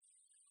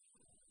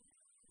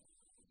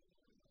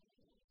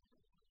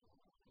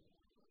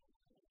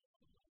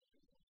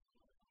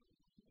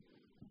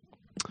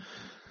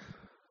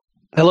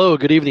Hello,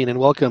 good evening, and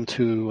welcome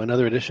to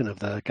another edition of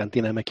the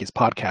CantinaMX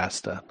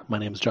podcast. My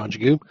name is John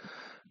Jagu.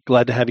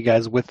 Glad to have you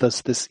guys with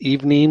us this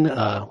evening.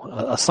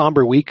 A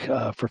somber week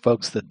for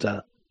folks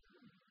that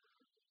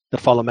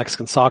follow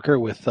Mexican soccer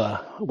with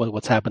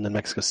what's happened in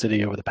Mexico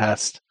City over the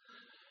past,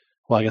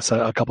 I guess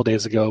a couple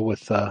days ago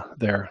with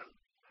their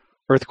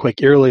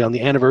earthquake early on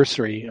the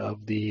anniversary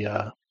of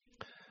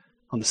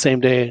on the same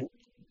day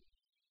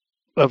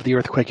of the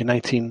earthquake in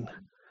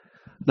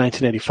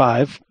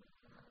 1985.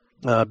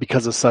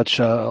 Because of such,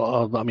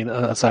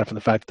 aside from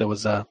the fact that there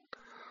was a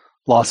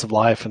loss of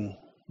life and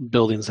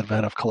buildings that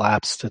have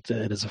collapsed, it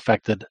has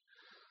affected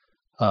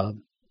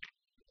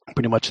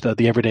pretty much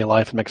the everyday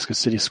life in Mexico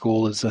City.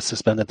 School is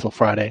suspended until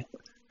Friday.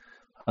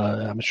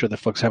 I'm sure that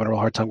folks are having a real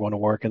hard time going to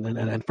work,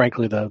 and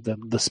frankly,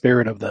 the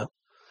spirit of the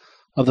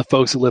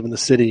folks who live in the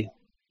city,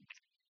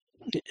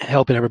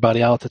 helping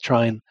everybody out to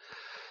try and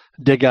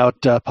dig out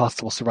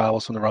possible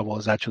survivals from the rubble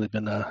has actually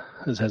been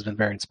has been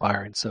very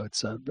inspiring. So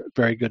it's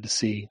very good to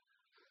see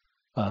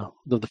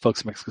the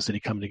folks in Mexico City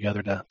coming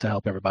together to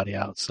help everybody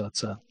out. So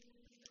it's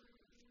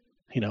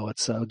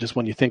just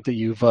when you think that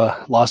you've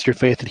lost your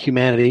faith in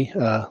humanity,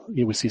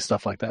 you would see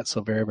stuff like that.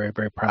 So very, very,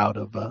 very proud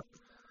of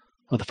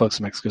the folks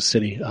in Mexico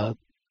City,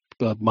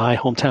 my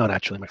hometown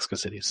actually, Mexico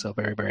City. So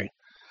very, very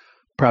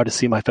proud to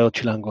see my fellow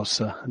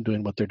Chilangos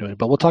doing what they're doing.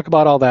 But we'll talk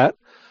about all that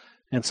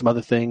and some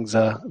other things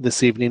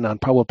this evening.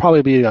 Will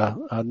probably be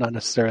not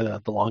necessarily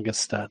the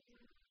longest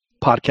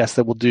podcast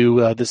that we'll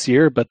do this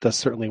year, but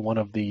certainly one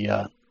of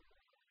the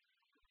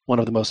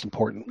most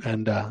important.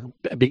 And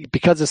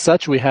because as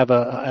such, we have,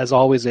 as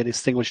always, a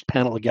distinguished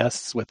panel of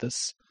guests with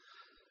us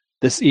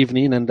this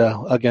evening. And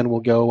again, we'll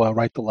go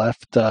right to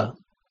left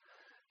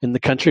in the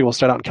country. We'll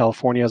start out in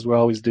California, as we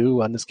always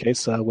do, in this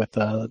case, with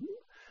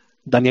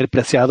Daniel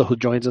Preciado, who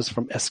joins us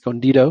from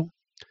Escondido,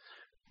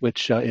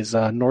 which is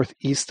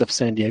northeast of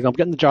San Diego. I'm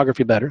getting the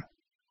geography better.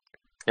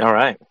 All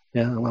right.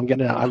 Yeah, I'm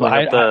getting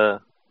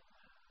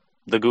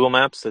the Google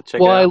Maps to check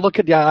it Well,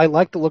 out. I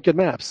like to look at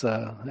maps.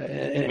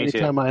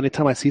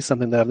 Anytime I see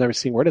something that I've never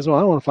seen where it is, well,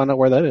 I want to find out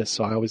where that is.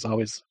 So I always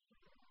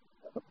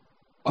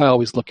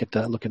look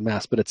at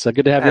maps. But it's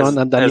good to have you on.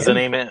 Daniel. As the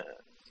name,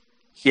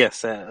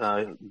 yes,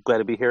 glad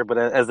to be here. But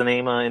as the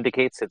name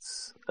indicates,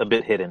 it's a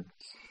bit hidden.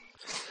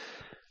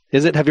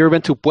 Is it? Have you ever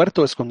been to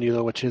Puerto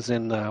Escondido, which is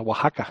in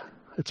Oaxaca?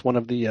 It's one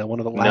of the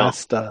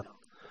last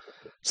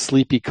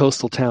sleepy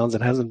coastal towns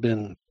that hasn't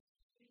been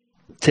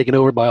taken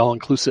over by all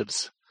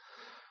inclusives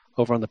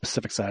over on the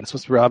Pacific side. It's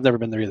supposed to be. I've never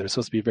been there either. It's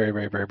supposed to be very,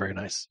 very, very, very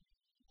nice.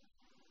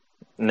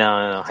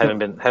 No, haven't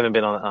been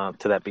on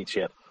to that beach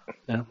yet.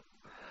 Yeah.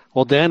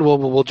 Well, Dan,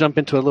 we'll jump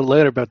into it a little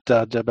later, but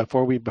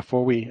before we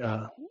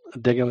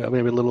dig in,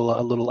 maybe a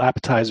little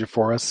appetizer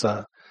for us.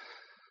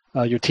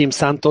 Your team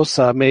Santos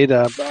made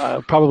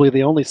probably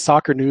the only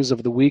soccer news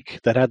of the week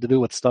that had to do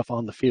with stuff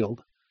on the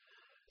field.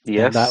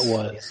 Yes, and that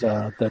was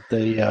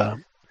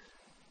that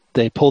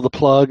they pulled the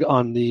plug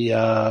on the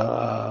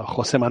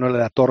Jose Manuel de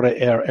la Torre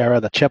era,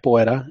 the Chepo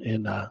era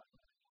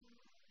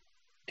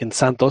in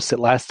Santos. It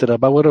lasted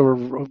about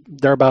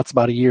thereabouts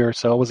about a year or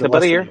so. Was it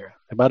about less a year? Than a year?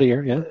 About a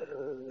year, yeah.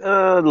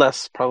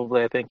 Less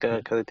probably, I think,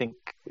 because I think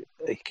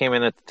he came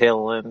in at the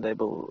tail end. I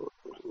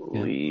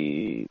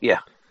believe,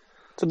 yeah.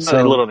 It's a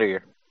little under a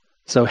year.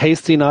 So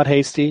hasty, not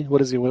hasty.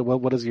 What is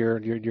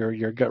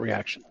your gut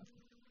reaction?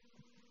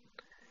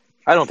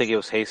 I don't think it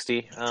was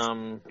hasty.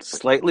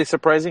 Slightly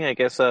surprising, I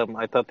guess. I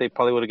thought they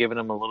probably would have given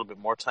him a little bit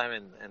more time,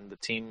 and the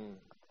team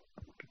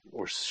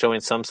were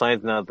showing some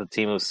signs. Now that the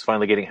team was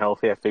finally getting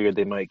healthy, I figured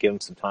they might give him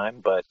some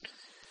time, but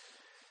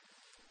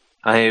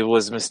I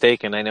was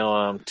mistaken. I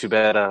know. Too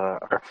bad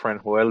our friend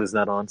Joel is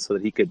not on, so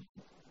that he could,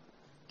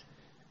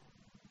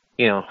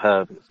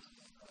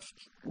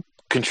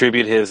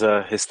 contribute his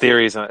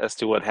theories as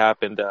to what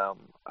happened.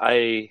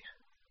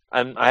 I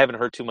haven't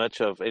heard too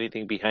much of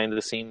anything behind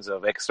the scenes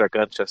of extra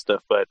cancha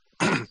stuff, but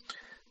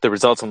the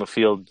results on the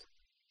field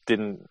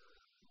didn't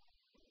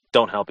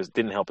help his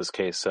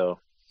case. So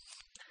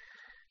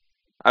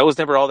I was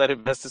never all that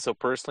invested. So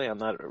personally, I'm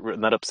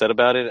not upset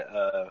about it.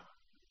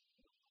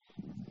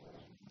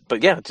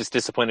 But yeah, just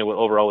disappointed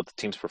overall with the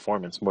team's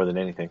performance more than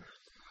anything.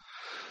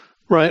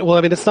 Right. Well,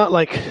 I mean, it's not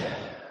like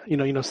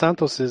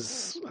Santos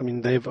is. I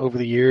mean, they've over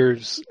the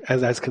years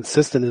as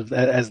consistent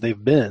as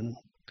they've been.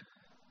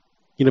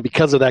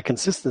 Because of that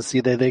consistency,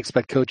 they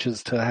expect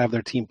coaches to have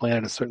their team playing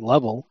at a certain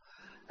level.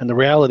 And the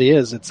reality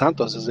is at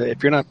Santos is that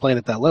if you're not playing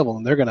at that level,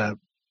 then they're going to,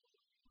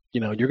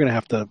 you're going to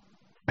have to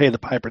pay the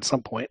piper at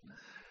some point.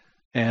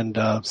 And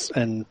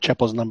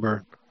Chepo's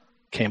number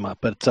came up.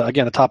 But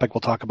again, a topic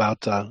we'll talk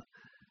about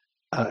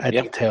at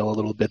detail a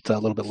little bit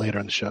later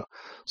in the show.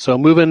 So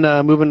moving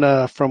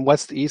from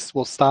west to east,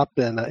 we'll stop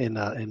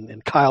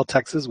in Kyle,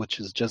 Texas, which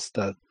is just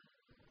a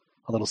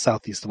little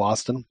southeast of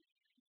Austin,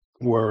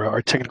 where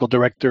our technical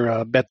director,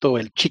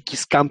 Beto El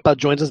Chiquis Campa,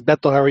 joins us.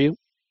 Beto, how are you?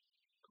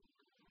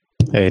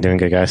 Hey, doing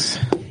good, guys.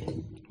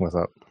 What's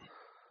up?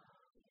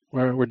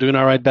 We're doing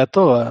all right,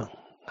 Beto.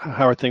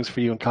 How are things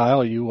for you and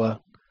Kyle? Are you?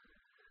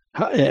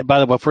 By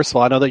the way, first of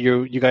all, I know that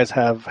you guys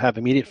have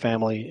immediate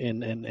family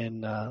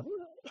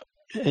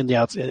in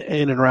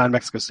and around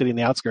Mexico City in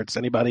the outskirts?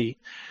 Everybody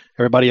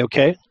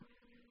okay?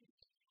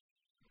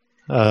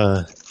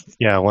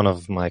 Yeah, one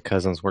of my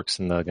cousins works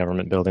in the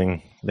government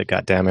building that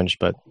got damaged,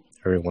 but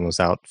everyone was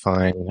out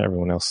fine.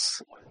 Everyone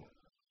else,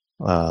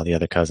 the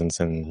other cousins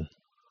and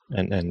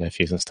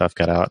nephews and stuff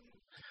got out.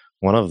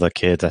 One of the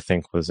kids, I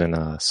think, was in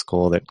a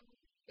school that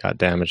got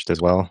damaged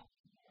as well.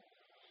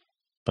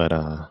 But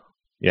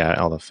yeah,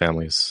 all the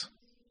families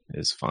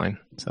is fine.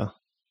 So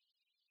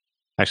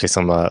actually,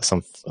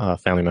 some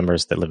family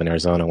members that live in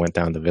Arizona went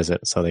down to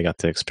visit, so they got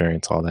to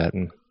experience all that.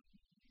 And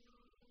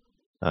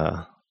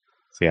so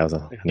yeah, it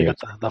was they got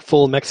the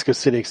full Mexico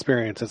City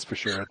experience. That's for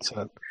sure. It's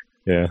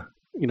yeah.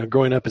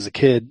 Growing up as a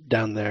kid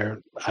down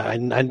there, I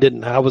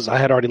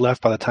had already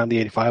left by the time the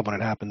 '85 when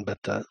it happened.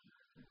 But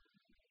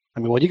I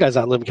mean, well, you guys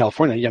out live in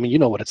California. I mean, you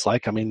know what it's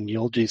like. I mean,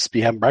 you'll just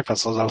be having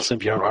breakfast. I'll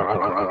simply,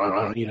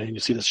 and you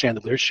see the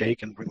chandelier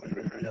shake, and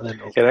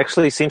then it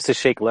actually seems to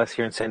shake less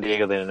here in San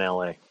Diego than in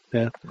LA.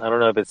 Yeah, I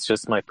don't know if it's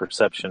just my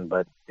perception,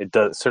 but it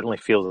certainly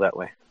feels that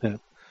way. Yeah,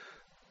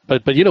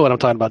 but you know what I'm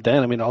talking about,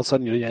 Dan. I mean, all of a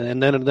sudden,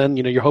 and then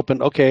you're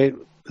hoping, okay,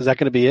 is that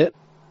going to be it?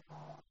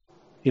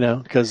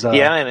 Because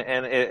yeah,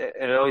 and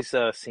it always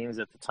seems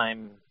that the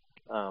time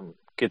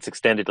gets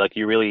extended. Like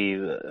you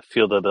really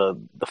feel the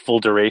full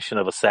duration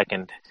of a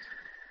second.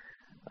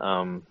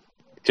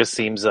 Just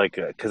seems like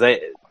because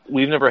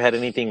we've never had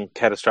anything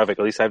catastrophic.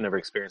 At least I've never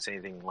experienced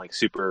anything like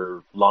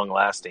super long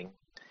lasting.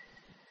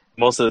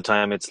 Most of the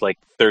time it's like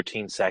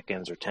 13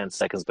 seconds or 10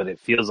 seconds, but it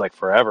feels like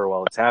forever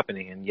while it's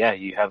happening. And yeah,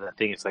 you have that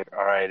thing. It's like,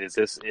 all right, is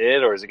this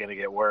it, or is it going to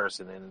get worse?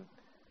 And then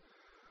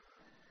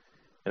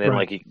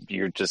right. like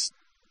you're just.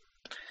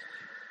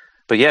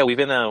 But yeah, we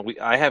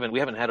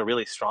haven't had a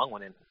really strong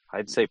one in,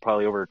 I'd say,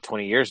 probably over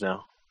 20 years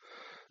now.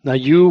 Now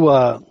you,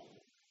 well,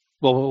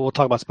 we'll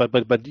talk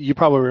about, but you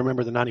probably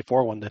remember the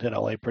 '94 one that hit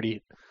LA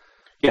pretty.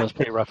 Yeah, it was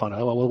pretty rough on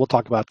it. We'll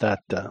talk about that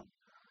a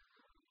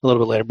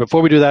little bit later.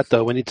 Before we do that,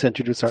 though, we need to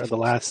introduce the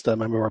last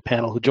member of our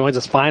panel who joins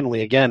us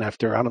finally again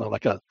after, I don't know,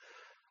 like a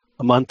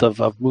month of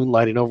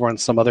moonlighting over on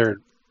some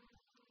other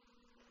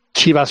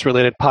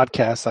Chivas-related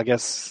podcast. I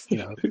guess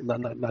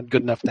not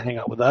good enough to hang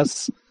out with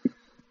us,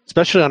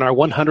 especially on our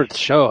 100th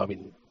show. I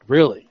mean,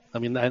 really. I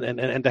mean,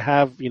 and to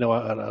have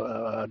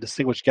a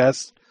distinguished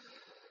guest.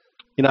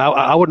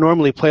 I would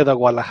normally play the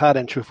Guadalajara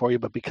intro for you,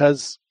 but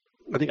because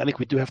I think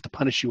we do have to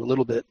punish you a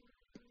little bit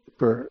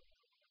for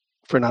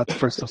not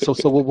first.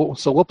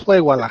 So we'll play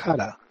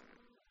Guadalajara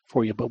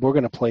for you, but we're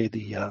going to play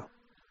the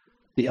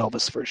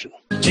Elvis version.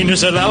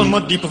 Tienes el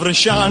alma di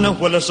Provinciana,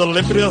 hueles a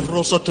lepre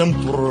rosa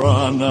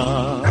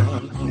temprana.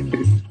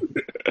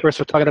 First,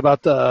 we're talking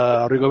about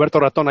Rigoberto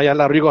Raton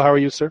Ayala. Rigo, how are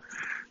you, sir?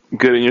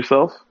 Good, and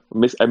yourself?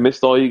 I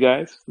missed all you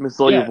guys. Missed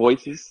all your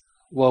voices.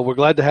 Well, we're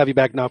glad to have you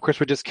back now. Of course,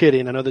 we're just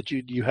kidding. I know that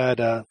you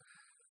had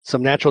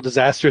some natural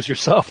disasters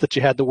yourself that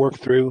you had to work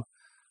through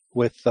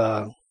with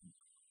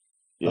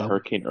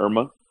Hurricane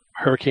Irma.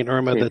 Hurricane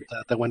Irma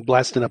that went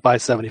blasting up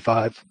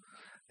I-75,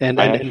 and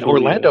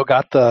Orlando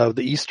got the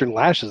eastern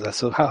lashes.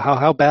 So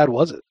how bad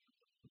was it?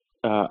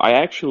 I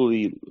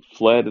actually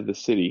fled the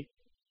city,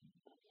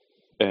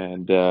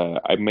 and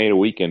I made a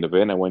weekend of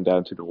it. And I went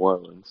down to New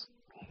Orleans.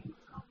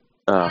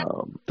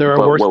 There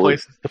are worse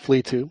places to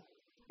flee to.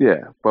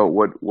 Yeah, but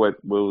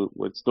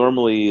what's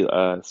normally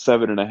a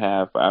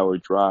 7.5 hour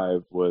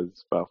drive was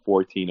about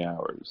 14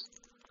 hours.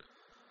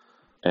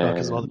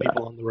 Because of all the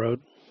people on the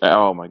road.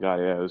 Oh my God,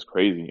 yeah, it was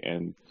crazy.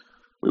 And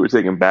we were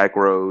taking back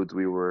roads.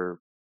 We were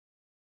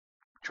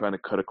trying to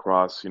cut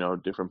across,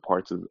 different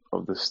parts of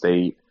the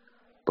state.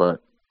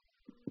 But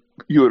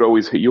you would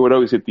always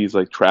hit these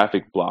like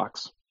traffic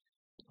blocks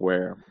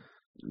where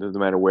no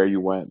matter where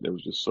you went, there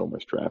was just so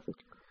much traffic.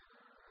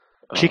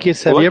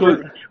 Chiquis, have you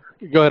ever?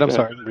 Go ahead. I'm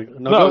sorry.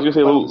 No, I was gonna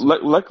say.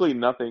 Luckily,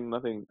 nothing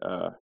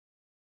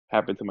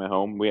happened to my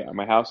home.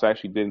 My house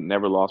actually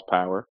never lost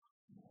power.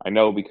 I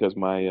know because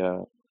my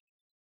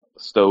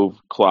stove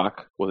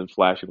clock wasn't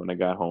flashing when I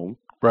got home.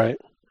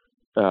 Right.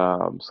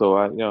 So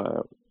I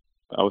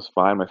was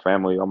fine.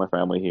 All my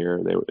family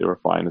here, they were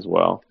fine as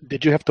well.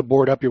 Did you have to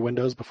board up your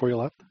windows before you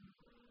left?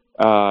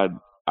 I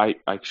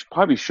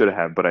probably should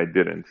have, but I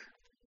didn't.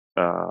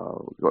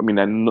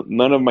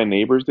 None of my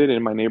neighbors did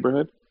in my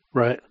neighborhood.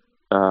 Right.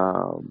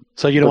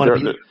 So you don't want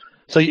to be.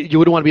 So you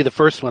wouldn't want to be the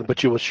first one,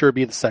 but you will sure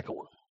be the second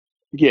one.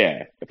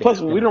 Yeah. Plus,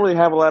 we don't really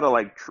have a lot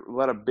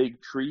of big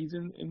trees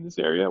in this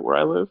area where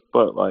I live.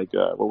 But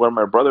where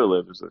my brother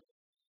lives, there's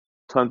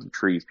tons of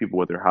trees. People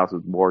with their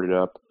houses boarded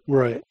up.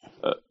 Right.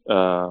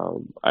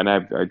 And I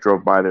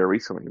drove by there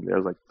recently. And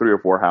there's like 3 or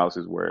 4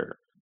 houses where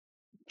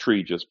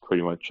tree just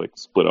pretty much like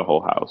split a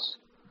whole house.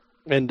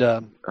 And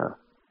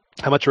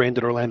how much rain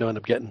did Orlando end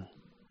up getting?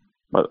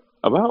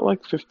 About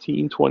like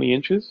 15, 20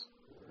 inches.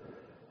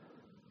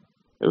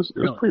 It was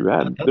pretty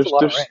bad. That's a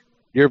lot of rain.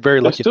 You're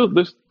very lucky.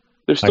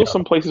 There's still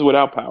some places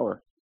without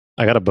power.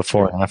 I got a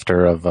before and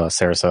after of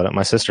Sarasota.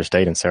 My sister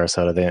stayed in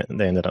Sarasota.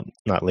 They ended up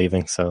not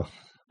leaving, so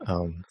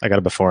I got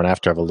a before and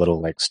after of a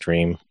little like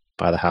stream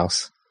by the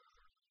house.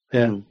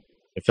 Yeah,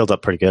 it filled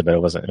up pretty good, but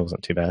it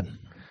wasn't too bad.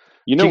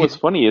 You know what's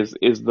funny is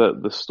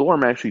the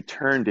storm actually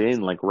turned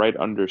in like right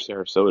under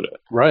Sarasota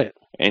Right.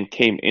 and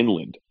came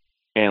inland,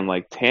 and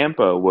like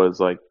Tampa was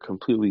like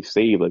completely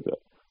saved.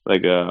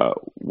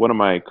 One of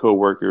my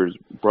coworkers'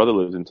 brother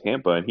lives in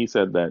Tampa, and he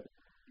said that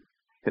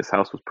his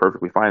house was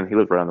perfectly fine. He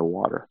lived right on the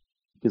water.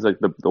 He's like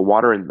the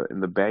water in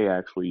the bay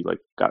actually like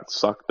got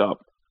sucked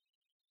up,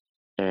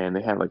 and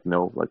they had like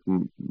no like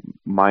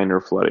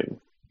minor flooding.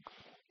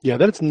 Yeah,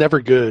 that's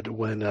never good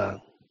when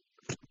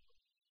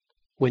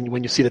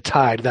you see the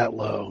tide that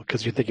low,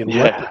 because you're thinking,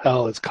 what the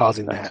hell is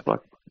causing that?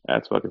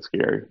 That's fucking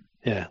scary.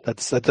 Yeah,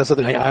 that's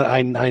something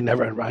I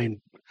never I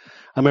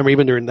remember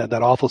even during that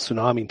awful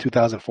tsunami in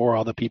 2004,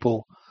 all the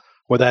people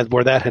where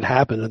that had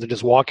happened, and they're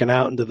just walking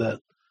out into the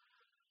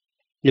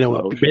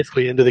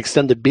basically into the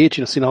extended beach,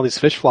 seeing all these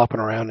fish flopping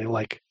around, and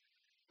like,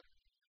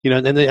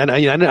 and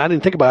I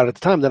didn't think about it at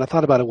the time. Then I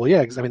thought about it. Well,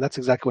 yeah, because I mean that's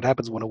exactly what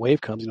happens when a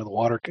wave comes. The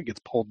water gets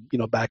pulled,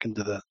 back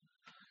into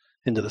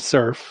the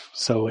surf.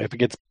 So if it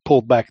gets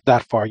pulled back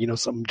that far,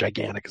 something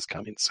gigantic is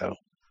coming. So,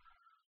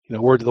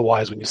 word to the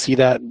wise: when you see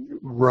that,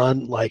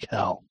 run like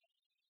hell.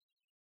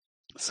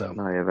 So,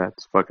 oh yeah,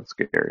 that's fucking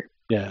scary.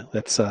 Yeah,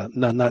 that's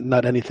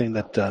not anything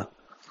that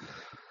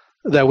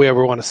we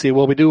ever want to see.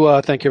 Well, we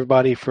do thank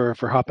everybody for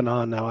hopping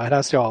on. Now, I had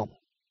asked y'all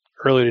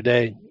earlier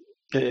today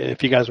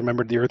if you guys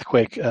remembered the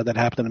earthquake that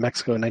happened in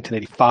Mexico in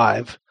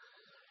 1985,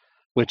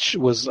 which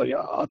was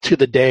to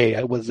the day.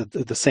 It was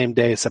the same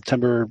day,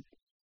 September.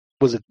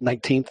 Was it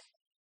 19th?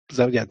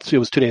 It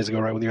was 2 days ago,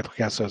 right? When the earthquake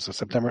happened. So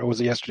September. Or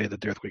was it yesterday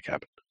that the earthquake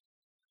happened?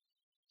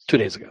 2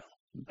 days ago.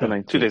 2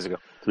 days ago.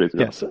 2 days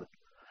ago. Yeah,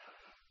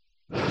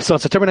 so on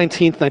September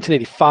 19th,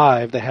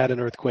 1985, they had an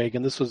earthquake,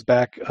 and this was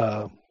back,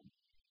 in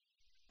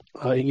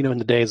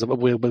the days of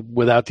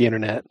without the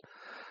internet,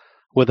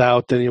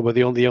 without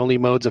the only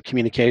modes of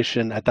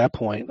communication at that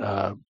point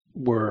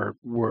were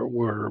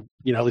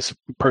at least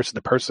person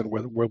to person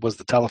was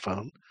the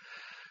telephone.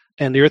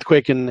 And the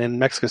earthquake in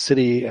Mexico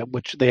City,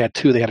 which they had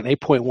two, they had an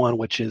 8.1,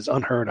 which is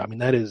unheard of. I mean,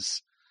 that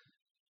is.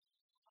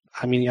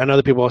 I mean, I know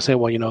that people are saying,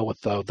 well,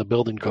 with the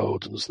building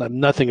codes,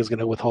 nothing is going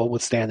to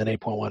withstand an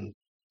 8.1.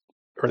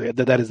 Or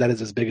that is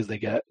as big as they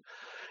get.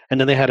 And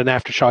then they had an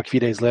aftershock a few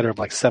days later of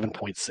like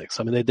 7.6.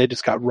 I mean, they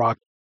just got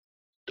rocked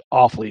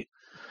awfully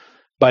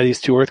by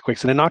these two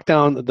earthquakes, and it knocked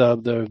down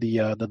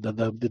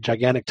the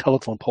gigantic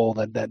telephone pole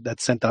that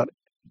sent out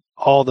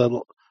all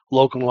the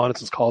local long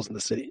distance calls in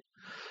the city.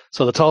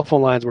 So the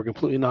telephone lines were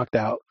completely knocked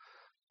out.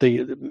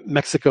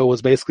 Mexico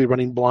was basically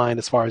running blind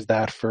as far as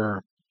that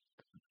for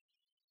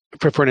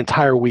an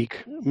entire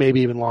week,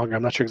 maybe even longer.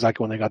 I'm not sure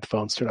exactly when they got the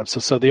phones turned up.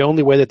 So the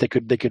only way that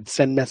they could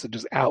send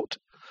messages out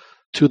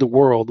to the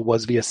world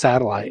was via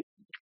satellite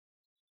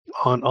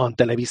on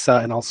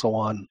Televisa, and also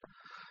on,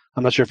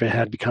 I'm not sure if it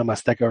had become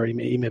Azteca or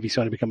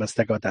Imevisión had become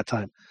Azteca at that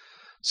time.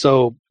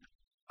 So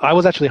I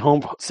was actually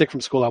home sick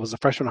from school. I was a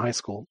freshman in high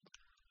school,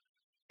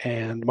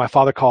 and my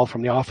father called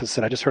from the office and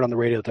said, I just heard on the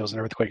radio that there was an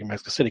earthquake in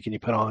Mexico City. Can you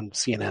put on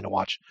CNN and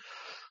watch?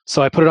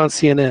 So I put it on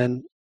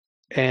CNN,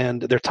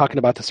 and they're talking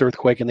about this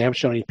earthquake, and they haven't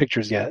shown any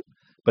pictures yet,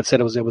 but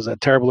said it was a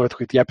terrible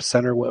earthquake. The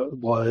epicenter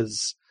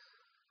was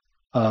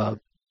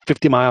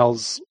 50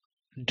 miles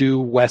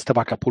due west of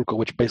Acapulco,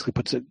 which basically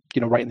puts it,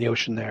 right in the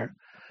ocean there,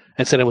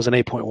 and said it was an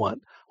 8.1.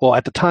 Well,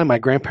 at the time, my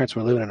grandparents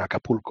were living in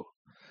Acapulco,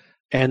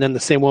 and then the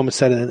same woman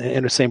said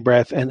in her same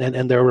breath,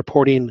 and they're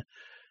reporting,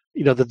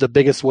 the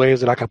biggest waves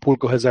that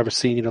Acapulco has ever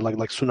seen, like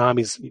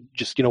tsunamis,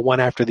 just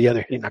one after the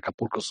other hitting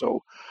Acapulco.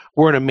 So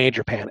we're in a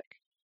major panic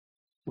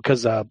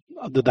because the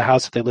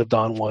house that they lived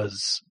on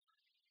was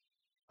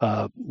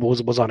on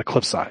a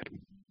cliffside.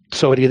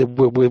 So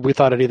we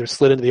thought it either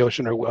slid into the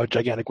ocean or a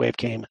gigantic wave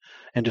came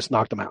and just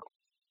knocked them out.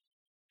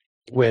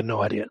 We had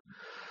no idea.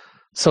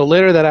 So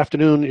later that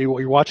afternoon,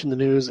 you're watching the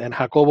news, and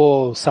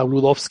Jacobo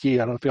Zabludovsky, I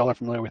don't know if y'all are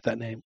familiar with that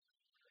name.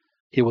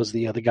 He was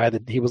the guy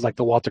he was like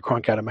the Walter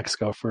Cronkite out of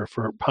Mexico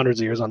for hundreds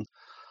of years on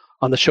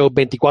the show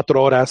 24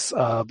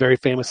 Horas. Very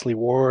famously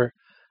wore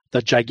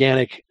the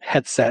gigantic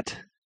headset.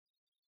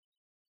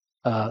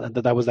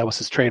 That was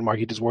his trademark.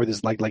 He just wore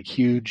this like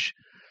huge,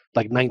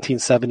 like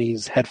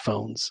 1970s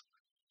headphones.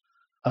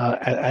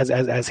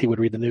 As he would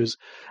read the news,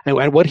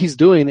 and what he's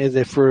doing is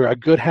that for a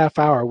good half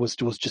hour was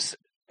just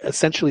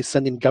essentially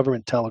sending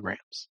government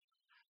telegrams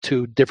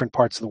to different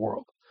parts of the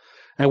world.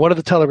 And one of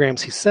the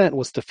telegrams he sent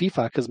was to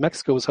FIFA, because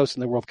Mexico was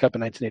hosting the World Cup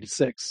in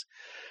 1986.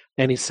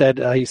 And he said,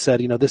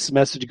 this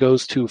message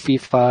goes to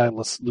FIFA,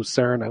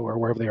 Lucerne, or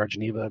wherever they are,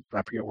 Geneva,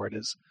 I forget where it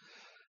is.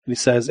 And he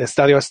says,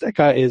 Estadio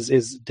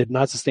Azteca did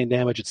not sustain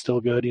damage. It's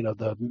still good.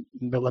 The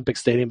Olympic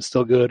Stadium is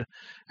still good.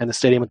 And the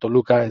stadium in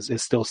Toluca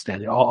is still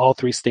standing. All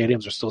three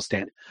stadiums are still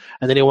standing.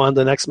 And then he wanted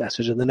the next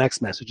message and the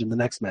next message and the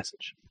next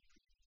message.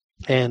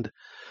 And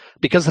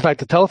because of the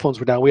fact the telephones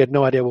were down, we had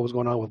no idea what was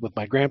going on with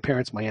my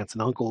grandparents, my aunts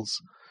and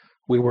uncles.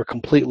 We were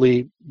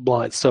completely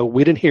blind. So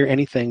we didn't hear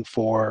anything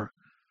for,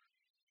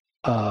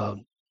 I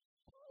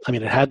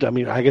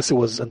guess it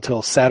was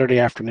until Saturday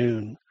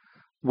afternoon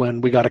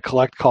when we got a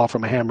collect call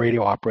from a ham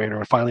radio operator,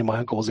 and finally my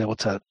uncle was able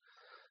to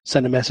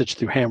send a message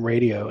through ham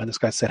radio, and this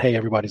guy said, hey,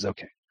 everybody's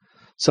okay.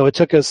 So it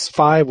took us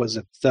that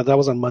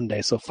was on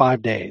Monday, so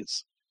 5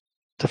 days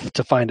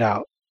to find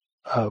out,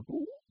 what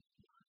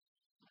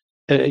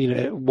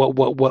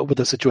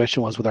the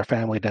situation was with our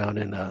family down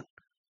in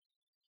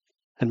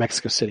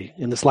Mexico City.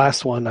 In this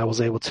last one, I was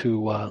able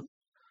to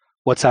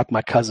WhatsApp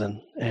my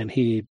cousin, and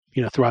he,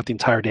 throughout the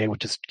entire day,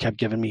 just kept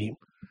giving me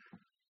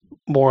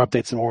more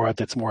updates and more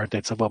updates and more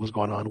updates of what was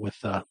going on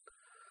with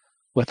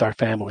our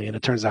family. And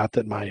it turns out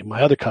that my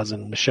other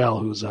cousin, Michelle,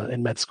 who's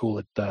in med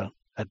school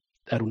at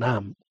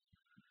UNAM,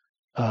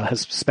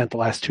 has spent the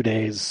last 2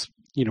 days,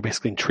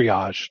 basically in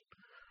triage,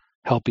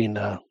 helping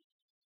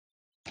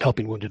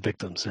wounded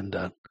victims. And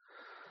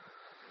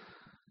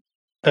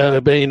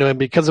but and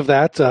because of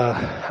that,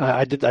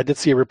 I did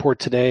see a report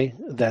today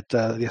that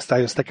the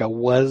Estadio Azteca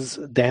was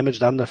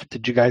damaged. I don't know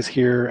did you guys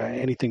hear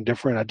anything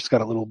different? I just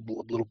got a little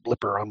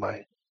blipper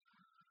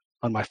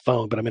on my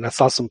phone, but I mean, I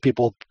saw some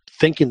people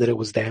thinking that it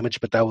was damaged,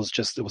 but it was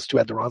two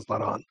Edderons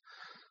not on.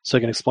 So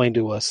you can explain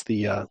to us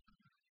the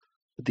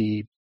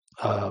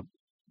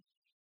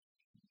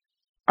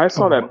I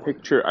saw that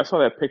picture. I saw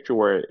that picture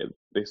where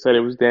they said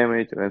it was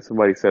damaged, and then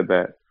somebody said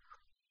that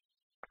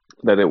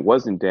it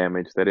wasn't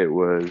damaged. That it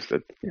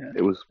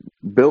was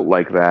built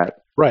like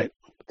that, right?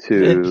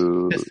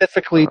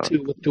 Specifically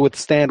to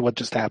withstand what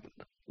just happened.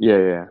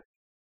 Yeah.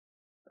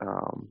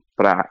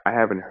 But I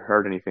haven't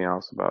heard anything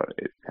else about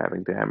it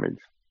having damage.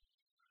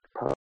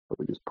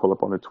 Probably just pull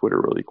up on the Twitter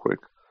really quick.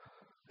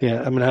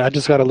 Yeah, I mean, I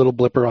just got a little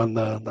blipper on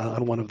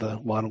one of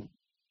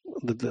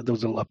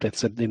those little updates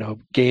that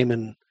game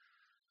and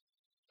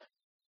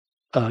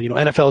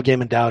NFL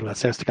game endowed with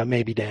Azteca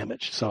may be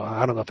damaged. So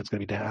I don't know if it's going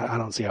to be damaged. I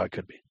don't see how it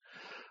could be.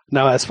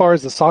 Now, as far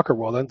as the soccer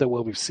world, I think that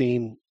what we've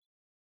seen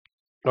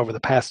over the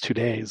past 2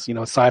 days,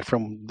 aside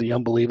from the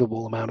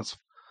unbelievable amount of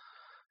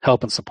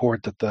help and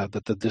support that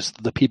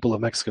the people of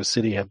Mexico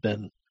City have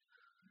been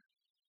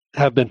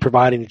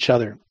providing each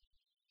other.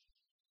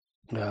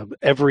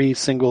 Every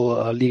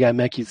single Liga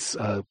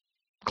MX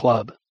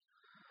club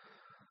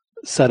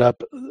set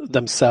up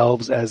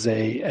themselves as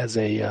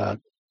a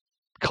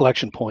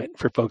collection point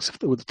for folks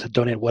to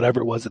donate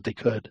whatever it was that they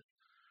could.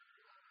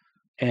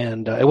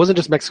 And it wasn't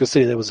just Mexico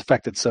City that was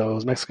affected. So it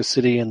was Mexico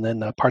City, and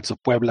then parts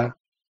of Puebla,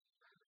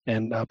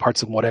 and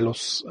parts of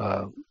Morelos,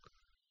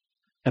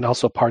 and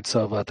also parts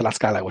of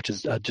Tlaxcala, which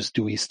is just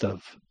due east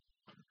of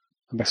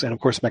Mexico, and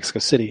of course Mexico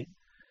City.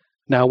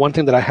 Now, one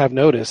thing that I have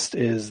noticed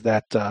is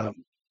that the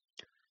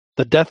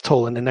death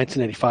toll in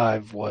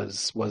 1985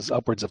 was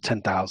upwards of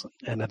 10,000,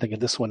 and I think in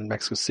this one in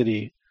Mexico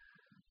City,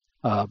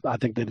 I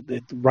think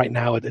that right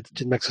now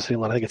it's in Mexico City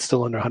alone. I think it's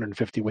still under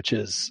 150, which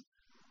is.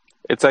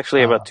 It's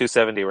actually about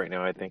 270 right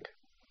now, I think.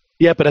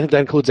 Yeah, but I think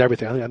that includes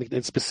everything. I think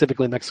it's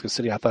specifically Mexico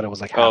City. I thought it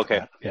was like half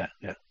that. Yeah.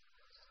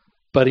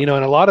 But and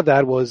a lot of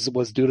that was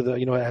due to the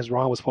as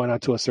Ron was pointing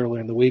out to us earlier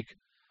in the week,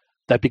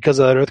 that because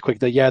of that earthquake,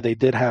 that they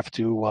did have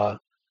to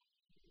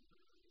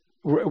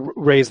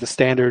raise the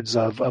standards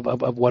of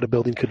what a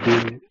building could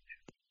do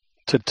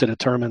to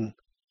determine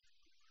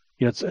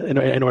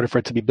in order for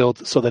it to be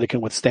built so that it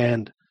can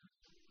withstand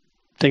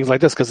things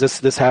like this, because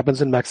this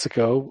happens in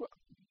Mexico.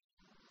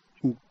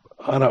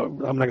 I'm not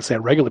going to say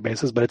on a regular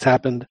basis, but it's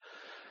happened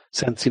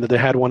since they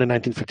had one in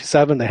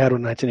 1957, they had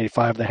one in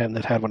 1985, they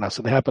haven't had one now.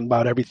 So they happen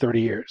about every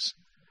 30 years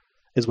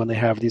is when they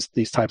have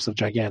these types of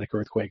gigantic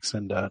earthquakes,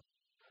 and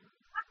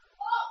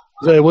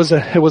it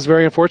was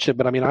very unfortunate.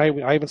 But I mean,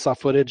 I even saw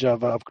footage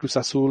of Cruz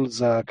Azul's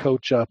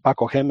coach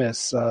Paco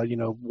Gemes,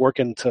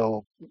 working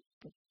till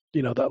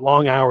the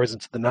long hours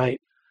into the night,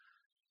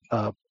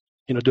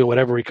 doing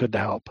whatever he could to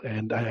help,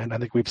 and I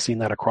think we've seen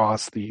that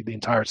across the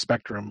entire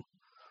spectrum.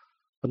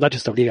 Not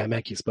just of Liga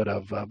MX, but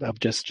of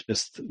just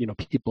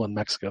people in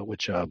Mexico,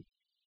 which at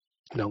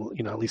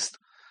least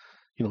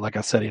like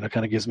I said,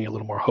 kind of gives me a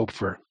little more hope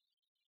for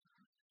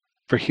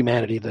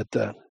humanity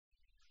that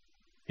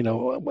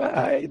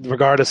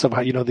regardless of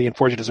how the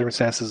unfortunate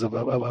circumstances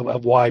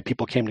of why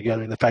people came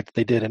together and the fact that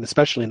they did, and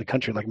especially in a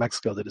country like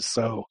Mexico that is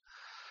so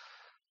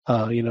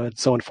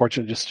it's so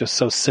unfortunate, just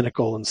so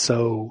cynical and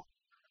so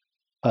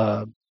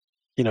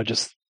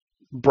just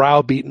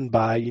browbeaten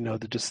by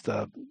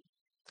the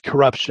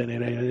corruption,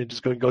 and it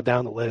just go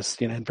down the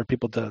list, and for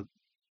people to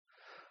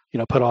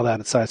put all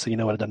that aside, so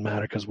what, it doesn't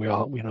matter because we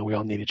all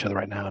need each other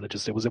right now, and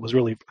it was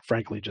really,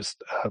 frankly,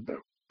 just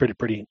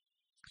pretty.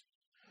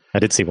 I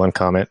did see one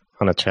comment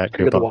on a chat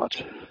group. Good to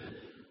watch.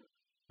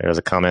 There was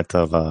a comment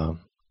of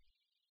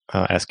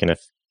asking if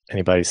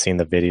anybody's seen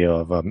the video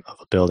of a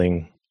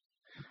building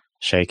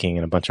shaking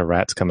and a bunch of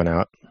rats coming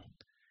out,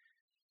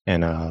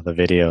 and the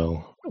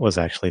video was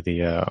actually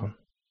the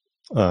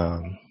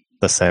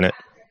Senate.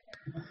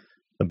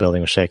 The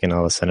building was shaking.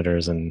 All the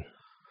senators and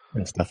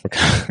stuff were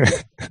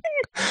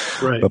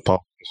right. The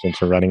politicians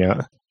were running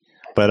out.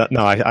 But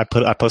no,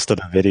 I posted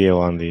a video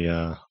on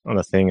the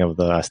thing of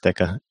the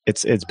Azteca.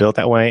 It's built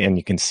that way, and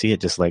you can see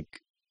it just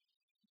like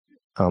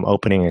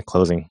opening and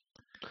closing.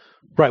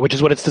 Right, which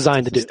is what it's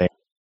designed to do.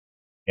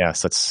 Yeah,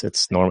 so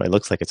it's normal. It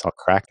looks like it's all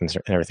cracked and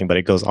everything, but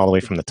it goes all the way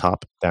from the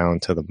top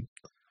down to the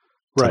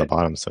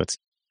bottom. So it's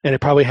And it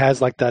probably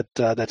has like that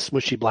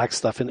smushy black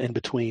stuff in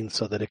between,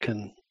 so that it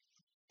can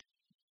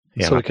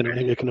Yeah,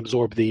 it can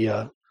absorb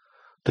the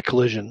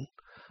collision.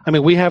 I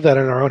mean, we have that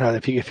in our own house.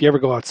 If you ever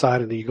go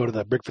outside and you go to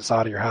the brick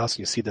facade of your house and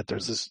you see that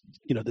there's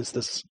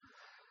this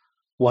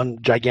one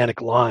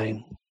gigantic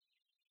line,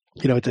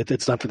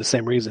 it's done for the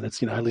same reason.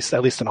 It's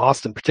at least in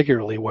Austin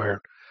particularly,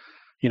 where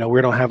we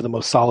don't have the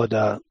most solid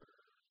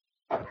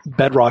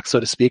bedrock, so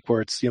to speak,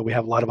 where it's we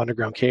have a lot of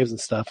underground caves and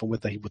stuff, and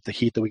with the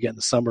heat that we get in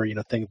the summer,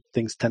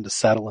 things tend to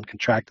settle and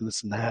contract and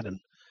this and that,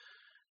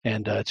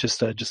 and it's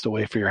just a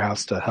way for your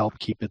house to help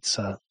keep its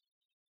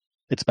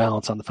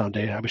balance on the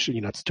foundation. I wish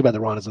it's too bad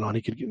that Ron isn't on.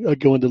 He could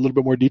go into a little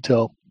bit more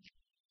detail,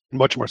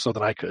 much more so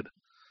than I could.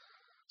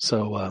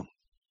 So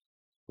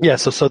yeah,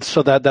 so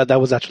that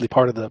was actually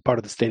part of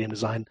the stadium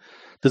design,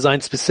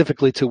 designed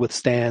specifically to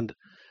withstand.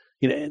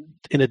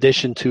 In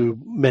addition to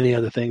many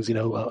other things, an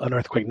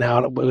earthquake.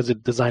 Now, was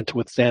it designed to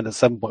withstand a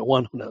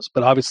 7.1? Who knows?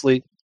 But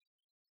obviously,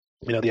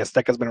 the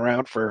Azteca's been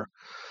around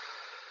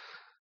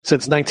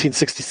since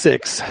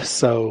 1966,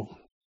 so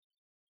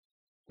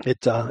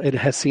it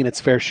has seen its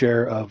fair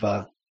share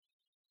of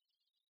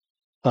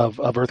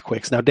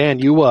earthquakes. Now, Dan,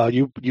 you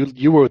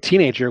were a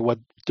teenager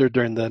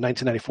during the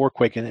 1994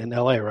 quake in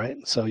LA, right?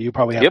 So you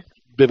probably have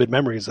vivid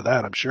memories of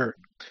that, I'm sure.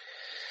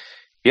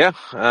 Yeah,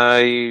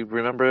 I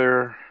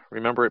remember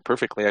it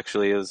perfectly.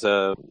 Actually, it was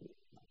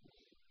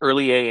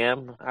early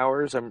AM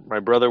hours. My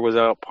brother was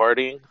out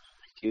partying.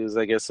 He was,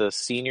 I guess, a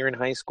senior in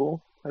high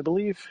school, I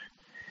believe.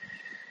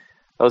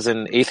 I was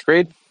in 8th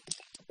grade,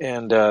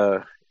 and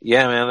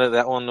yeah, man,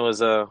 that one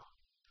was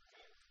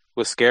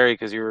scary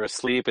because you were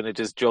asleep and it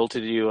just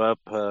jolted you up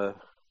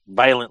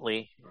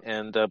violently.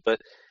 And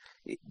but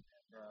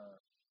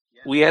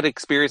we had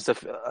experienced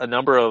a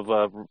number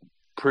of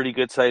pretty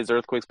good sized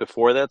earthquakes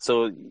before that,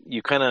 so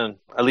you kind of,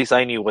 at least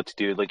I knew what to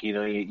do. Like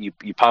you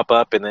pop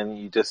up and then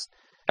you just,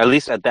 at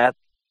least at that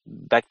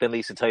back then they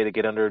used to tell you to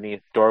get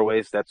underneath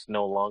doorways. That's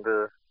no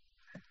longer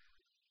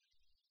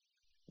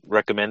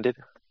recommended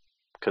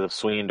because of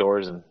swinging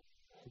doors and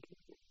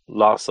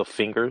loss of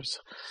fingers.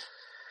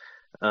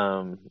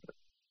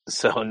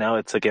 So now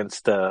it's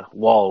against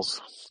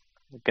walls,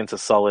 against a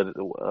solid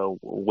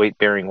weight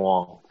bearing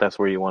wall. That's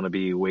where you want to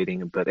be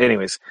waiting. But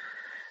anyways,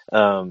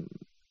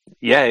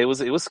 yeah, it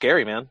was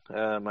scary, man.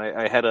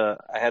 I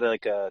had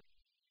like a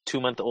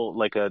 2-month-old,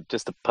 like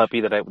just a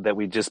puppy that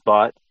we just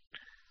bought.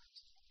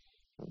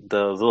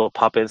 The little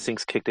pop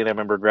instincts kicked in. I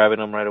remember grabbing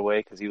him right away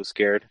because he was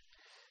scared.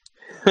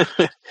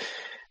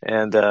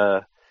 And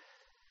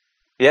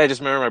yeah, I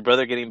just remember my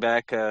brother getting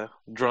back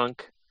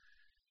drunk,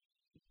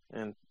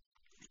 and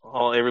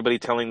everybody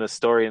telling the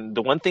story. And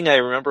the one thing I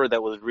remember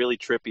that was really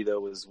trippy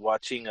though was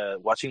watching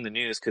the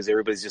news, because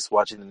everybody's just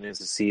watching the news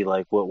to see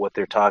like what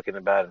they're talking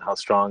about and how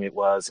strong it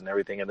was and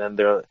everything. And then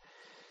they're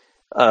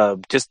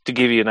just to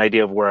give you an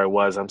idea of where I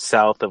was, I was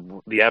south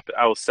of the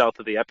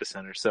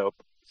epicenter. So,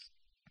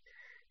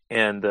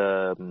 and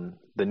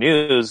the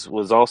news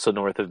was also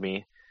north of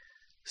me.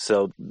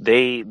 So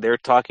they're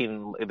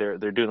talking, they're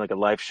doing like a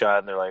live shot,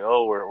 and they're like,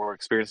 oh, we're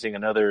experiencing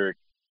another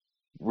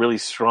really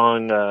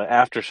strong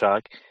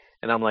aftershock.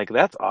 And I'm like,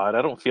 that's odd.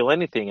 I don't feel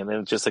anything. And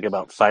then just like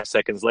about 5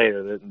 seconds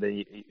later,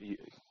 then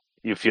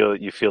you feel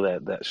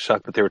that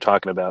shock that they were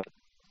talking about.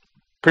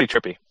 Pretty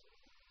trippy.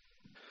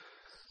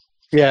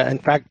 Yeah, in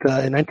fact,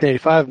 in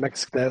 1985,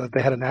 Mexico,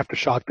 they had an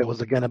aftershock that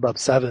was again above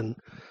 7,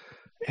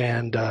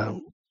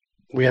 and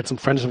we had some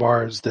friends of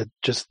ours that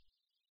just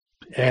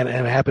and it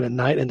happened at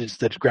night, and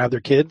just grabbed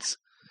their kids,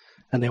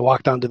 and they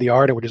walked onto the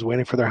yard and were just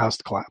waiting for their house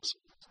to collapse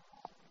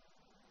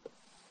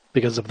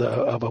because of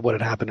what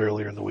had happened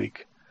earlier in the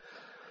week.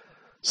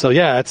 So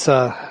yeah, it's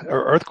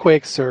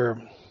earthquakes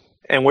are.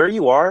 And where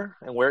you are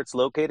and where it's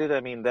located, I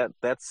mean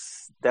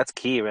that's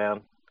key,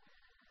 man.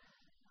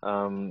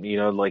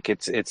 Like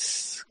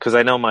it's because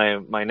I know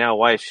my now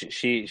wife,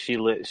 she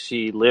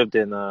lived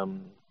in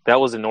that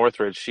was in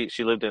Northridge.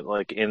 She lived in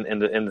like in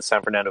the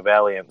San Fernando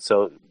Valley, and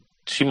so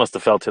she must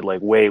have felt it like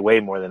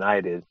way more than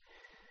I did.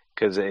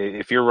 Because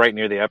if you're right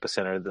near the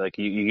epicenter, like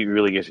you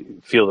really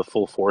feel the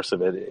full force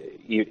of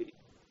it.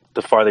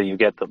 The farther you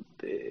get,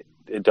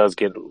 it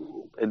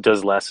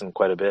does lessen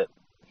quite a bit.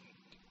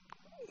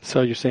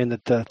 So you're saying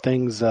that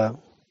things.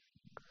 Well,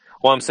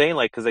 I'm saying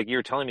like because like you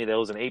were telling me that it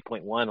was an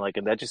 8.1, like,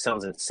 and that just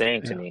sounds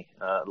insane to me.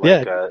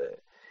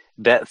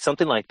 That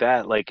something like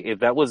that, like if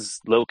that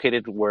was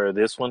located where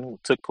this one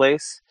took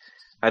place,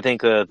 I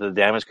think the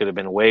damage could have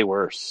been way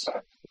worse.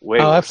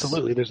 Worse.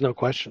 Absolutely. There's no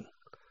question.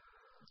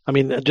 I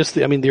mean,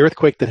 the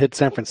earthquake that hit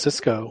San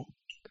Francisco,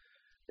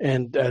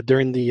 and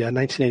during the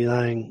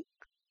 1989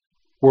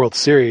 World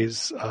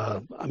Series,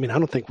 I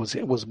don't think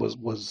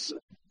was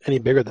any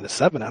bigger than a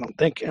 7. I don't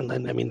think. And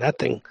then that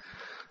thing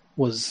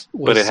was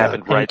but it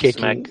happened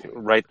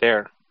right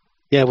there.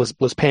 Yeah, it was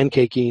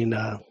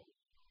pancaking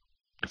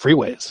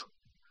freeways.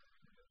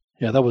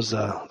 Yeah, that was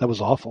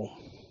awful.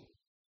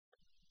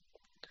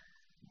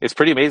 It's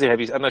pretty amazing.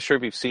 I'm not sure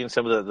if you've seen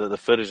some of the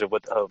footage of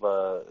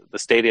the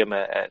stadium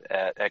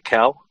at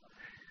Cal.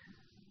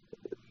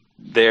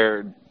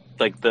 They're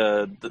like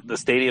the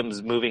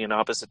stadium's moving in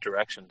opposite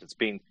directions. It's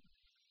being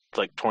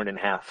like torn in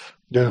half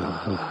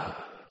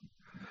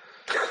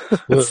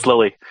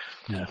slowly.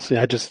 Yeah. See,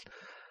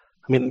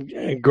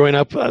 growing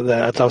up,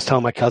 I was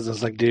telling my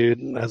cousins, like, dude,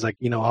 I was like,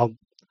 living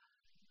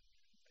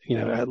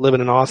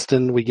in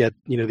Austin, we get,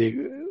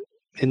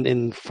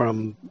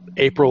 from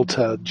April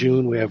to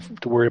June, we have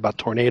to worry about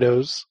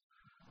tornadoes.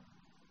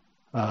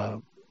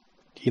 And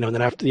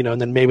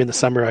then maybe in the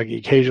summer,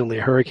 occasionally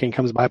a hurricane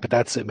comes by, but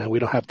that's it, man. We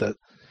don't have to,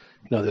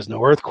 there's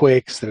no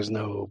earthquakes, there's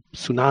no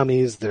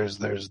tsunamis, there's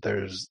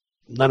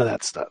none of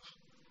that stuff.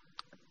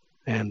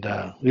 And,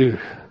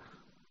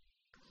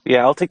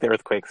 yeah, I'll take the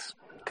earthquakes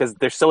because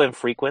they're so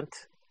infrequent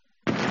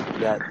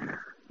that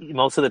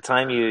most of the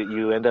time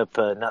you end up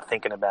not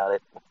thinking about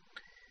it.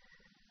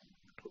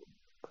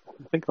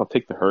 I think I'll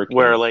take the hurricane.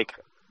 Where like,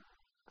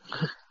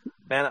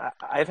 man,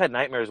 I've had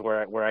nightmares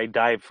where I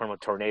dive from a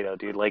tornado,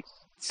 dude. Like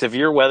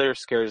severe weather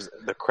scares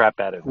the crap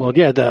out of me. Well,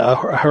 yeah, a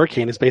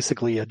hurricane is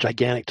basically a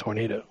gigantic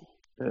tornado.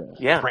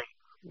 Yeah. But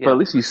at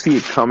least you see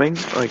it coming,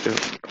 like a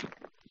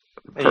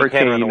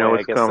hurricane. You know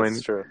it's coming.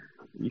 That's true.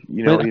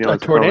 A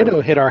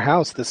tornado hit our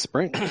house this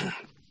spring.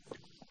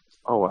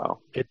 Oh wow!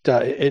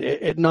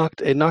 It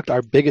knocked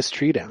our biggest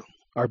tree down.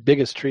 Our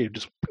biggest tree,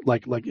 just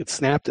like it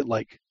snapped it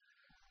like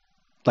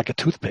a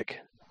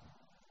toothpick.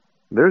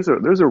 There's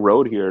a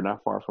road here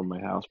not far from my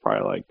house,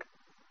 probably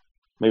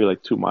maybe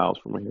 2 miles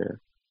from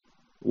here,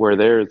 where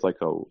there's like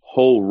a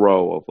whole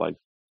row of like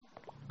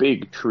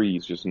big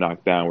trees just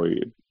knocked down, where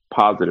you're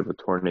positive a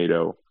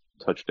tornado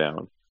touched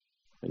down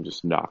and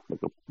just knocked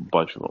like a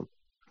bunch of them.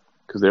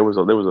 Because there was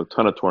a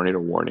ton of tornado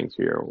warnings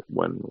here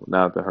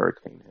now that the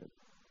hurricane hit.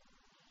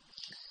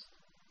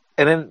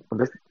 And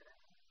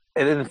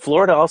then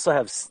Florida also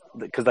has,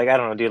 because I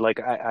don't know, dude.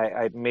 Like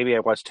I maybe I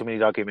watched too many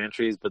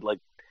documentaries, but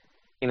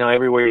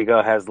everywhere you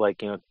go has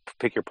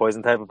pick your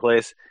poison type of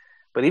place.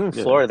 But even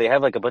Florida, they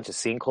have like a bunch of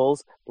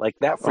sinkholes. Like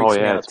that freaks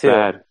me out it's too.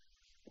 Bad.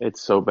 It's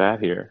so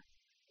bad here.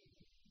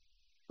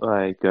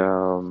 Like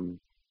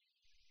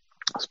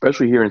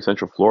especially here in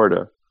Central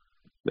Florida.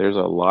 There's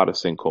a lot of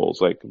sinkholes.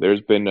 Like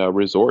there's been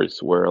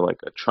resorts where like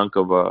a chunk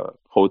of a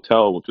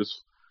hotel will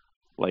just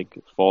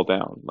fall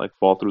down,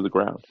 fall through the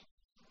ground.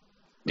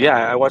 Yeah,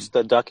 I watched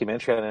the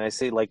documentary and I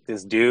see like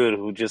this dude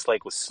who just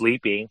was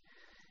sleeping,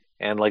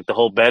 and like the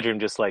whole bedroom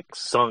just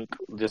sunk,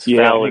 just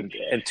fell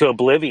into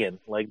oblivion.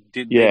 Like,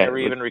 dude, they never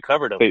even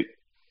recovered him.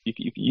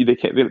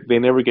 They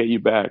never get you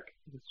back.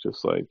 It's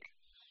just like,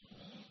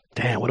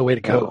 damn, what a way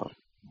to go.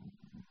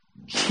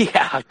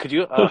 Yeah, could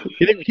you?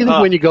 You think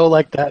when you go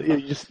like that,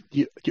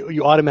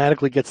 you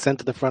automatically get sent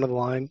to the front of the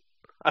line?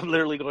 I'm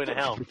literally going to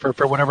hell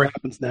for whatever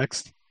happens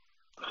next.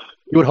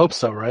 You would hope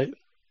so, right?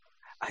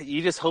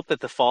 You just hope that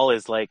the fall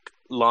is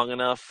long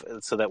enough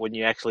so that when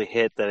you actually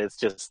hit, that it's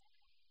just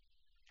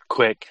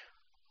quick.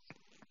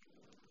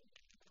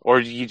 Or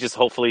you just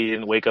hopefully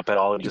didn't wake up at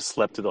all and just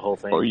slept through the whole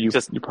thing. Or you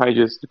probably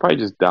just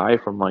die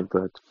from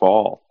the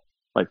fall,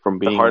 from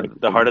being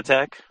the heart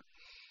attack.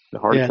 The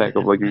heart attack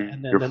of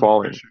you're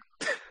falling.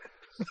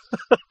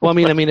 Well,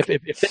 I mean, if they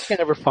can't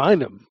ever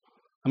find him,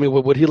 I mean,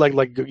 would he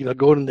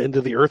go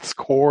into the Earth's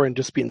core and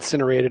just be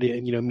incinerated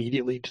and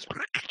immediately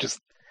just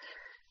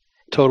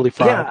totally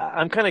fried? Yeah,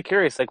 I'm kind of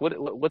curious.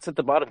 What's at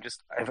the bottom?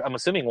 I'm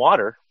assuming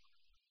water.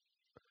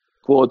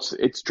 Well,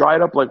 it's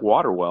dried up like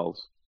water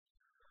wells,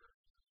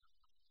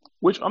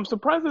 which I'm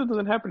surprised that it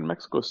doesn't happen in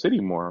Mexico City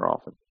more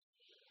often.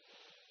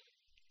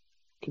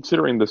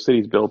 Considering the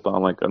city's built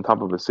on top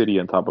of a city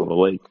on top of a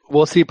lake.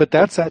 Well, see, but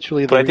that's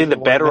actually. But I think the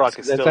bedrock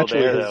is still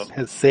there, though.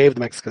 Has saved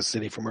Mexico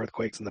City from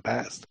earthquakes in the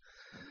past.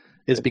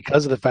 Is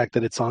because of the fact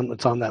that it's on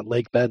that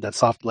lake bed, that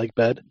soft lake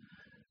bed.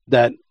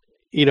 That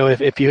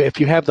if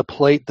you have the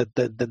plate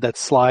that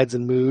slides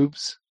and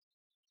moves,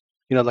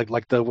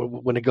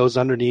 when it goes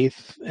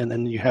underneath, and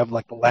then you have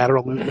the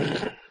lateral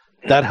movement,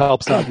 that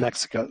helps out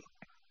Mexico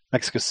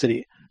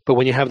City. But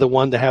when you have the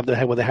one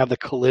where they have the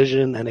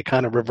collision and it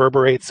kind of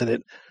reverberates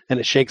and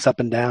it shakes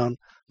up and down,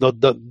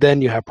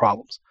 then you have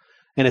problems.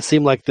 And it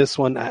seemed like this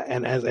one,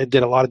 and as it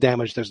did a lot of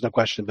damage, there's no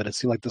question. But it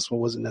seemed like this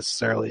one wasn't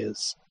necessarily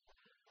as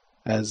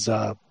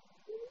bad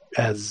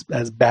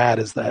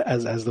as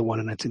the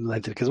one in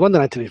 1990. Because one in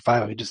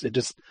 1985, it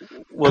just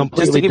completely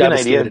just to give you an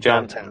idea,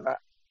 John, downtown.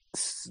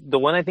 The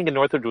one I think in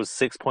Northridge was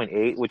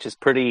 6.8, which is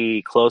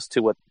pretty close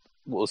to what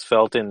was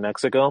felt in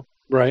Mexico.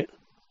 Right.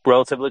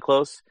 Relatively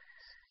close.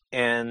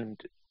 And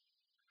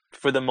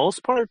for the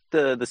most part,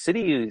 the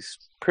city is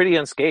pretty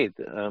unscathed.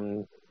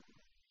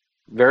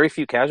 Very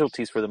few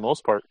casualties for the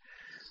most part,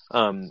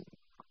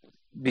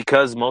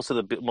 because most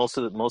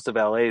of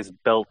LA is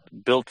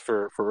built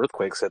for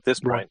earthquakes at this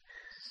point. Right.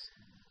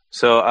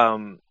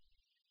 So,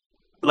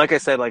 like I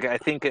said, I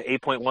think at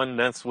 8.1,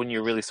 that's when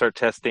you really start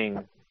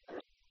testing,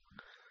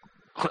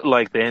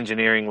 the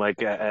engineering,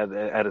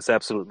 at its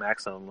absolute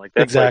maximum.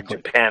 That's exactly.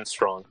 Japan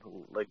strong.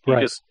 You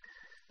right. just.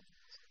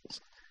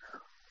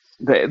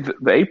 The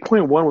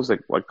 8.1 was a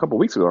couple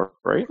weeks ago,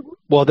 right?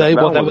 Well,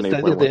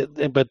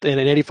 but in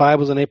 85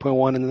 was an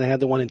 8.1, and then they had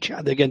the one in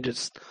Chiapas. Again,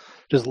 just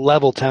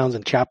level towns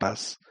in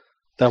Chiapas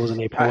That was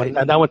in April,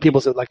 and that one people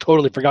said like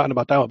totally forgotten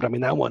about that one. But I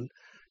mean, that one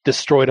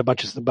destroyed a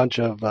bunch of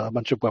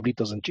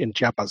pueblitos in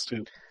Chiapas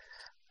too.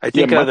 I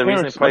think my the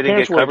reason parents, it my probably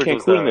didn't parents get were in coverage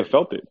was Cancun and they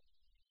felt it.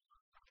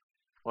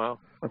 wow.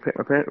 My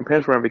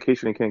parents were on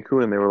vacation in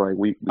Cancun and they were like,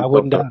 we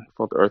felt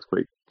the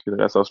earthquake.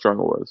 That's how strong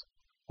it was.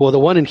 Well, the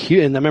one in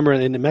Houston, I remember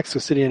in Mexico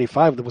City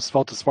 '95, that was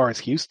felt as far as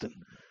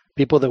Houston.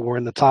 People that were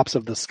in the tops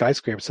of the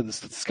skyscraper said the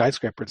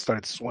skyscraper had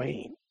started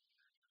swaying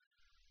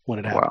when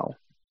it happened. Wow.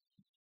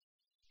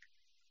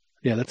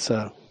 Yeah, that's.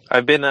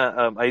 I've been.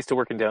 I used to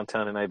work in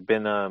downtown, and I've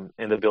been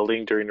in the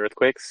building during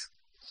earthquakes.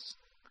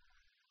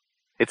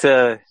 It's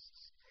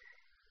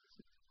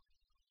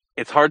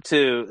hard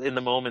to, in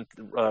the moment,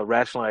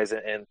 rationalize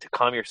it and to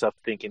calm yourself,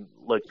 thinking,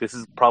 "Look, this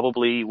is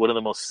probably one of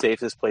the most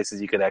safest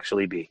places you could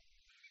actually be."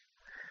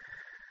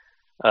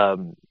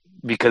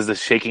 Because the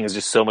shaking is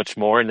just so much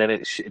more, and then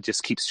it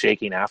just keeps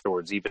shaking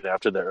afterwards, even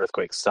after the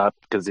earthquake stopped,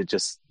 because it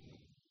just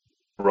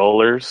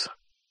rollers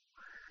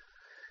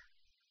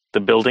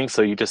the building,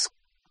 so you just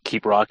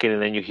keep rocking,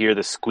 and then you hear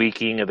the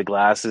squeaking of the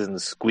glasses and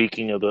the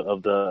squeaking of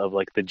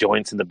the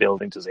joints in the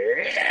building. Just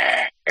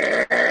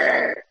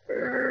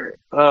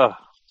oh,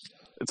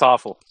 it's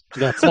awful.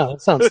 That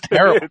sounds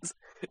terrible.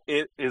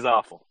 It is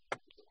awful.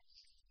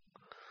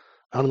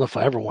 I don't know if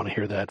I ever want to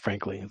hear that.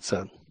 Frankly, it's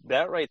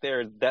that right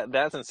there.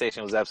 That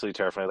sensation was absolutely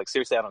terrifying. Like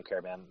seriously, I don't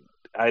care, man.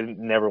 I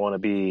never want to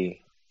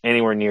be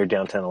anywhere near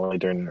downtown LA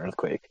during an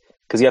earthquake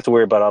because you have to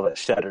worry about all that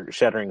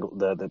shattering.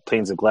 The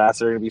panes of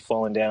glass are going to be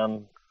falling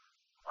down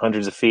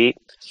hundreds of feet.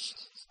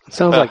 It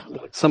sounds like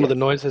some of the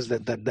noises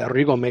that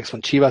Rigo makes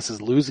when Chivas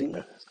is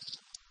losing.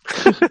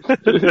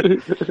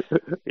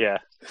 Yeah,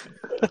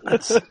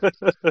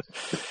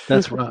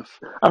 that's rough.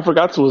 I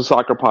forgot to was a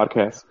soccer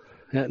podcast.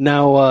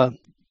 Now,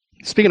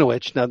 speaking of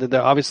which, now that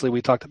obviously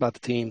we talked about the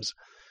teams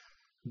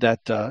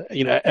that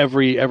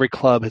every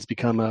club has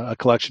become a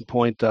collection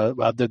point.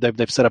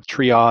 They've set up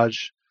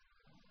triage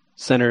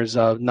centers,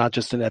 not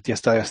just at the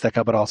Estadio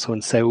Azteca, but also in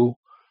Ceú,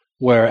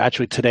 where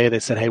actually today they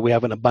said, hey, we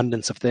have an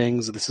abundance of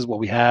things. This is what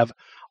we have.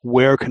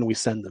 Where can we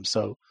send them?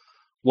 So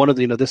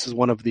this is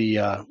one of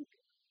the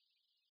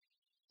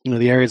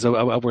the areas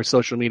of where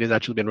social media has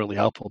actually been really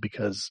helpful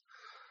because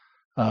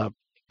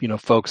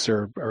folks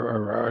are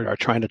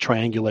trying to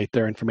triangulate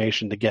their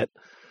information to get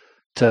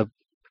to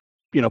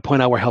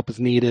point out where help is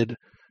needed,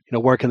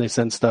 where can they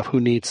send stuff,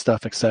 who needs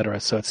stuff, etc.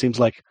 So it seems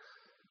like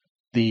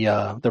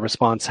the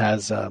response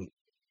has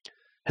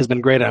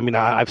been great. I mean,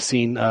 I've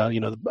seen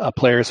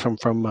players from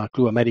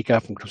Club America,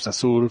 from Cruz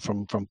Azul,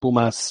 from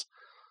Pumas,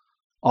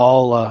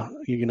 all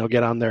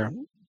get on there,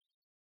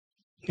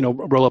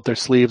 roll up their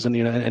sleeves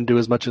and do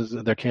as much as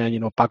they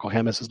can. Paco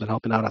Gemes has been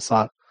helping out. I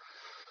saw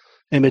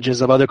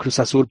images of other Cruz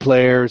Azul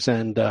players,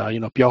 and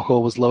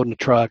Piojo was loading a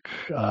truck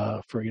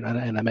for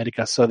in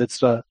America. So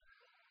that's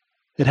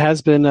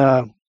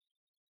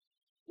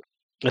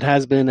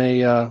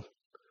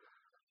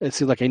it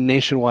seems like a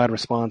nationwide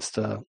response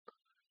to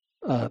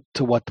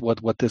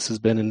what this has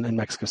been in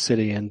Mexico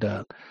City,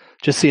 and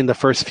just seeing the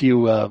first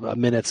few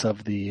minutes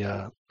of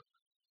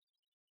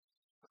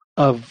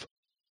of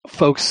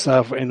folks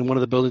in one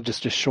of the buildings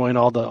just showing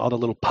all the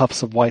little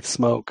puffs of white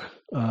smoke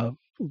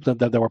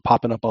that were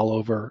popping up all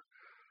over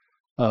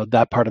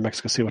that part of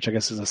Mexico City, which I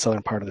guess is the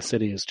southern part of the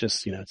city, is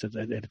just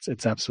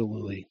it's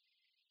absolutely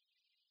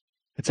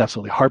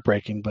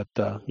heartbreaking. But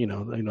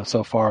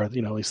so far at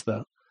least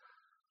the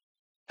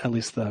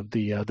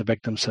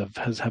victims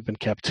have been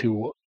kept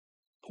to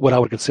what I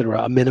would consider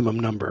a minimum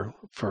number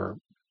for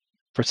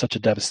such a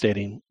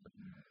devastating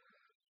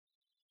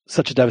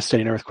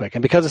earthquake.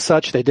 And because of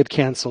such, they did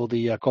cancel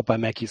the Copa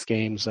MX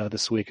games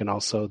this week, and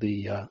also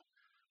the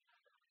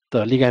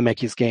Liga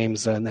MX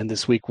games. And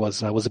this week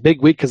was a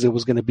big week because it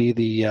was going to be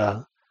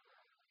the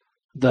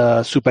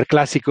Super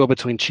Clásico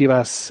between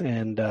Chivas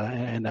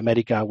and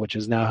America, which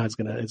is going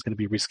to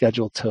be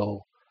rescheduled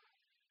till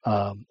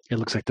it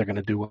looks like they're going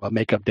to do a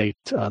makeup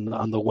date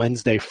on the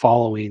Wednesday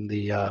following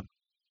the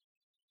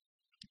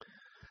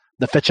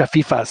Fecha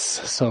Fifas.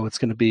 So it's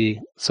going to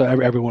be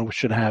everyone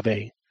should have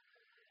a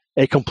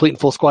complete and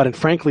full squad. And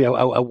frankly,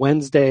 a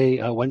Wednesday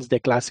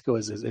Clásico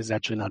is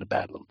actually not a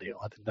bad little deal.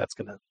 I think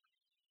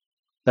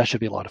that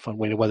should be a lot of fun.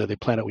 Whether they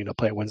plan it,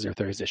 play it Wednesday or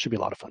Thursday, it should be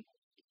a lot of fun.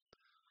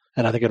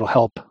 And I think it'll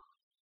help.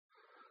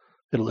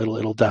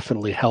 It'll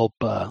definitely help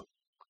the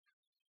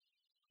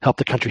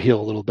country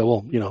heal a little bit.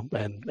 Well,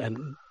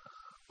 and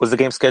was the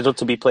game scheduled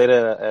to be played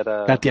at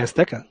the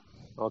Azteca?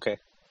 Okay.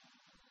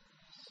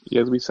 Yeah,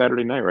 it'll be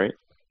Saturday night, right?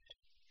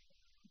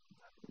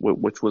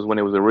 Which was when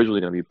it was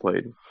originally going to be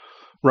played.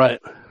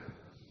 Right.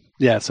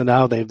 Yeah. So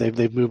now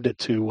they've moved it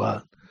to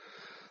what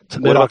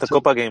about the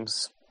Copa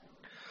games?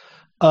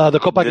 The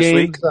Copa this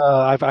games. Week?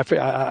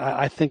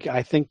 I think. I'm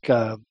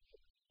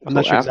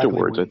not sure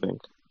afterwards. Exactly I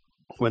think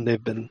when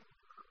they've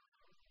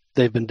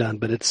been done,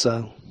 but it's.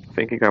 I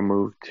think it got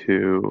moved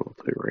to. I'll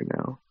tell you right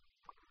now.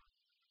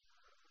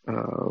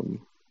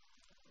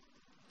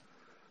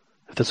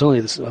 If there's only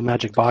a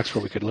magic box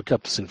where we could look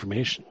up this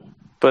information.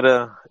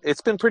 But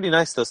it's been pretty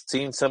nice though,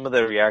 seeing some of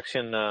the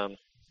reaction,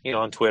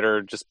 on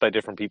Twitter, just by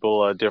different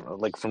people,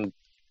 like from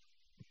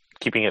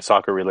keeping it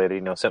soccer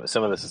related,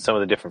 some of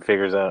the different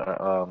figures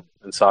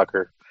in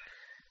soccer.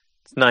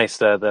 It's nice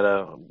that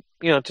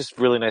just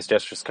really nice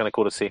gestures. Kind of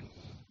cool to see.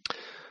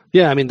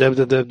 Yeah, I mean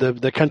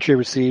the country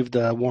received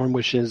warm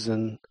wishes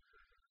and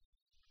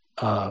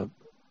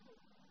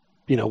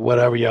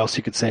whatever else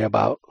you could say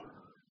about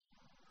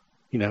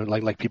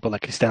like people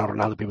like Cristiano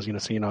Ronaldo, people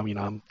say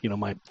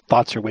my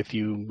thoughts are with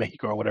you,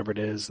 Mexico, or whatever it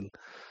is, and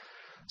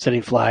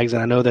sending flags.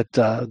 And I know that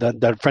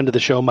that friend of the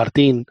show,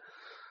 Martin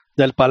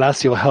del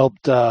Palacio,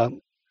 helped or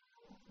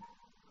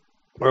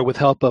with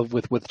help of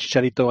with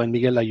Chicharito and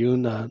Miguel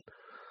Ayun,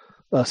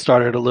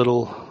 started a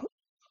little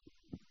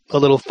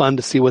fund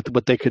to see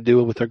what they could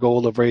do with their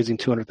goal of raising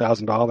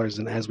 $200,000.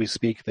 And as we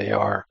speak, they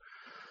are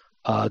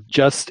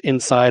just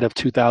inside of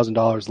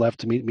 $2,000 left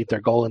to meet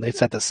their goal, and they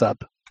set this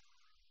up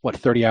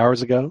 30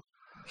 hours ago.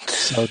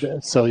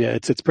 So yeah,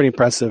 it's pretty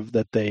impressive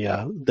that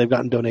they've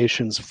gotten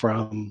donations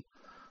from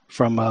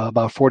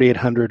about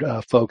 4,800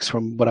 folks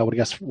from what I would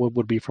guess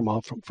would be from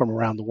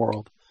around the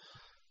world,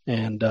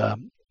 and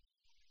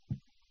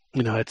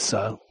it's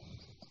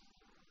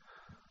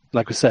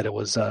like we said, it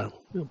was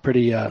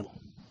pretty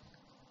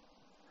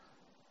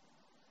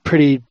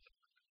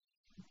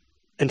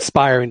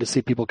inspiring to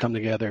see people come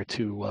together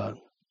to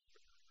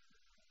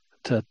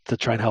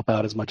try and help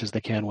out as much as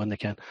they can when they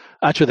can.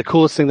 Actually, the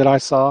coolest thing that I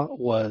saw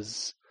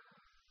was,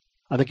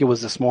 I think it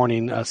was this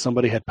morning,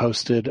 somebody had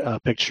posted a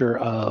picture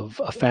of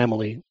a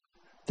family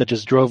that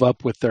just drove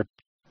up with their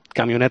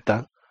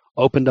camioneta,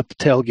 opened up the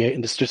tailgate,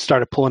 and just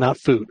started pulling out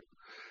food.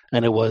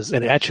 And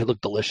it actually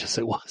looked delicious.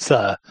 It was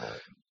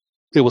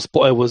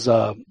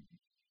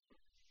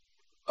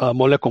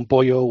mole con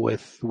pollo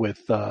with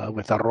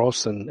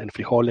arroz and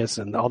frijoles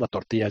and all the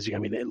tortillas. I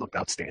mean, it looked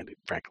outstanding.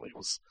 Frankly, it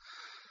was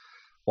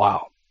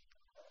wow.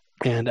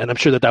 And I'm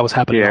sure that was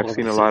happening. Yeah, all I've over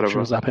seen the a city. lot of It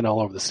was happening all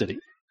over the city.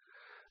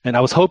 And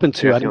I was hoping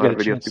to. Yeah, I I've seen didn't a get a lot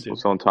of videos chance of people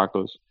to. selling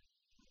tacos.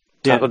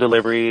 Taco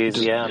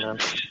deliveries, yeah, man.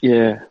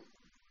 Yeah.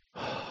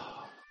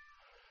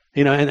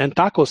 And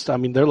tacos. I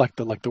mean, they're like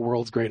the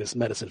world's greatest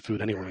medicine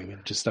food. Anyway, I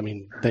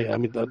mean,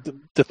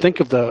 to think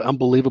of the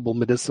unbelievable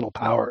medicinal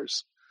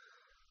powers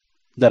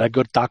that a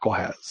good taco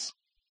has.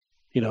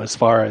 As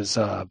far as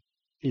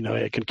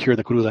it can cure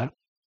the cruda.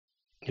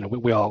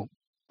 We all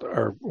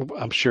are,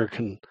 I'm sure,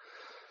 can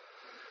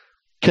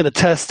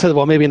attest to.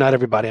 Well, maybe not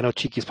everybody. I know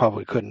Chiquis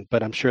probably couldn't,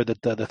 but I'm sure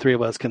that the three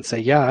of us can say,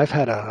 yeah, I've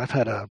had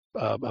a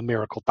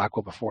miracle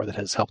taco before that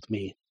has helped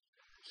me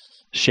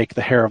shake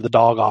the hair of the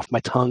dog off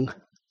my tongue,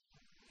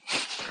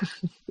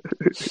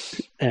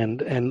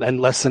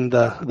 and lessen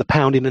the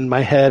pounding in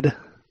my head.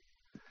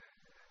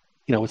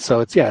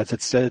 So it's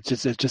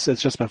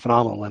just been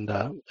phenomenal. And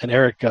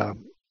Eric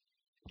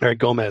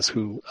Gomez,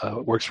 who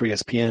works for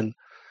ESPN,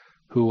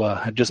 who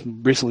had just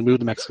recently moved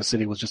to Mexico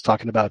City, was just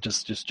talking about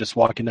just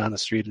walking down the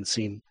street and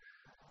seeing,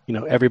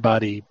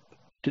 everybody,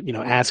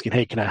 asking,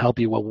 hey, can I help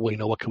you?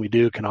 What can we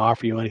do? Can I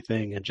offer you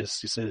anything? And he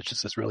said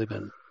it's really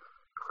been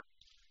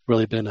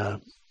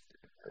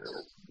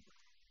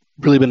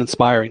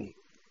inspiring.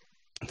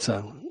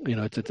 So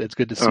it's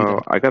good to see.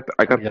 I got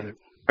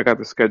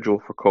the schedule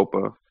for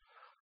Copa.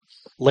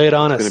 Lay it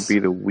on us. It's going to be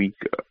the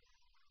week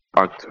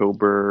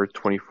October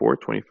 24th,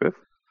 25th.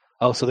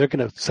 Oh, so they're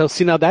going to. So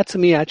see, now that to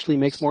me actually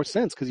makes more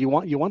sense, because you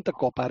want the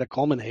Copa to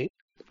culminate,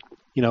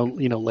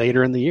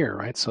 later in the year,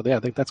 right? So yeah, I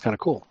think that's kind of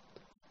cool.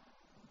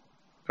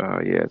 Yeah,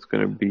 it's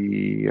going to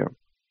be.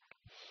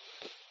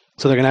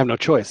 So they're going to have no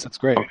choice. That's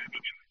great.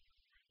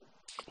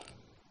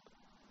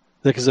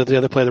 Because they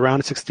either play the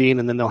round of 16,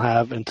 and then they'll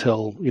have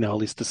until at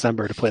least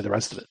December to play the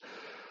rest of it.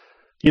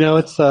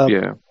 It's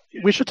yeah.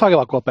 We should talk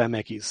about Copa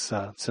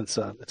MX since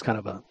it's kind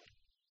of a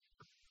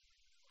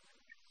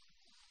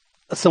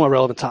somewhat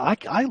relevant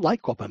topic. I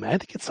like Copa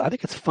MX. I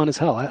think it's fun as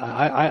hell.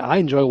 I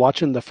enjoy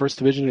watching the first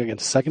division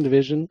against second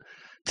division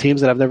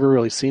teams that I've never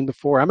really seen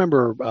before. I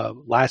remember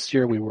last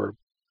year we were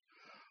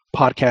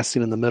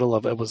podcasting in the middle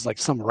of, it was like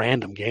some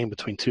random game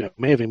between two. It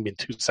may have even been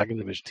two second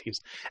division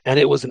teams, and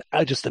it was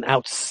just an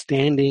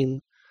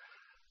outstanding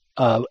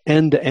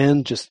end to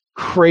end, just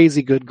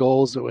crazy good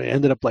goals. It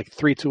ended up like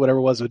 3-2, whatever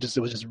it was. It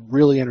was just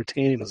really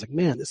entertaining. I was like,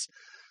 man, this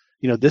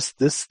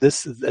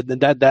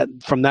that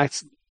from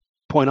that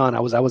point on, I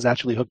was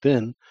actually hooked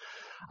in.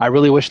 I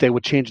really wish they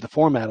would change the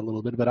format a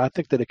little bit, but I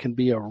think that it can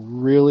be a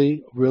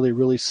really, really,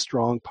 really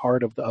strong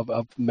part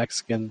of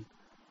Mexican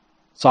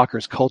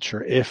soccer's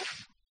culture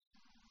if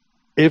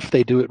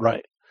they do it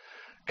right.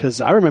 Because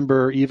I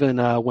remember even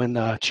when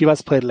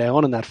Chivas played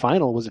León in that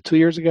final, was it 2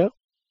 years ago?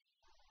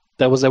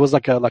 That was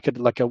like a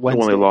Wednesday. The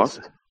one they lost?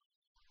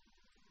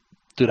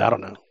 Dude, I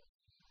don't know.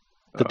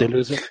 Did they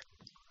lose it?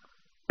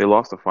 They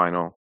lost the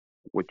final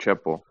with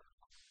Chepo.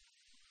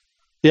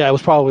 Yeah, it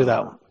was probably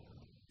that one.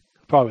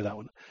 Probably that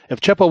one. If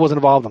Chepo wasn't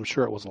involved, I'm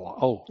sure it was a lot.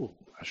 Oh,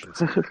 I shouldn't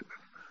say that.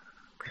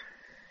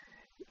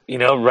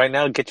 Right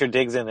now, get your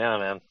digs in now,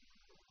 man.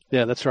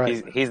 Yeah, that's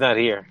right. He's not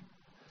here.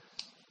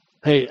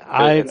 Hey,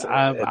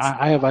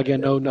 I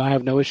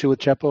have no issue with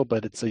Chepo,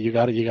 but it's you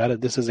got to.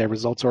 This is a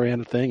results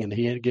oriented thing, and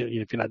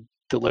if you're not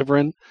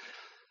delivering,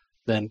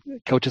 then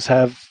coaches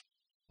have.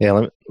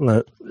 Yeah,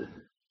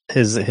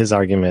 his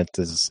argument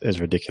is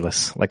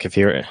ridiculous. Like if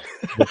you're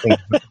the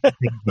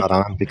thing's not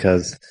on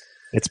because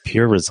it's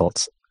pure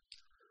results.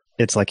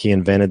 It's like he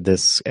invented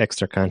this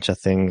extra cancha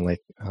thing,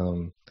 like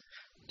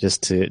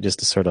just to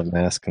sort of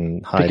mask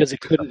and hide because he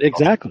couldn't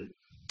exactly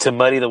to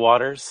muddy the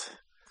waters.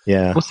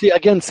 Yeah. Well, see,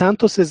 again,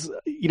 Santos is,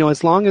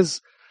 as long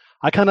as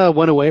I kind of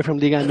went away from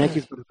Liga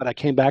MX, but I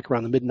came back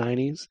around the mid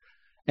 '90s,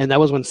 and that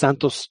was when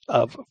Santos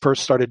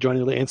first started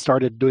joining and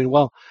started doing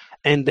well,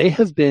 and they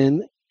have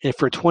been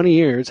for 20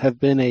 years have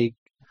been a,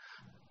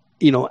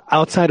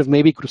 outside of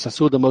maybe Cruz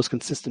Azul, the most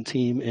consistent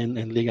team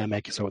in Liga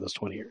MX over those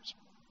 20 years.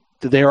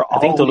 They are I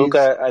think always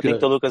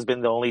Toluca's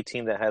been the only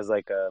team that has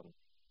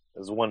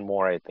there's one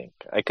more. I think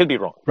I could be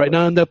wrong. Right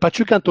now, and the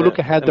Pachuca and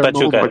Toluca had their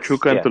Pachuca. moments.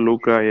 Pachuca and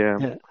Toluca,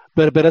 yeah.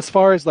 But as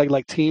far as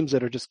like teams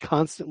that are just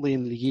constantly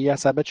in the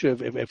Liguillas, I bet you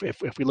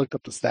if we looked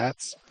up the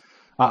stats,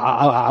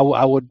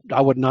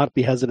 I would not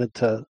be hesitant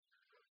to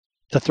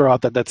throw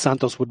out that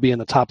Santos would be in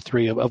the top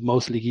 3 of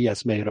most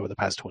Liguillas made over the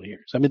past 20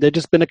 years. I mean, they've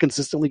just been a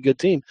consistently good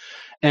team,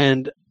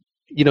 and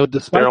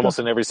despite they're almost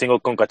in every single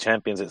Conca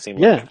Champions, it seems.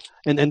 Yeah,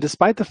 and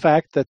despite the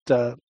fact that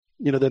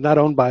they're not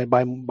owned by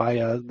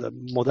the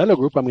Modelo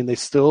Group, I mean, they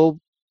still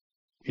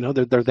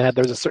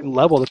there's a certain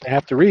level that they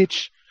have to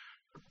reach.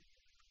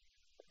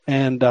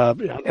 And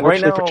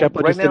right now,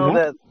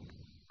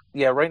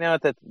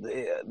 that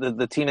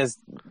the team is,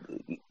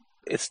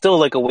 it's still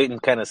like a wait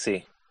and kind of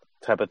see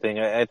type of thing.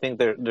 I think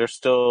they're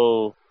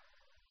still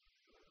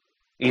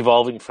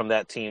evolving from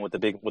that team with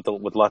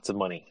with lots of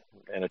money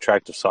and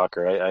attractive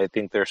soccer. I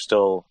think they're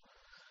still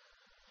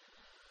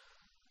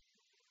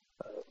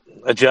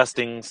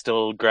adjusting,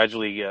 still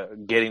gradually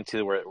getting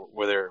to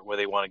where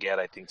they want to get.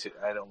 I think too.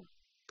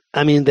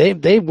 I mean,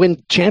 they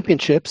win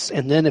championships,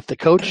 and then if the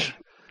coach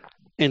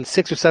in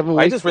 6 or 7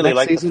 weeks I just really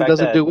like season the fact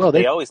doesn't that do well,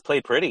 they always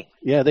play pretty.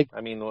 Yeah,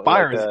 I mean,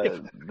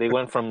 they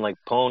went from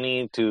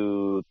Pony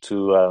to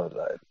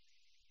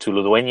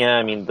Ludueña.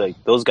 I mean,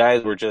 those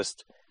guys were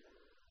just.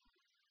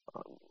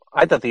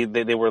 I thought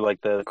they were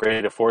like the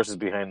creative forces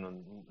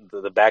behind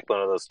the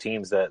backbone of those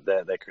teams that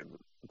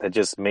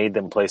just made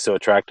them play so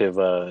attractive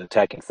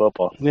attacking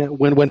football. Yeah,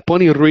 when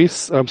Pony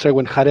Ruiz, when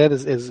Jared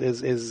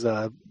is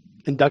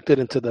inducted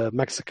into the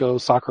Mexico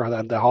Soccer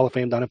the Hall of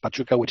Fame down in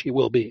Pachuca, which he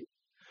will be.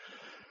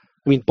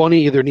 I mean,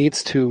 Pony either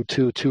needs to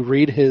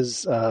read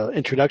his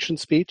introduction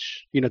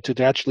speech,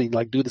 to actually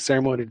do the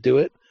ceremony to do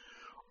it,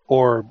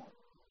 or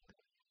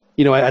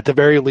at the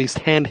very least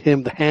hand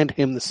him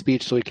the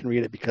speech so he can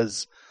read it,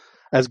 because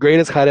as great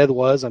as Jared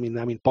was, I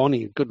mean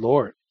Pony, good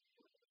Lord.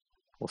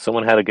 Well,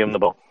 someone had to give him the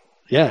ball.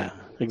 Yeah,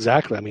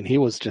 exactly. I mean, he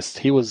was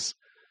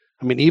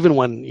I mean, even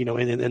when,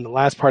 in the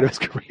last part of his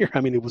career,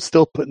 I mean, he was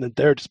still putting it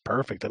there just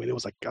perfect. I mean, it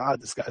was like,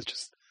 God, this guy's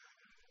just,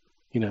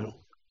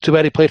 too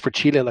bad he played for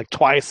Chile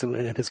twice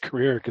in his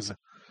career, because, I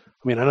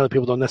mean, I know that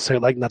people don't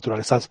necessarily like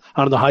naturalizas.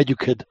 I don't know how you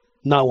could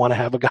not want to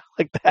have a guy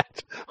like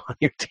that on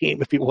your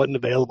team if he wasn't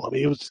available. I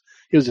mean, he was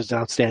just an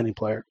outstanding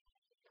player.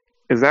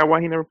 Is that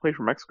why he never played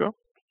for Mexico?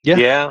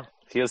 Yeah,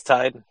 he was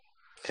tied.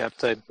 Cap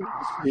tied.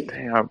 Oh,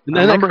 damn. And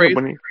I remember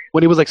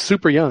when he was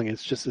super young.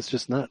 It's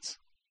just nuts.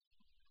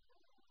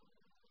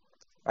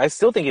 I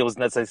still think it was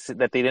nuts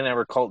that they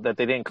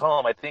didn't call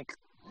him. I think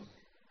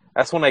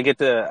that's when I get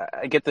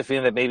the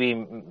feeling that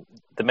maybe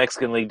the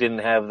Mexican League didn't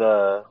have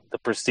the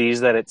prestige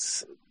that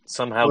it's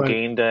somehow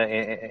gained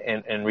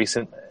in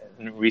recent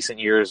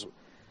years.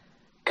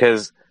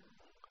 Because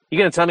you're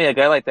gonna tell me a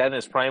guy like that in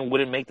his prime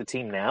wouldn't make the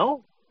team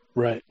now?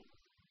 Right.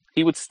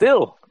 He would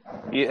still,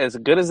 as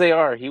good as they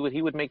are, he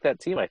would make that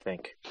team, I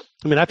think.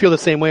 I mean, I feel the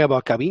same way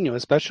about Cavino,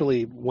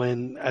 especially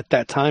when at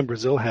that time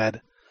Brazil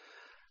had,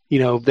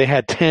 they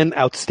had 10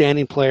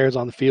 outstanding players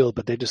on the field,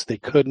 but they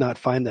could not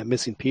find that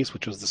missing piece,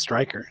 which was the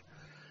striker.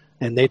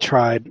 And they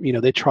tried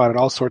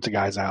all sorts of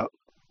guys out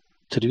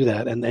to do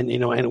that. And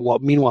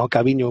meanwhile,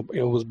 Cavino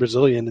was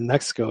Brazilian, and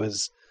Mexico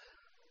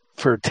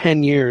for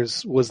 10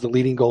 years was the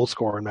leading goal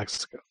scorer in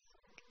Mexico.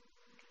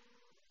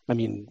 I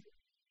mean,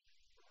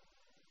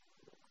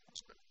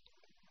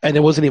 and it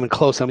wasn't even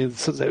close. I mean,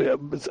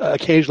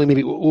 occasionally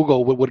maybe Hugo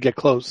would get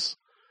close,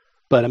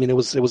 but I mean, it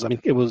was.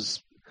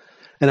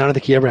 And I don't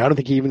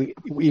think he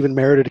even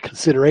merited a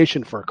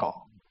consideration for a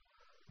call,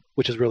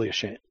 which is really a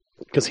shame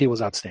because he was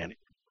outstanding.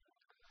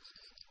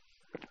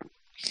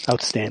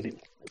 Outstanding.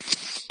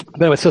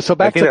 But anyway, so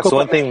back to that's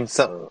one thing.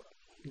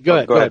 Go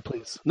ahead,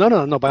 please. No.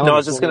 By all I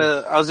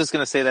was just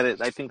gonna say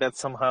that I think that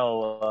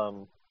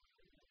somehow,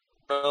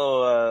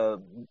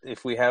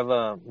 if we have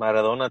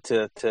Maradona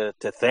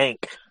to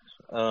thank,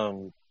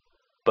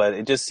 but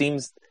it just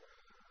seems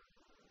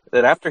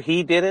that after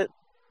he did it,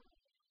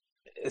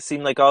 it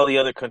seemed like all the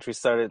other countries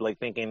started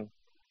thinking,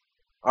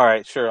 all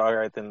right,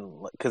 then,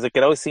 because it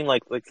could always seem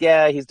like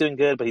yeah, he's doing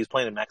good, but he's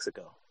playing in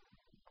Mexico,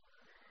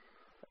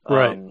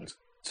 right?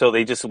 So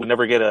they just would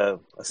never get a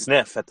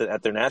sniff at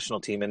their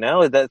national team, and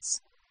now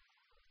it's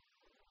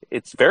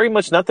very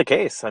much not the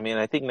case. I mean,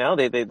 I think now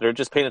they're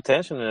just paying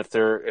attention, and if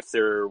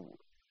they're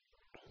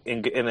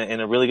in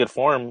a really good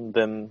form,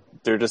 then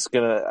they're just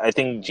gonna. I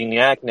think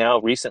Gignac now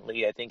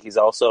recently, I think he's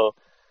also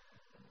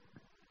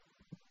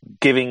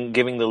giving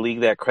the league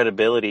that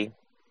credibility.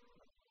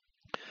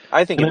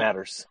 I think it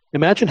matters.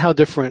 Imagine how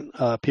different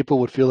people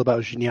would feel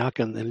about Gignac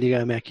and Liga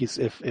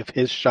MX if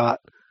his shot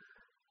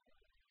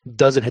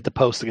doesn't hit the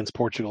post against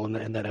Portugal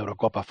in that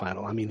Eurocopa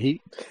final. I mean,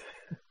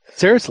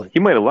 seriously, he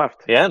might have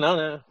left. Yeah,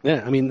 no.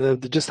 Yeah, I mean,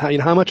 just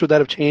how much would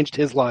that have changed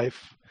his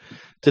life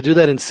to do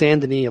that in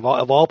Saint Denis of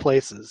all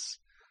places,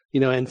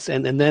 and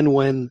then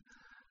when,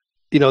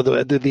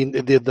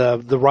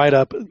 the write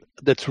up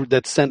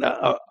that's sent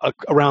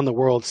around the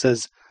world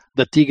says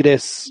the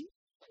Tigres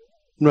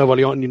Nuevo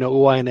León,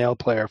 UINL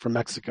player from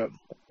Mexico.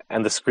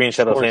 And the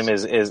screenshot of him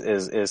is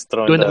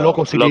throwing the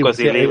Locos y Libres.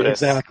 Yeah,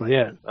 exactly,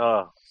 yeah.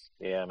 Oh,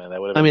 yeah, man,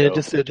 that would have been I mean, dope.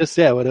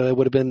 it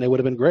would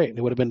have been great.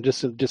 It would have been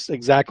just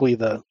exactly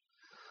the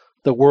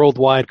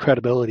worldwide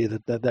credibility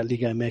that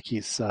Liga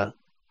MX,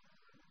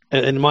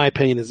 in my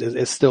opinion,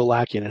 is still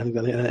lacking.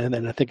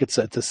 And I think it's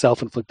a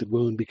self-inflicted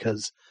wound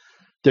because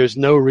there's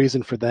no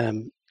reason for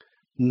them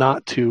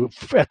not to,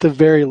 at the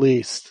very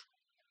least,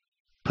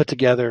 put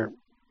together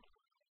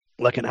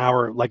like an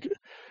hour. Like,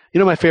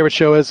 my favorite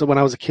show is when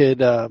I was a kid,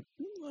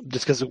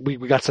 just because we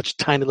got such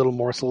tiny little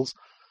morsels,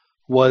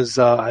 was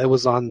it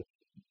was on,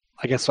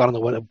 I guess, I don't know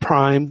what,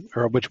 Prime,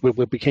 or which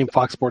became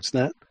Fox Sports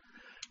Net,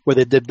 where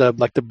they did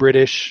the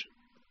British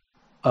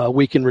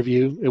week in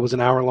review. It was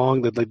an hour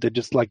long. They did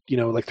just 3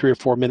 or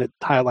 4 minute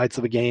highlights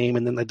of the game,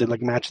 and then they did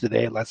match of the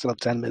day. It lasted up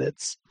 10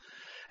 minutes.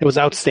 It was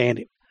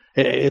outstanding.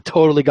 It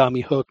totally got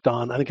me hooked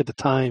on. I think at the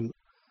time,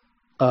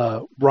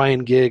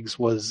 Ryan Giggs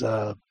was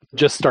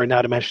just starting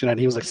out at Manchester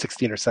United. He was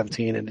 16 or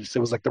 17, and it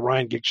was like the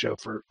Ryan Giggs show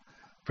for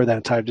that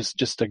entire.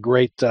 Just a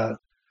great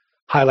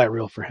highlight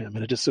reel for him,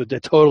 and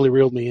it totally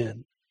reeled me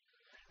in.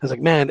 I was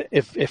like, man,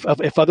 if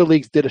other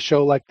leagues did a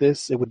show like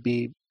this, it would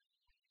be,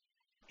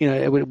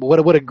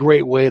 what a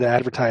great way to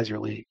advertise your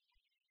league.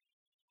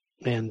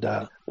 And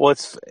well,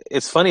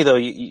 it's funny though.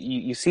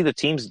 You see the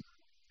teams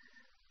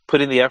put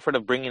in the effort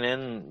of bringing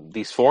in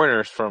these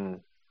foreigners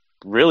from,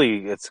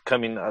 really, it's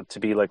coming out to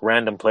be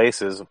random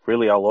places,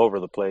 really all over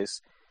the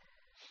place.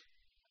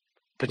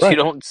 But You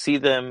don't see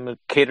them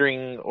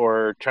catering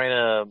or trying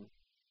to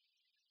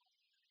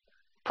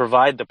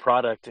provide the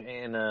product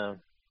in a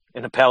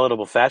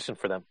palatable fashion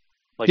for them.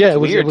 It's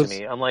weird to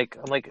me. I'm like,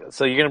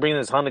 so you're gonna bring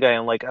this Honda guy?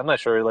 I'm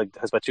not sure.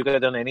 Has Pachuca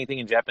done anything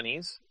in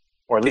Japanese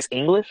or at least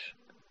English?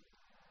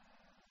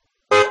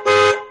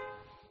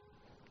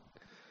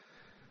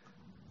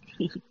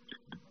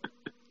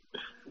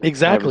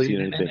 Exactly,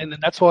 and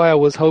that's why I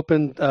was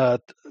hoping,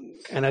 and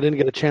I didn't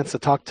get a chance to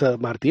talk to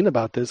Martin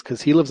about this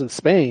because he lives in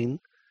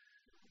Spain,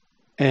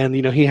 and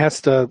he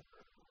has to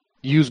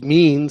use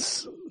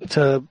means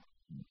to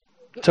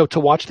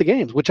watch the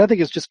games, which I think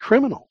is just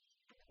criminal.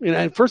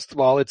 And first of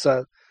all, it's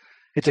a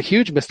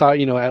huge missed out.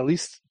 At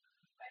least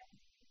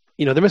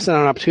they're missing out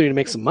on an opportunity to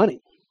make some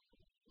money.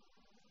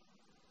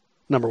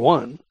 Number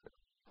one.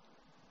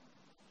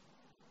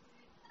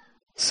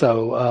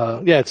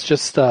 So it's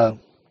just. I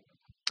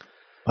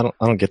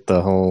don't get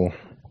the whole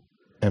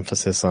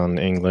emphasis on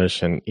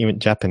English and even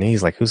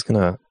Japanese. Who's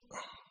gonna?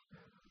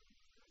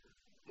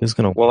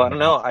 Well, I don't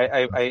know.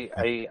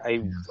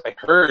 I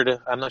heard.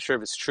 I'm not sure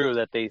if it's true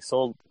that they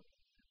sold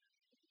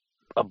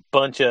a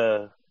bunch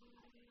of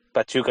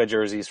Pachuca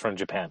jerseys from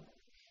Japan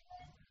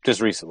just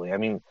recently. I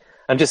mean,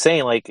 I'm just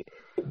saying,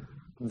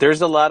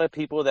 there's a lot of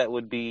people that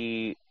would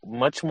be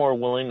much more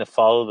willing to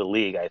follow the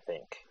league, I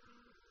think.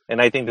 And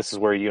I think this is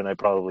where you and I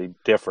probably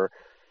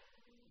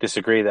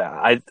disagree,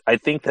 that I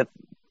think that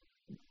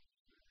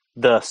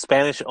the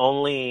Spanish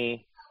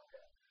only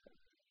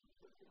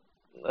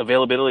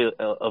availability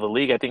of a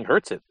league, I think,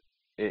 hurts it.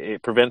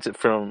 It prevents it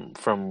from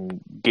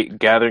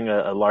gathering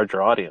a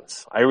larger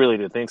audience. I really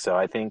do think so.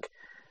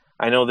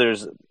 I know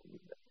there's,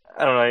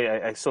 I don't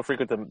know, I still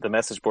frequent the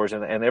message boards,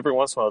 and every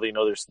once in a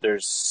while,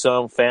 there's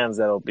some fans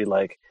that'll be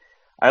like,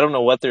 I don't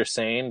know what they're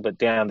saying, but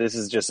damn, this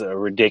is just a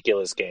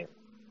ridiculous game.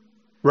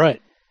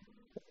 Right.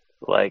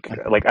 I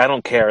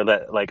don't care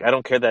that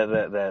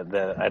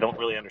I don't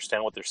really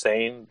understand what they're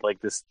saying.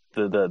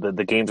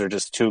 The games are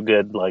just too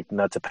good,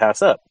 not to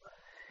pass up.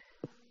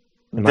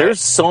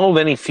 There's so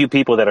many few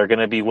people that are going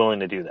to be willing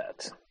to do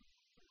that.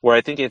 Where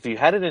I think if you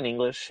had it in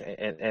English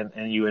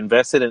and you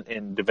invested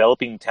in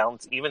developing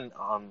talents, even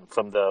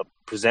from the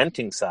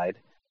presenting side,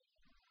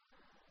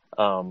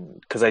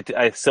 because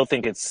I still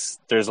think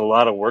there's a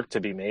lot of work to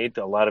be made,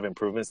 a lot of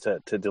improvements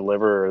to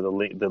deliver the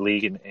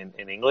league in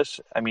English.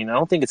 I mean, I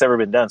don't think it's ever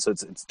been done, so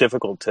it's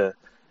difficult to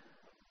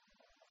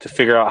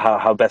figure out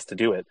how best to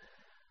do it.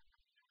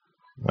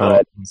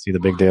 I don't see the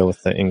big deal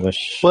with the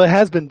English. Well, it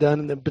has been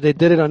done, but they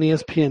did it on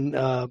ESPN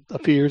a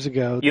few years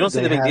ago. You don't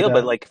see the big deal,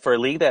 but for a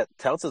league that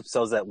tells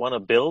themselves that want to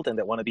build and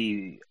that want to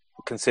be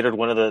considered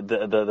one of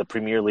the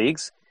premier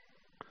leagues,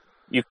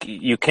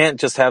 you can't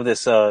just have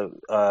this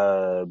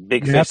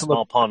big fish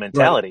small pond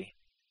mentality.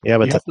 Right. Yeah,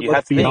 but you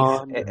have to think,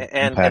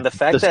 and the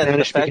fact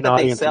that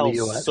they sell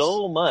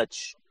so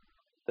much,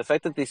 the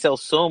fact that they sell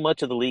so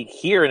much of the league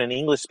here in an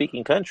English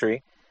speaking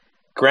country.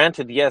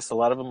 Granted, yes, a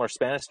lot of them are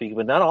Spanish speaking,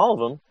 but not all of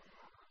them.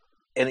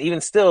 and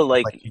even still,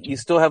 like you you do.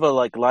 still have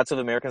lots of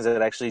Americans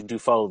that actually do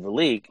follow the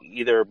league,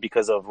 either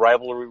because of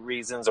rivalry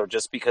reasons or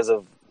just because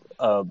of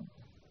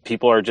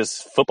people are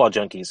just football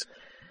junkies.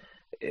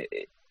 I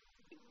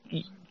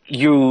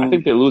You,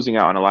 think they're losing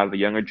out on a lot of the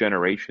younger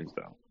generations,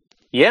 though.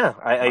 yeah,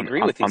 I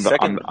agree with you. The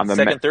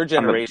second,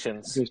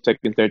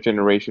 third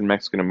generation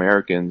Mexican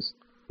Americans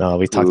No,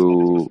 we talked about this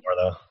who, before,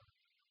 though.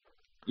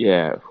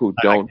 yeah, who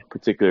don't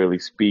particularly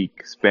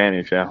speak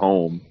Spanish at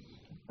home,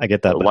 I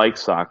get that, but but like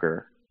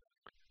soccer.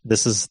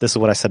 this is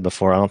what I said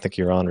before. I don't think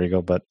you're on,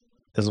 Rigo, but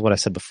this is what I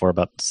said before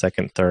about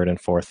second, third, and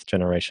fourth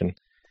generation.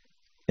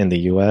 In the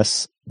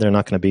U.S., they're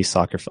not going to be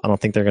soccer. I don't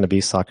think they're going to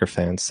be soccer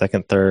fans.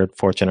 Second, third,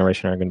 fourth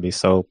generation are going to be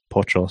so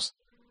pochos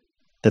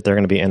that they're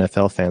going to be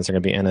NFL fans. They're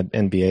going to be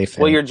NBA fans.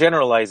 well, you're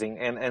generalizing,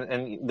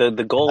 and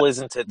the goal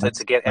isn't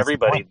to get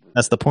everybody.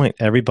 That's the point.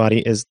 Everybody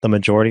is the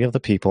majority of the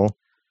people.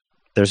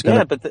 There's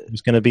going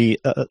to be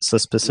a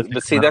specific.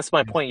 But see, that's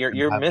my point.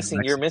 You're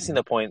missing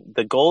the point.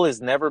 The goal has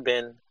never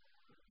been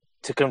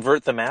to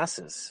convert the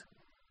masses.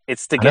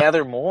 It's to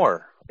gather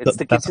more. It's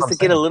to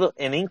get a little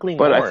an inkling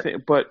but more. I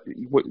think, but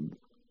what,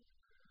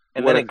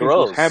 and what then I it think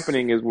grows. what's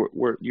happening is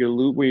where you're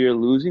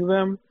losing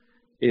them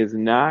is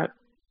not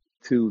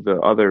to the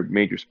other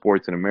major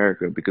sports in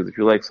America, because if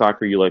you like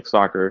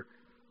soccer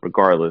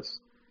regardless.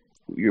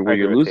 Where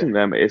you're losing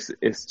them is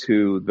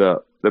to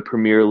the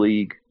Premier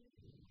League,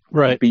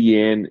 right?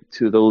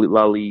 To the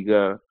La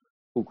Liga,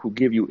 who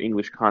give you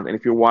English content. And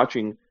if you're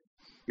watching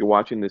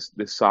this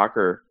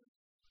soccer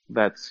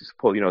that's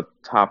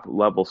top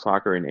level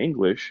soccer in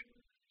English,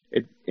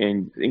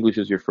 and English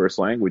is your first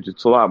language,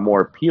 it's a lot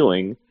more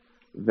appealing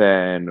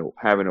than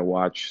having to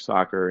watch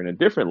soccer in a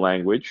different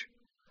language,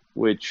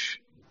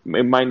 which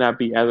it might not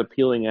be as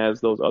appealing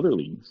as those other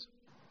leagues.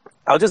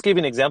 I'll just give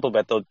you an example,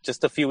 Beto.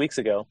 Just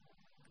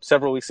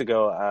several weeks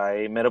ago,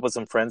 I met up with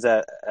some friends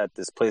at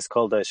this place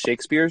called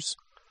Shakespeare's.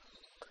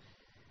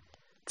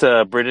 It's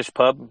a British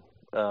pub,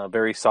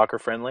 very soccer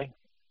friendly.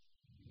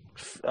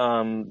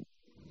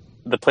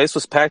 The place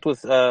was packed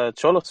with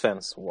Cholos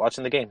fans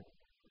watching the game.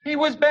 He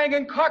was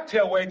banging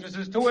cocktail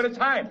waitresses 2 at a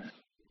time.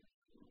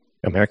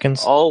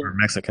 Americans or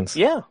Mexicans?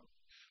 Yeah.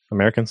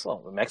 Americans?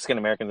 Well, the Mexican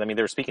Americans, I mean,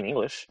 they were speaking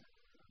English.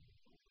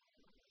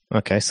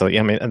 Okay, so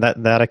yeah, I mean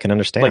that I can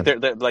understand.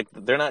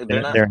 They're not.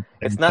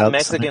 It's not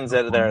Mexicans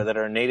that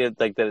are native,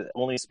 like that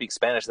only speak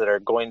Spanish, that are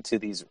going to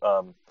these.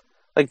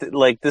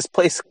 Like this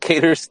place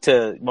caters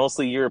to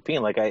mostly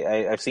European. Like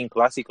I've seen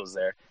clásicos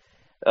there.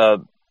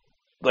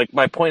 Like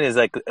my point is,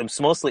 like, it's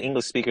mostly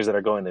English speakers that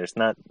are going there. It's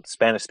not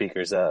Spanish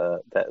speakers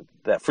that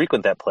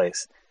frequent that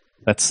place.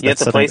 Yet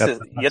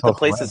the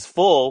place is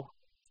full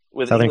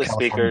with Southern English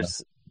California.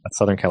 speakers. That's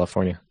Southern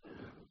California.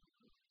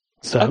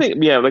 So I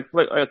think like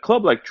a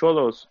club like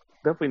Cholos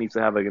definitely needs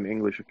to have like an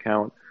English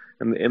account,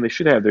 and they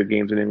should have their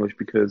games in English,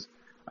 because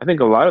I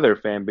think a lot of their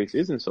fan base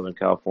is in Southern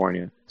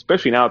California,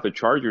 especially now that the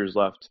Chargers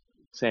left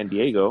San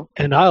Diego.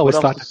 And I always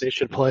thought that they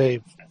should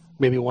play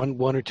maybe one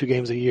or two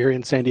games a year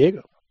in San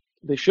Diego.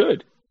 They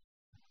should.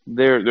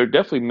 They're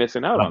definitely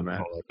missing out on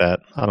that.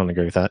 I don't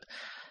agree with that.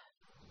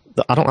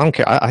 I don't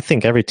care. I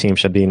think every team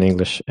should be in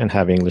English and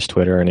have English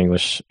Twitter and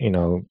English.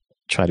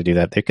 Try to do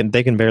that. They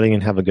can barely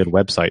even have a good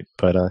website,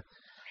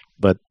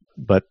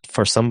 but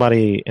for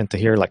somebody and to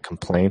hear like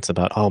complaints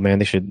about, oh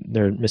man,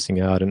 they're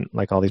missing out, and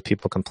like all these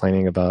people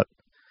complaining about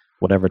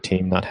whatever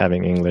team not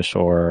having English,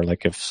 or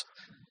like if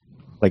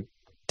like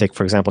take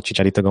for example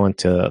Chicharito going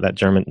to that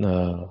German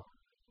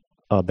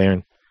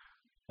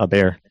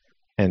Bear,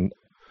 and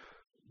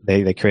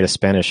they create a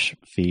Spanish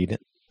feed,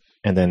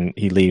 and then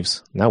he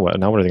leaves. Now what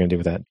are they going to do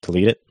with that?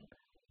 Delete it?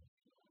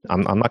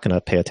 I'm not going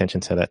to pay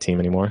attention to that team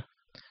anymore.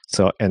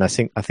 So, and I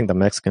think the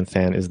Mexican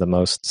fan is the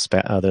most,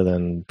 other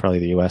than probably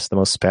the U.S., the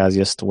most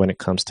spazziest when it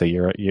comes to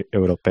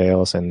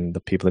Europeos and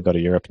the people that go to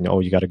Europe. And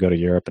you got to go to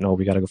Europe, and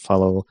we got to go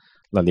follow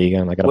La Liga.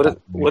 And I got.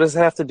 What does it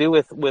have to do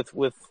with what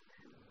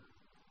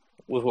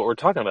we're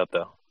talking about,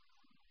 though?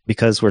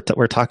 Because we're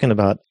talking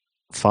about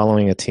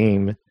following a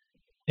team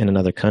in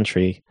another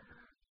country,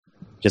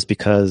 just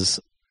because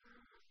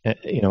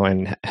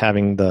and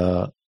having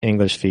the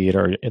English feed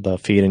or the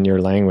feed in your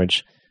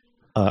language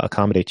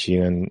accommodate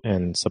you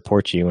and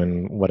support you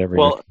and whatever.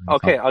 Well,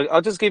 okay,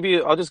 I'll just give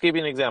you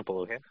an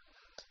example, okay?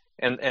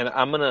 And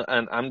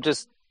I'm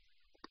just,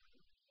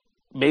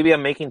 maybe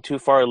I'm making too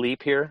far a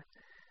leap here,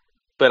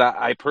 but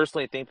I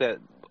personally think that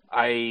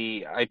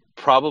I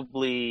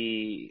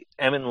probably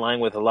am in line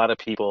with a lot of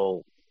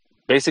people,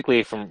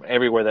 basically from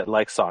everywhere, that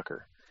like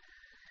soccer.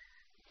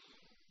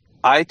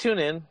 I tune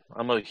in.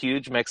 I'm a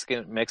huge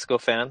Mexico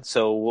fan,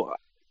 so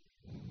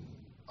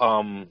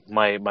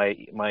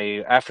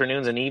my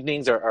afternoons and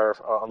evenings are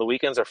on the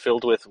weekends are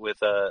filled with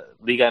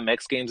Liga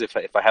MX games if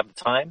I have the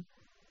time.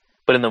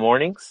 But in the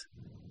mornings,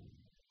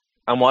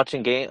 I'm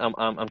watching game.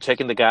 I'm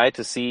checking the guide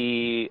to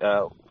see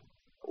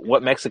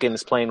what Mexican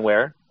is playing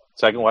where,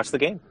 so I can watch the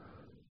game.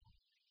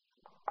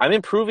 I'm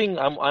improving.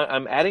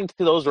 I'm adding to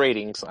those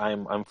ratings.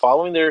 I'm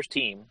following their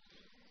team,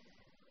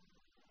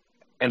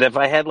 And if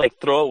I had like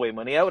throwaway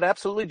money, I would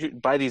absolutely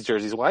buy these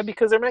jerseys. Why?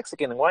 Because they're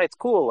Mexican, and why it's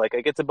cool. Like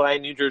I get to buy a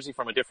new jersey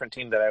from a different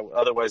team that I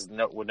otherwise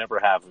would never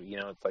have.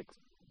 It's like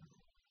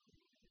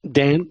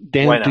Dan,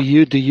 why do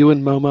not? you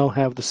and Momo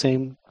have the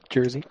same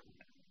jersey?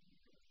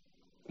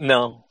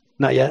 No,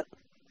 Not yet.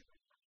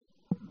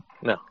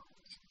 no.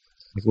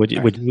 What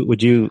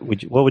would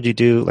you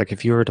do like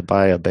if you were to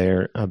buy a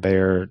Bear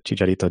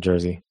Chicharito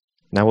jersey?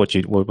 Now what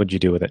would you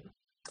do with it?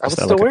 I would Is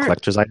that still like wear a it.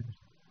 collector's item?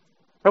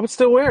 I would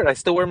still wear it. I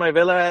still wear my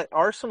Vela at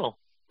Arsenal.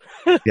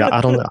 Yeah,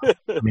 I don't know.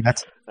 I mean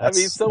that's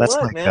So that's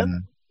what, like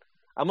man?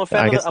 I'm a I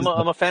fan of guess the,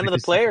 I'm a fan of the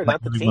player,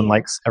 like not the team.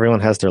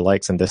 everyone has their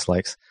likes and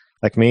dislikes.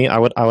 Like me, I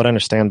would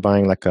understand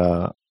buying like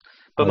a.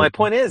 But my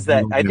point is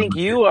that I think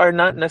you are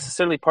not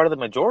necessarily part of the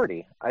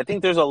majority. I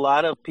think there's a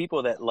lot of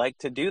people that like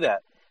to do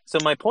that. So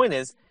my point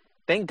is,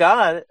 thank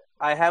God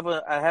I have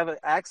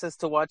access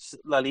to watch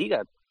La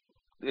Liga.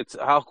 It's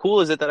how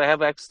cool is it that I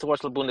have access to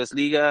watch La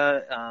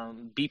Bundesliga,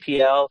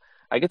 BPL.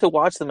 I get to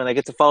watch them and I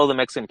get to follow the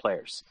Mexican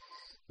players.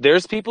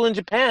 There's people in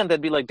Japan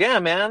that'd be like,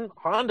 "Damn, man,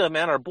 Honda,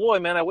 man, our boy,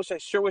 man. I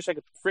sure wish I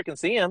could freaking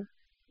see him.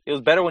 It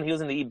was better when he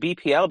was in the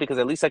BPL because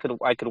at least I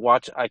could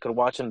watch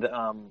him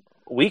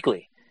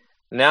weekly.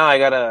 Now I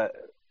gotta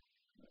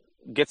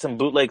get some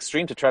bootleg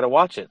stream to try to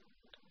watch it,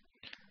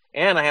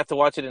 and I have to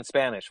watch it in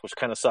Spanish, which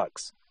kind of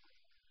sucks.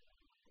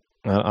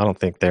 I don't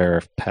think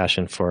their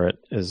passion for it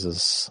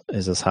is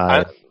as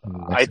high.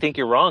 I think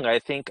you're wrong. I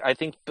think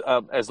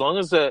as long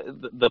as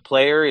the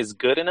player is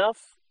good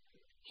enough,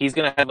 he's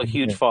going to have a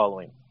huge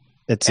following.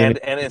 And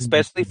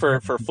especially for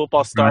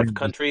football starved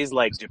countries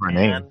like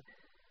Japan.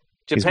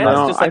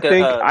 Japan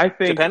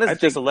is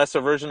just a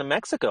lesser version of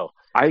Mexico.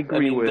 I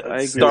agree with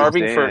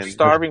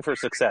starving for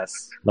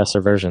success. Lesser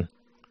version.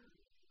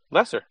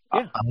 Lesser,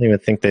 yeah. I don't even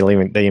think they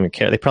even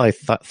care. They probably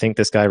think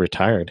this guy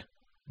retired.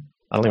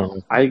 I don't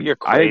even.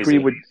 I agree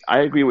with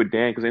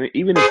Dan because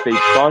even if they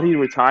thought he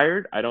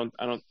retired, I don't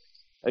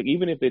like.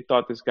 Even if they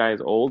thought this guy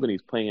is old and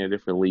he's playing in a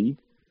different league,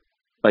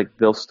 like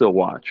they'll still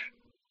watch.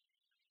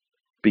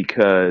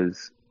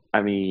 Because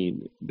I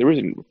mean, there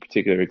isn't a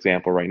particular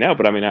example right now,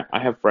 but I mean, I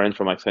have friends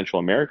from like Central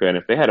America, and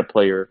if they had a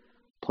player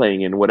playing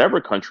in whatever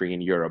country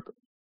in Europe,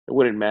 it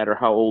wouldn't matter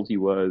how old he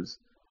was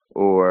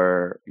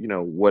or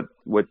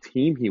what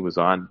team he was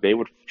on, they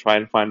would try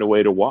and find a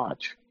way to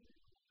watch.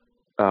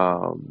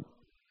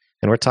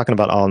 And we're talking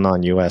about all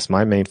non-U.S.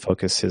 My main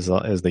focus is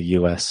the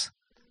U.S.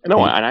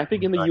 No, and I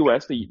think in the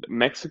U.S., the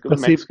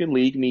Mexican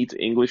League needs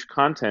English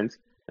content,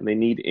 and they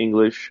need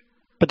English.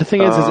 But the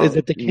thing is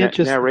that they can't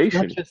just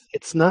narration.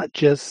 It's not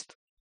just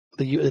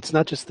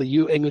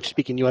the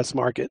English-speaking U.S.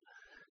 market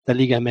that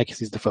Liga MX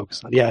needs to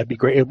focus on. Yeah, it'd be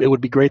great. It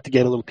would be great to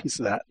get a little piece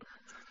of that.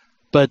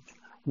 But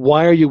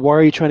why are you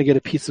trying to get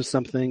a piece of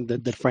something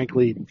that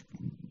frankly,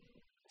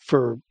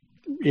 for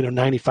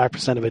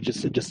 95% of it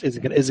just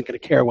isn't going to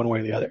care one way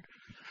or the other?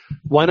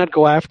 Why not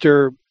go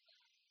after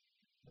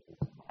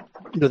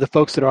the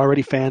folks that are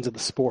already fans of the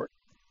sport?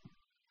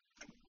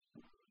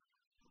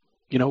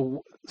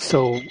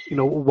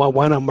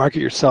 Why not market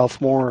yourself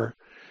more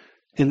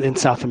in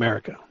South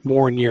America,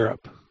 more in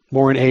Europe,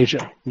 more in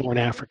Asia, more in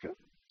Africa?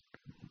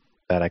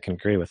 That I can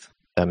agree with.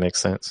 That makes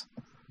sense.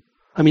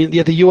 I mean,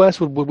 yeah, the U.S.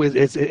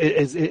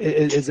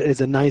 is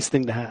a nice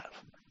thing to have.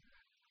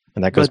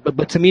 And that goes.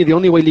 But to me, the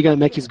only way Liga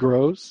MX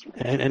grows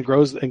and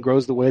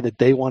grows the way that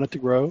they want it to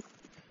grow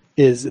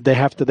is they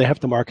have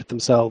to market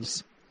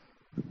themselves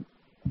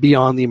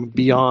beyond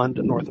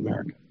North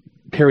America.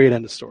 Period.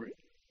 End of story.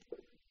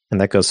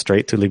 And that goes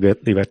straight to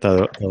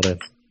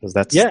Libertadores, because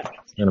that's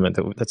tournament.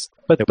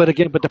 But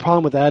the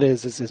problem with that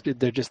is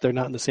they're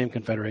not in the same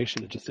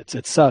confederation.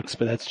 It sucks.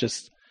 But that's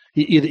just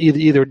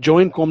either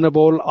join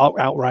CONMEBOL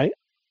outright,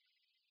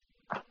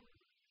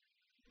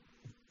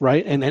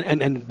 right,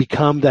 and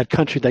become that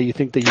country that you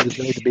think that you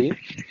deserve to be,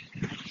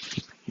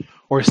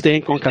 or stay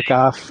in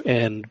CONCACAF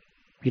and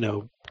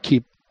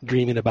keep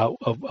dreaming about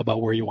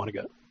where you want to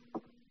go.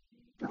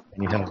 I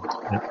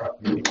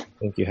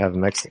think you have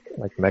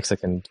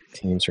Mexican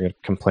teams are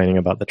complaining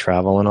about the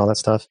travel and all that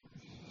stuff.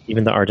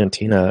 Even the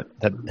Argentina,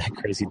 that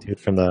crazy dude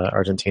from the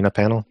Argentina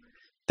panel,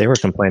 they were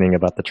complaining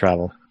about the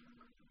travel.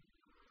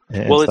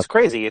 Well, it's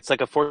crazy. It's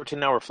like a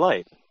 14-hour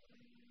flight.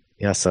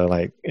 Yeah, so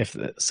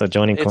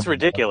joining. It's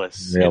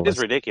ridiculous. It is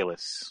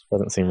ridiculous.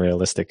 Doesn't seem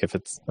realistic if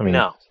it's. I mean,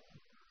 no,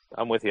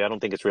 I'm with you. I don't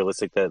think it's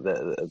realistic that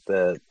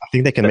I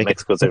think they can make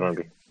Mexico's going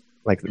to be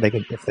like they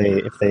could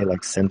if they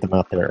like send them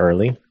out there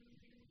early.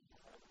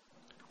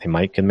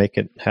 They can make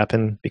it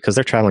happen because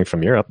they're traveling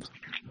from Europe.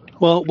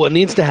 Well, what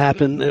needs to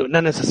happen,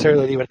 not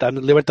necessarily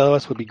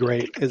Libertadores would be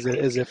great,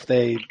 is if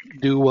they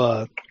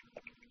do,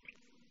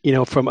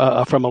 from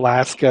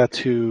Alaska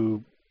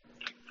to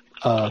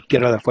get out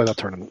of the Fuego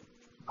tournament.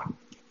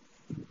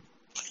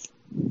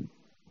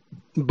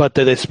 But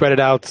they spread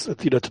it out, to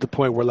the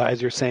point where, as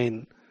you're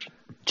saying,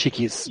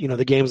 Chiquis,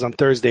 the game's on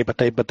Thursday, but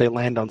they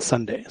land on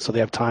Sunday, so they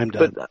have time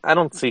to. But I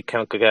don't see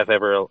CONCACAF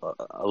ever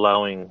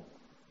allowing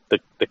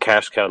the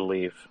cash cow to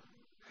leave.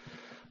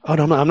 Oh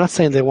no, I'm not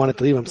saying they want it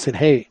to leave. I'm saying,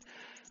 hey,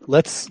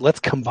 let's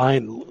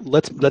combine.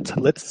 Let's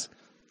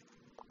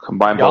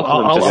Combine Yeah, both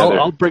of them together.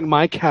 I'll bring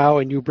my cow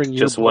and you bring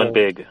your Just one bull.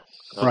 big.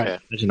 Okay. Right.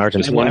 Imagine And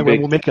Argentina,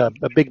 we'll make a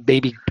big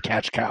baby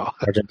catch cow.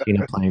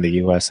 Argentina playing the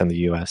U.S. and the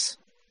U.S.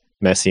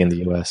 Messi in the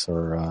U.S.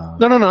 or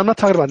No. I'm not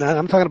talking about that.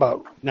 I'm talking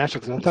about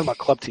national teams. I'm talking about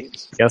club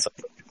teams. yes.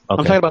 Okay.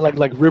 I'm talking about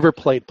like River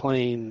Plate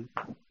playing.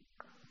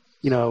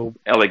 LA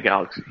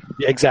Galaxy.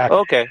 Yeah, exactly.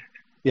 Okay.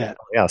 Yeah,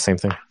 same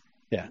thing.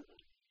 Yeah.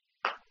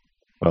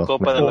 Well,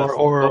 Copa de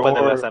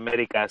las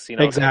Americas.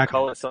 Exactly.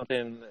 Call it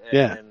something.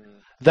 Yeah.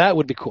 That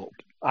would be cool.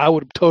 I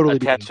would totally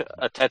attach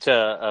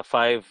a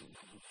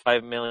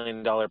 $5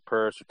 million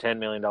purse or $10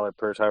 million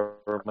purse,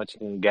 however much you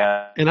can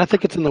get. And I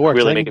think it's in the works.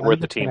 Really make it worth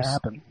the teams.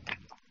 Happen.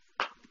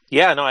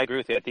 Yeah, no, I agree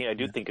with you. I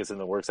do think it's in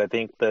the works. I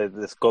think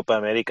this Copa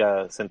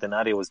America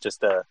Centenario was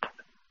just a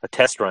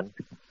test run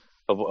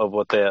of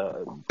what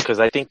because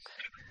I think.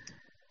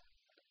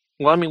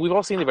 Well, I mean, we've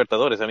all seen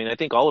Libertadores. I mean, I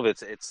think all of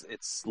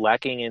it's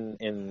lacking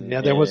in.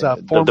 Yeah, there was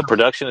the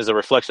production is a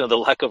reflection of the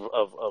lack of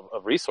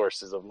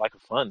resources, of lack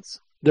of funds.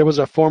 There was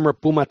a former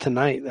Puma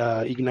tonight,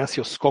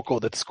 Ignacio Scocco,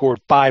 that scored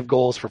 5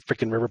 goals for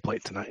freaking River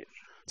Plate tonight.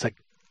 It's like,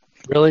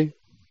 really?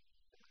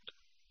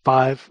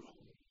 5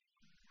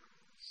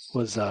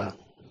 was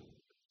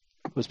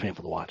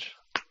painful to watch.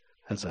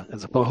 As a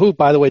who,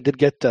 by the way, did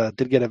get a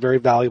very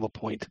valuable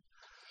point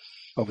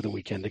over the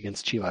weekend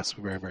against Chivas.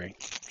 We're very, very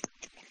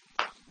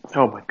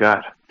Oh my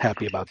God!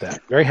 happy about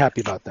that. Very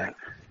happy about that.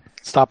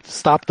 Stop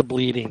the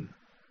bleeding.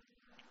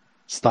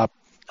 Stop.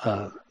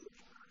 But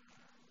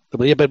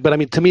I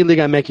mean, to me,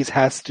 Liga MX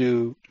has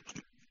to.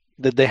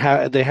 That they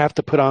have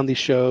to put on these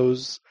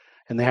shows,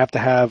 and they have to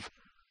have.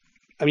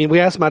 I mean, we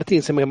asked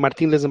Martin.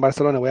 Martin lives in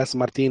Barcelona. We asked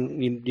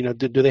Martin,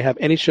 do they have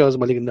any shows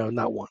in La Liga? No,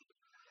 not one.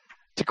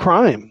 It's a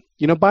crime.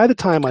 Buy the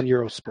time on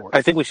Eurosport.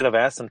 I think we should have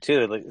asked them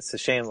too. Like, it's a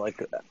shame.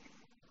 Like,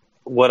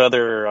 what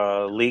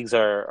other leagues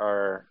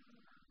are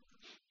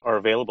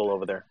available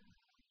over there?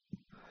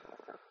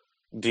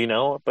 Do you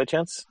know by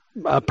chance?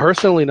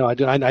 Personally, no, I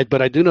do.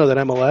 But I do know that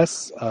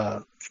MLS,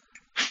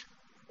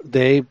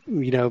 they,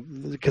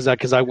 because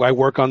I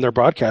work on their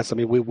broadcasts. I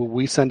mean,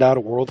 we send out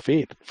a world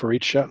feed for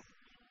each show.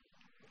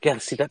 Yeah,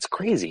 see, that's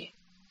crazy.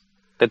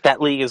 That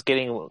league is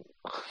getting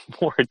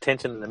more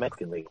attention than the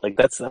Mexican league. Like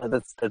that's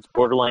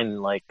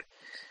borderline like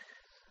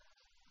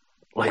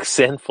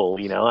sinful.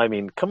 I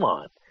mean, come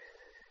on.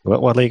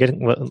 What are you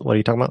getting? What are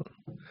you talking about?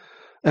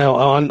 The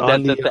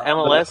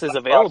MLS is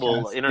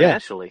available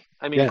internationally.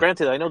 Yeah. I mean,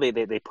 granted, I know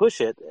they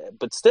push it,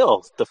 but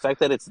still, the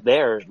fact that it's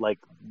there, like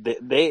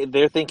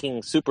they're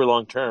thinking super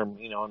long term,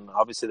 and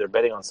obviously they're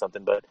betting on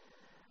something. But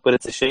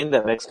it's a shame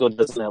that Mexico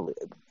doesn't.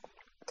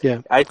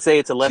 Yeah, I'd say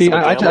it's a lesson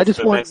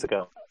for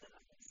Mexico.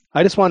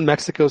 I just want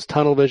Mexico's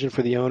tunnel vision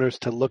for the owners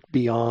to look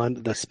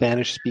beyond the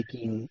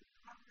Spanish-speaking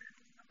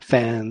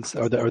fans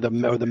or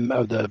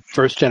the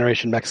first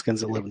generation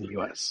Mexicans that live in the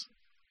U.S.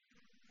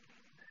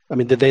 I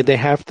mean, they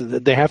have to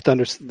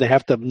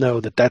know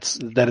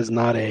that is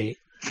not a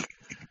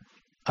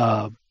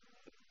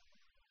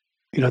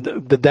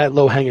that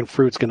low hanging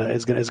fruit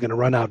is gonna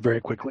run out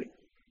very quickly.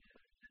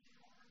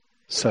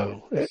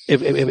 So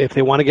if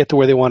they want to get to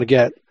where they want to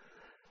get,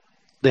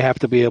 they have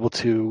to be able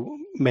to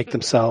make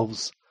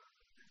themselves.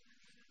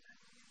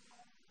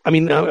 I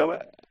mean,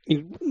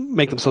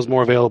 make themselves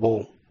more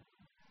available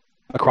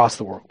across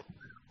the world.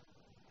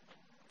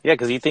 Yeah,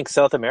 because you think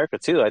South America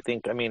too.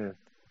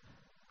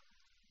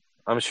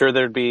 I'm sure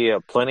there'd be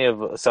plenty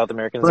of South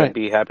Americans that'd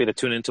be happy to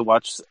tune in to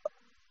watch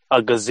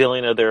a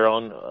gazillion of their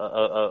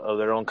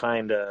own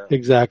kind.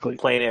 Exactly.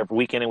 Playing every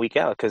week in and week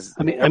out because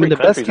the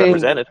country's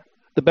represented.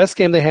 The best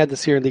game they had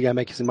this year in Liga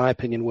MX, in my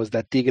opinion, was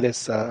that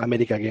Tigres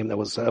America game. That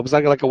was it was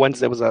like a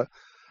Wednesday. It was a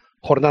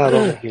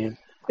jornada game.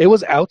 It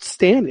was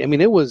outstanding. I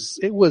mean, it was.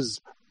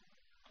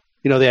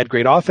 They had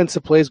great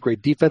offensive plays,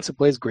 great defensive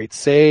plays, great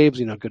saves.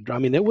 Good. I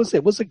mean, it was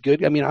a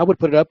good. I mean, I would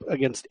put it up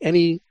against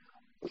any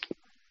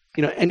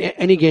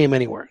game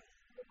anywhere.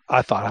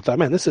 I thought,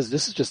 man, this is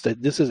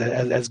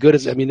as good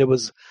as. I mean, it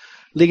was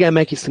Liga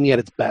MX to me at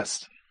its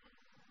best.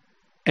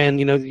 And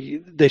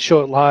they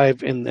show it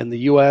live in the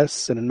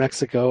U.S. and in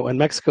Mexico, and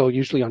Mexico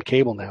usually on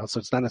cable now, so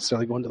it's not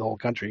necessarily going to the whole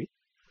country.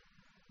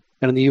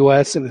 And in the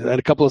U.S. and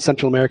a couple of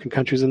Central American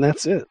countries, and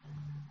that's it.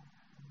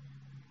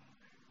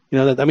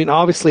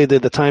 Obviously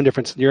the time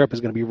difference in Europe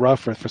is going to be rough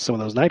for some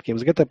of those night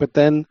games. I get that, but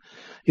then,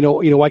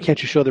 why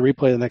can't you show the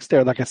replay the next day?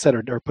 Or like I said,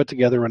 or put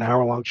together an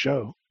hour-long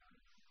show.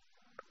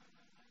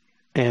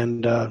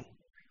 And or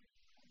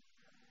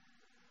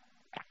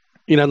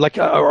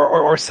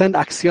send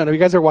Acción. Have you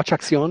guys ever watched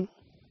Acción?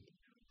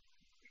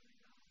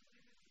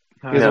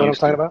 You guys know what I'm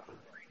talking about?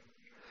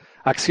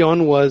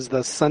 Acción was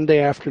the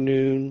Sunday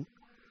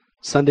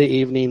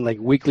evening, like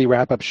weekly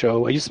wrap-up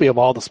show. It used to be of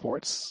all the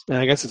sports, and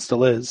I guess it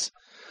still is.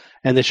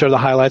 And they show the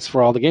highlights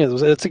for all the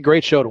games. It's a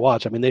great show to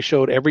watch. I mean, they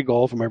showed every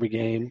goal from every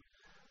game.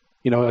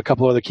 A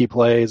couple other key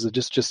plays,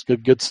 just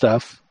good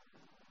stuff.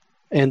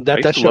 And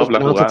that show's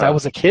been on since I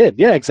was a kid.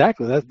 Yeah,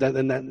 exactly.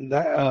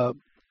 That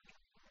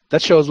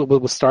show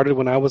was started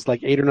when I was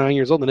like 8 or 9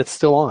 years old, and it's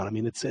still on. I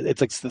mean, it's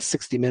like the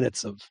 60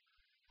 minutes of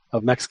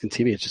Mexican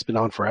TV. It's just been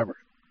on forever.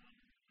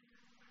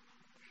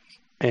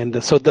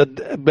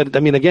 but I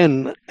mean,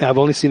 again, I've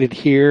only seen it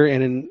here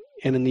and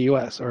in the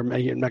U.S. or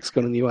in Mexico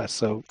and in the U.S.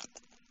 So,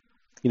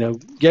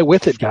 get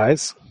with it,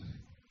 guys.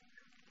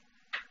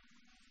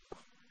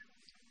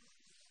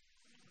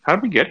 How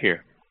did we get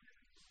here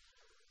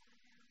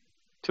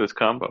to this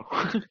combo?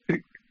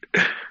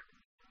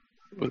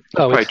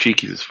 Probably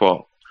Cheeky's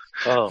fault.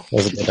 Oh, That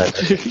was a good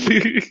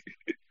idea.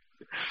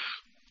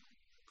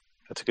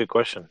 that's a good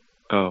question.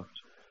 Oh,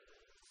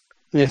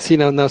 Yeah, see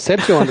now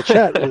Sergio on the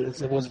chat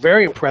was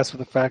very impressed with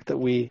the fact that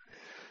we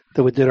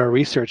did our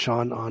research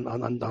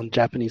on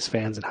Japanese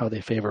fans and how they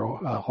favor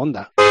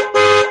Honda.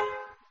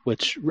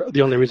 Which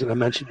the only reason I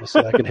mentioned was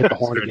so I can hit the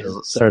horn again.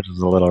 Serge was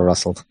a little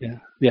rustled.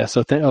 Yeah.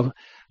 So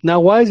now,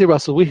 why is he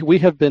rustled? We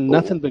have been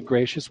nothing but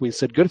gracious. We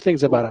said good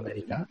things about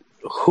America.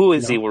 Who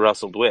is he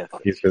rustled with?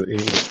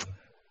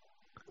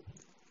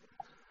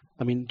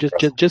 I mean, just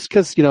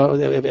because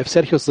if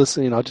Sergio's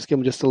listening, I'll just give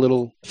him just a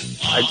little.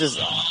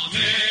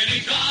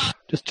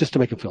 Just to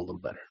make him feel a little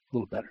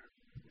better.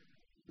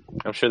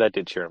 I'm sure that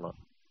did cheer him up.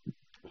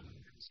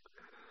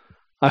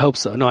 I hope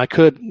so. No, I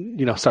could,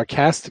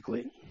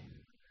 sarcastically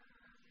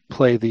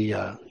play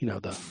the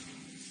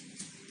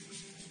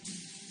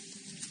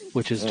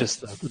which is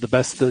just the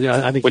best.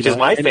 I think which is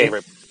my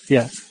favorite.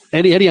 Yeah,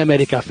 any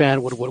America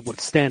fan would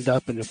stand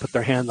up and put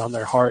their hand on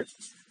their heart,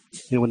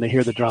 when they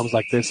hear the drums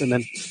like this, and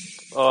then.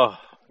 Oh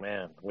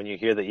man, when you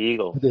hear the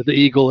eagle, the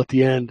eagle at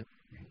the end,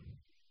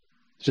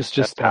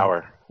 just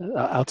power,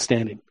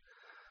 outstanding.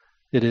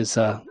 It is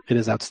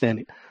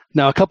outstanding.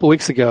 Now, a couple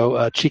weeks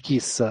ago,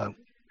 Cheeky's,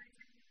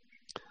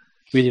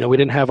 we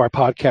didn't have our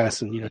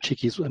podcast, and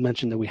Cheeky's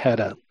mentioned that we had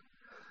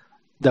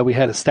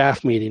a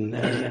staff meeting,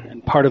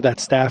 and part of that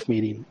staff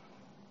meeting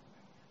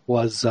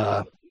was,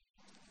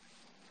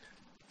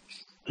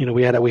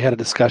 we had a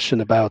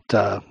discussion about.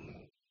 Are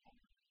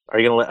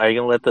you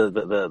gonna let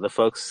the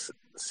folks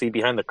see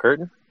behind the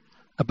curtain?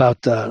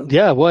 About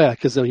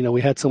because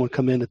we had someone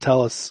come in to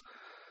tell us,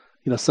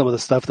 some of the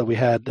stuff that we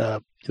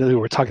had, we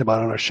were talking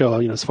about on our show,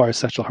 as far as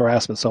sexual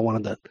harassment. So I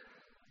wanted to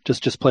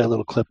just play a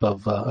little clip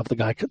of the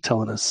guy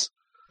telling us,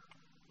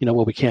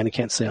 what we can and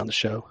can't say on the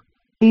show.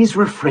 Please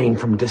refrain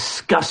from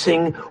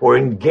discussing or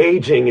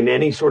engaging in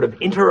any sort of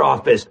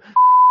inter-office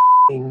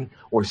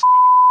or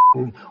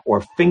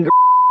finger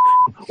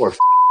or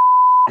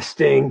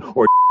sting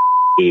or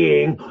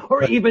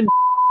or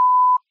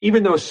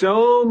even though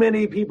so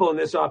many people in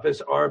this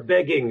office are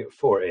begging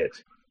for it.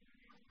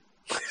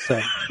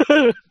 So,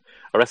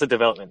 Arrested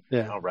Development.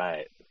 Yeah. All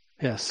right.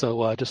 Yeah.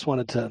 So just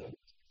wanted to.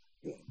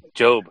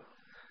 Job.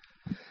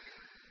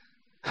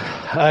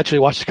 I actually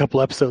watched a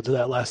couple episodes of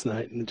that last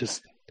night, and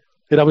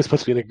it always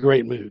puts me in a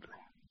great mood.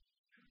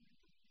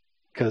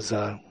 Because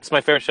it's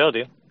my favorite show,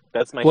 dude.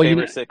 That's my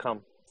favorite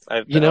sitcom.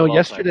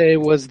 Yesterday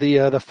was the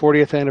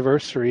 40th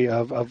anniversary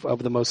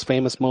of the most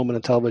famous moment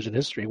in television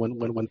history when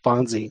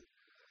Fonzie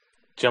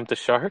jumped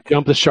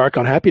the shark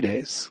on Happy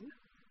Days,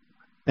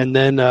 and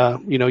then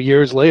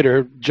years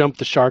later jumped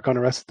the shark on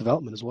Arrested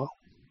Development as well.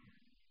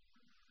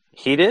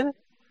 He did?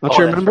 Don't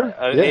you remember?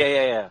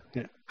 Right.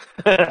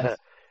 Yeah.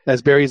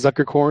 As Barry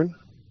Zuckerkorn.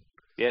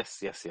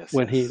 Yes.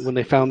 When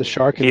they found the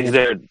shark, and he's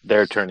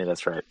their attorney.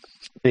 That's right.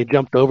 They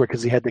jumped over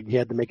because he had to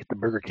make it to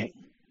Burger King.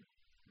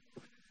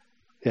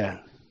 Yeah,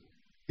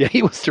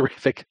 he was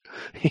terrific.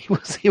 He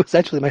was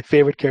actually my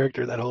favorite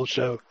character in that whole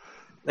show.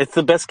 It's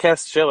the best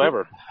cast show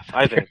ever,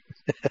 I think.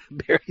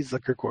 Barry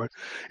Zuckerkorn.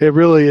 It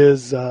really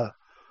is. I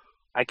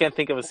can't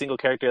think of a single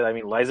character. I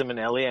mean, Liza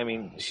Minnelli. I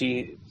mean,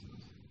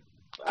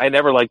 I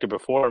never liked her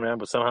before, man,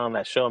 but somehow on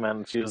that show,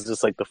 man, she was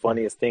just like the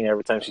funniest thing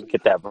every time she'd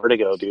get that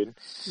vertigo, dude.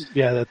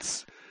 Yeah,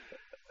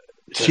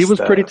 she was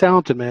pretty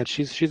talented, man.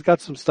 She's got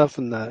some stuff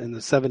in the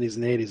 70s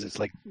and 80s. It's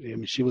like, I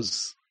mean, she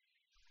was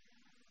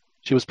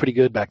pretty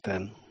good back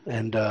then.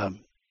 And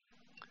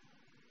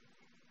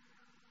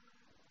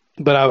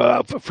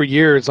but for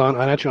years on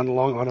a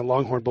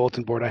Longhorn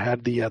bulletin board, I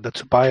had the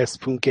Tobias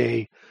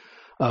Funke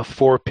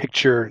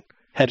 4-picture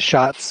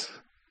headshots,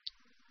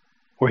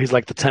 where he's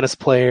like the tennis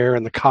player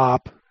and the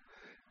cop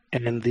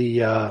and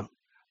the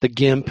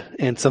gimp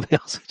and something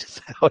else. It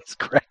just always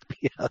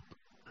cracked me up.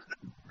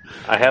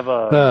 I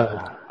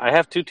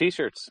have 2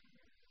 T-shirts.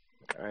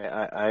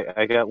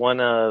 I got one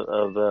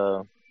of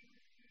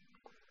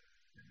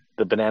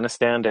the banana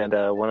stand and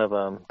one of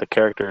the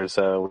characters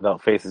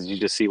without faces. You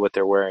just see what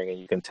they're wearing and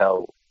you can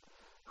tell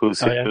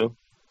who's who. Yeah.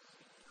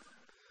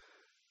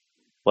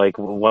 Like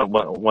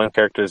one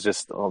character is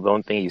just the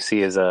only thing you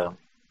see is are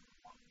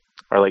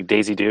like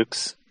Daisy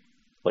Dukes,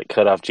 like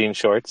cut off jean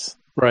shorts.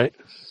 Right.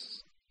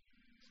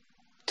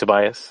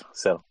 Tobias.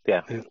 So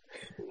yeah.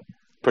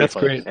 That's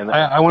funny. Great. And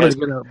I wanted to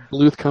get a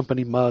Bluth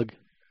Company mug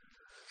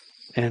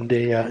and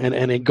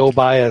a Go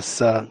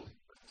Bias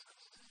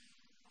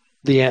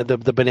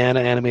the banana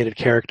animated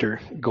character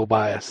Go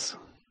Bias.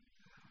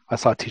 I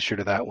saw a T-shirt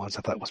of that once.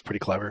 I thought it was pretty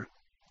clever.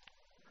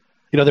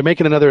 They're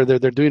making they're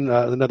doing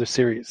another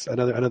series,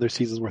 another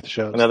season's worth of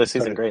shows. Another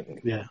season, great.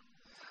 Yeah.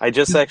 I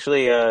just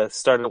actually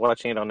started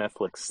watching it on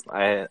Netflix.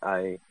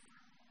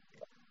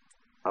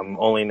 I'm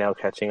only now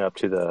catching up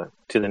to the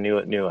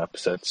new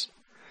episodes.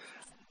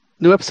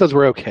 New episodes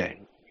were okay.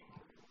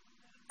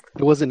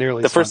 It wasn't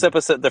nearly The as fun.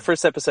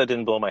 first episode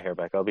didn't blow my hair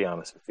back. I'll be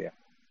honest with you.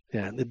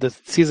 Yeah, the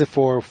season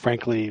 4,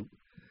 frankly,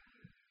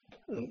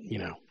 you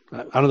know, I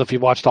don't know if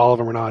you've watched all of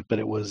them or not, but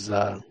it was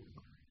No,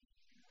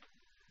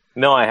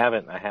 I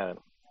haven't.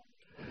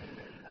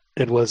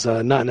 it was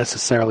not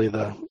necessarily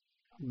the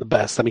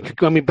best. I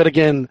mean, but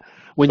again,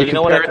 when But you you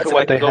know what? compare it to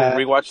what they go had,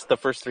 rewatch the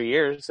first 3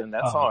 years, and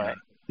that's all right.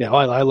 Yeah,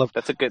 I love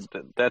That's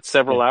That's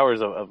several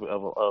hours of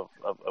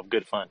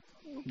good fun.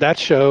 that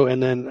show.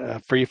 And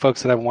then for you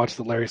folks that haven't watched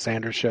the Larry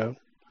Sanders Show,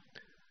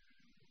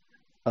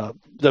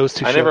 those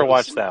two. I never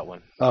watched that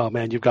one. Oh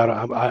man, you've got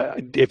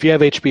to. If you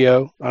have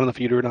HBO, I don't know if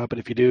you do or not, but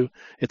if you do,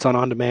 it's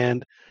on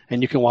demand,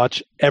 and you can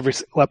watch every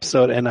single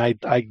episode. And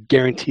I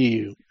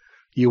guarantee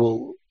you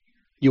will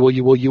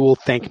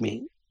thank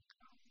me.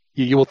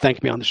 You will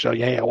thank me on the show.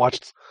 Yeah, I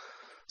watched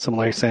some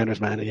Larry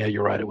Sanders, man. Yeah,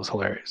 you're right. It was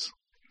hilarious.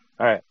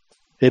 All right.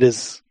 It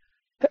is.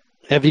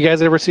 Have you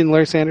guys ever seen the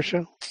Larry Sanders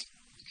Show?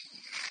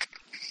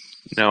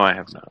 No, I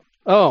have not.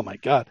 Oh my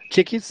God,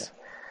 Chickies.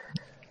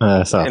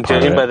 And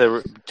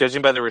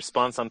judging by the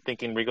response, I'm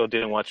thinking Rigo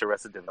didn't watch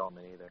Arrested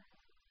Development either.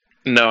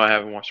 No, I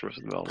haven't watched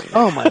Arrested Development.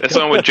 Oh my! That's the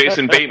one with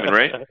Jason Bateman,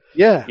 right?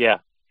 Yeah. Yeah.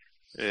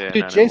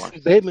 Dude,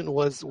 Jason Bateman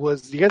was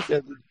you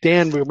guys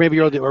Dan maybe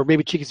you're or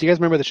maybe Chickies. Do you guys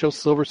remember the show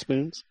Silver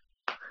Spoons?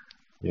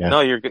 Yeah.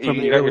 No, you got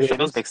your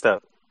shows mixed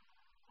up.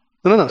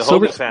 No. The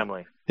Hogan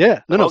Family.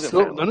 Yeah. No.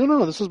 Family.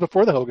 No. This was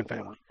before the Hogan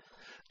Family.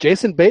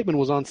 Jason Bateman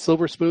was on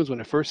Silver Spoons when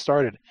it first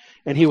started,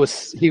 and he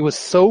was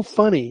so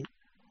funny.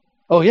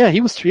 Oh yeah, he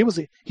was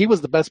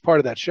the best part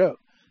of that show.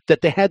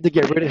 That they had to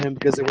get rid of him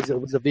because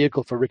it was a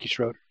vehicle for Ricky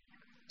Schroeder,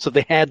 so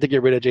they had to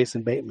get rid of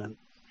Jason Bateman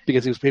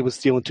because he was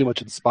stealing too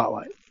much of the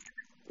spotlight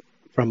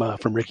from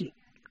Ricky.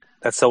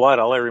 That's so odd.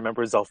 All I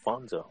remember is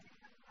Alfonso.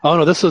 Oh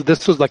no, this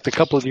was like a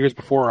couple of years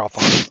before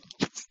Alfonso.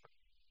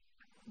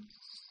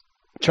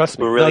 Trust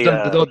me, Really,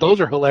 those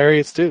are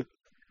hilarious too.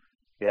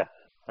 Yeah.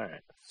 All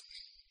right.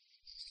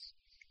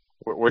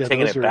 We're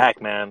taking it back,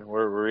 man.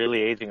 We're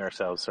really aging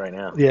ourselves right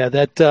now. Yeah,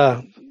 that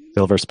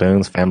Silver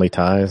Spoons, Family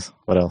Ties.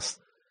 What else?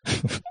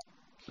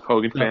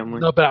 Hogan Family.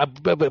 No, but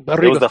It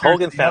was the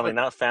Hogan Family,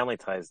 not Family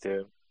Ties,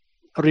 dude.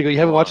 Rodrigo, you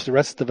haven't watched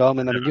Arrested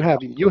Development. I mean,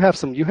 you have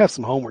some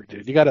homework,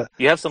 dude. You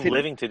have some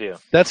living to do.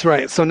 That's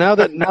right. So now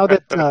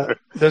that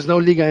there's no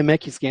Liga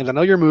MX games, I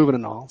know you're moving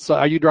and all. So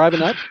are you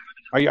driving up?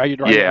 Are you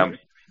driving? Yeah, up?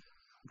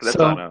 that's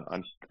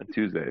on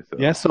Tuesday. So.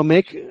 Yeah.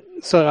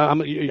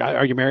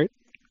 Are you married?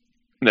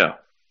 No.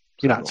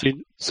 You're not.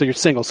 So you're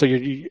single. So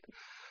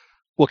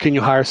well, can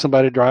you hire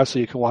somebody to drive so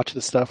you can watch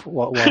the stuff?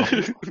 While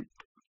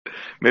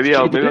maybe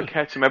I'll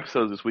catch some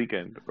episodes this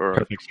weekend or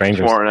Perfect Strangers.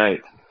 Tomorrow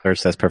night. There's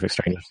says Perfect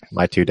Strangers.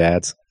 My Two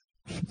Dads.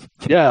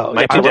 Yeah,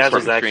 My Two Dads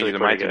was actually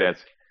My Two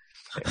Dads.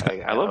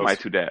 I love My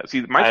Two Dads.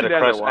 See, My Two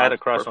Dads. I had a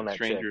crush on that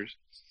Strangers.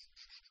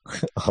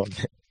 Oh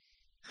man.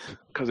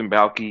 Cousin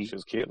Balky. She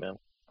was cute, man.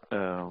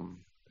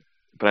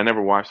 But I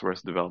never watched the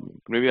rest of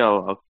Development. Maybe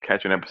I'll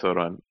catch an episode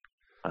on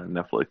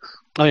Netflix.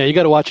 Oh yeah, you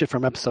got to watch it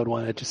from episode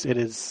 1. It is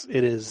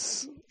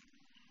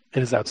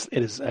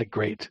a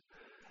great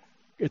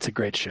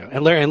show.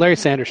 And Larry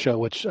Sanders Show,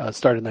 which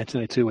started in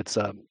 1992, it's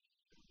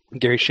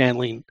Gary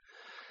Shandling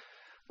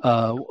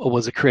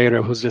was a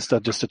creator who was just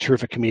a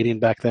terrific comedian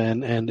back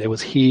then, and it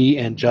was he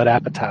and Judd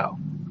Apatow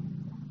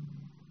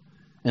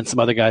and some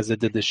other guys that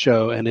did this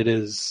show, and it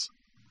is.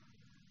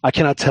 I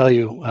cannot tell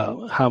you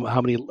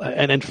how many,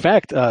 and in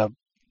fact, the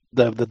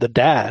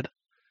dad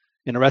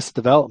in Arrested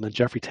Development,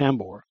 Jeffrey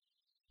Tambor,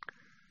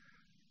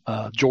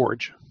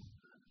 George,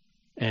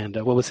 and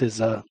what was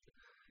his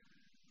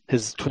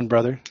twin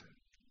brother?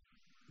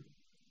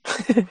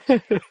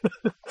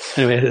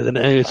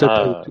 Anyway,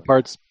 so 2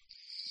 parts.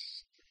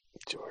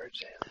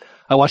 George.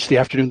 I watched the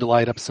Afternoon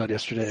Delight episode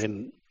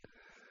yesterday,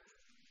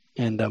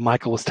 and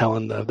Michael was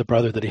telling the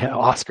brother that he had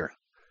Oscar,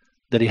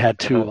 that he had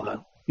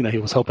to, he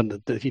was hoping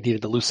that he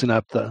needed to loosen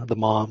up the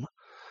mom,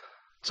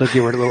 so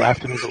give her a little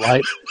Afternoon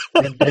Delight.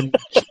 And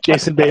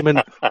Jason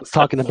Bateman was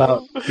talking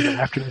about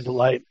Afternoon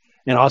Delight,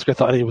 and Oscar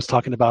thought he was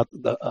talking about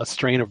a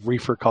strain of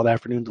reefer called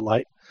Afternoon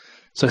Delight.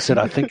 So I said,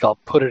 I think I'll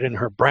put it in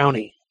her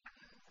brownie.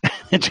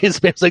 And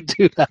Jason Bateman's like,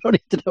 dude, I don't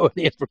need to know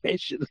any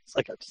information. It's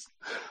like, it's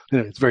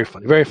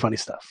very funny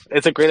stuff.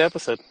 It's a great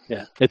episode.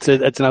 Yeah, it's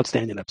an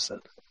outstanding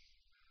episode.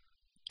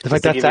 In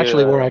fact, that's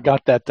actually where I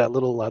got that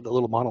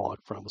little monologue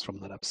from, was from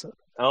that episode.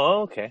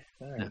 Oh, okay.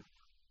 All right. Yeah.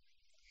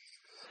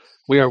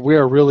 We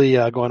are really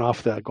going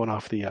off the.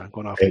 Coming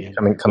Well,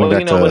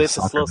 back to it's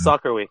a slow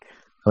soccer week.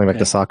 Coming back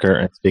to soccer,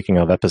 and speaking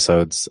of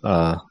episodes,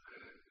 a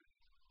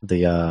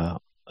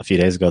few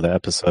days ago, the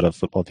episode of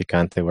Futbol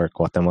Picante where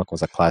Cuauhtemoc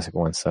was a classic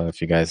one. So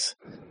if you guys,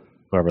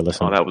 whoever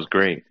listened, that was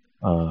great.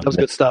 That was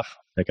good stuff.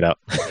 Check it out.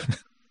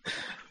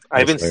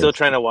 I've been still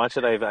trying to watch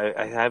it.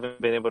 I haven't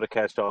been able to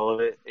catch all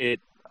of it.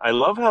 I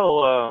love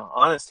how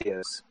honest he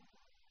is.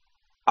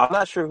 I'm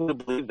not sure who to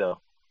believe though.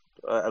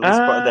 At least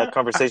that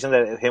conversation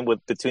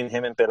between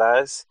him and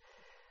Peláez.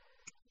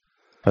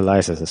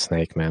 Peláez is a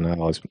snake, man. I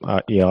always,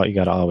 you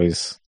gotta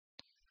always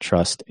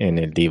trust in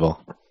El Divo.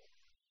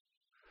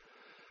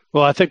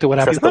 Well, I think that what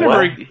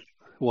happened.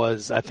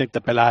 was I think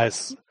that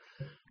Peláez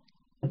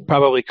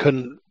probably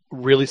couldn't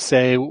really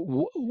say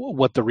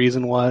what the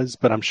reason was,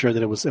 but I'm sure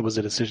that it was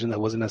a decision that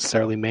wasn't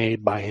necessarily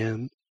made by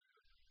him.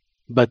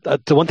 But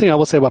the one thing I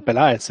will say about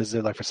Peláez is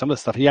that, like, for some of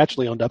the stuff, he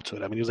actually owned up to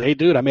it. I mean, he was like, "Hey,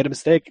 dude, I made a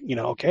mistake.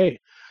 Okay,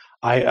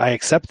 I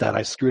accept that.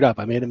 I screwed up.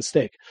 I made a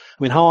mistake."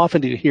 I mean, how often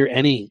do you hear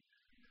in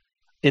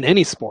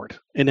any sport,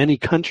 in any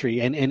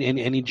country, and in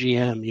any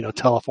GM,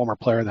 tell a former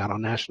player that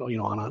on national,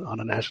 on a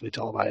internationally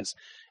televised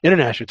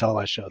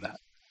show that?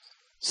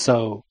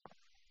 So,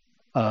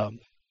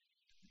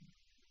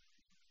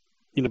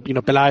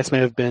 Peláez may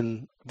have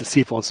been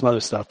deceitful and some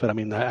other stuff, but I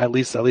mean, at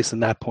least in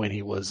that point,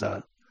 he was.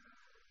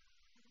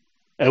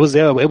 It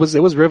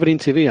was riveting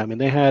TV. I mean,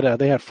 they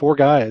had four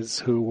guys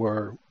who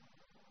were,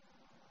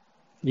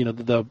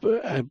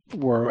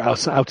 were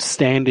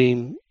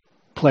outstanding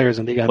players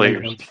in the league. I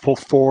mean, four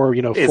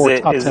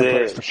top 10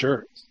 players for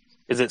sure.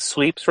 Is it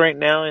sweeps right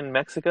now in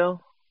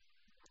Mexico?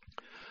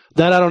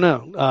 That I don't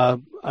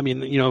know. I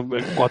mean,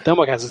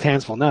 Cuauhtemoc has his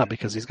hands full now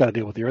because he's got to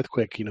deal with the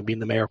earthquake. Being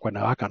the mayor of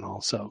Cuernavaca and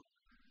all. So,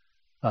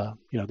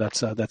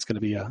 that's going to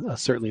be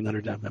certainly an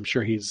underdone. I'm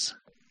sure he's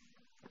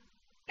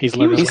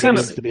learned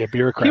to be a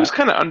bureaucrat. He was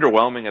kind of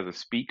underwhelming as a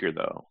speaker,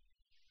 though,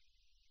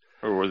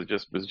 or was it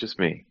just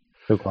me?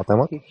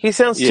 He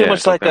sounds too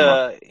much like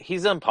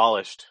he's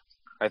unpolished.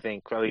 I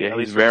think.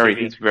 He's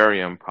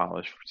very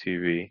unpolished for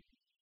TV.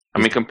 I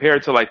mean,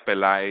 compared to like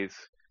Peláez,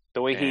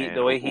 the way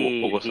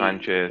Hugo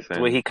Sanchez, the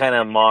way he kind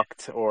of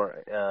mocked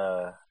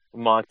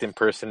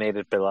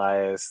impersonated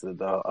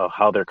Peláez,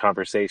 how their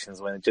conversations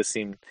went. It just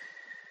seemed.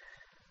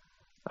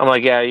 I'm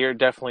like, yeah, you're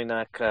definitely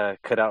not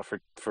cut out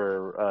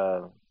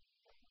for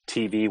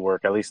TV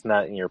work, at least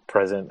not in your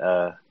present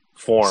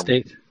form.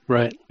 State,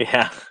 right?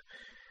 Yeah.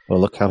 Well,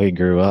 look how he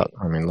grew up.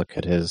 I mean, look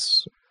at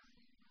his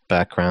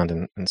background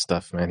and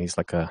stuff, man. He's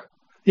like a...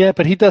 Yeah,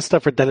 but he does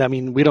stuff for Televisa. I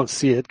mean, we don't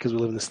see it because we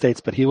live in the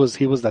States, but he was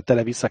that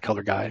Televisa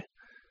color guy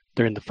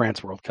during the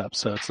France World Cup.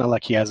 So it's not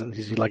like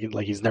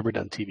he's never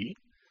done TV.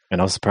 And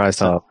I was surprised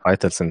how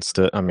Faitelson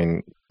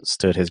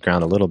stood his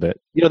ground a little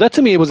bit. That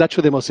to me was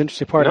actually the most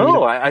interesting part.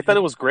 No, I thought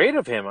it was great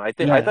of him. I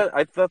thought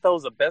that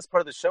was the best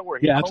part of the show where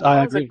he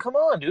I agree. like, come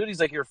on, dude. He's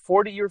like, you're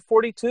 40, you're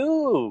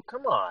 42.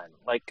 Come on.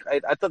 Like,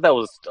 I thought that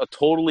was a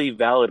totally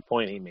valid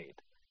point he made.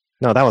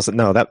 No,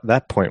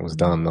 that point was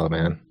dumb though,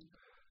 man.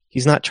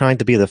 He's not trying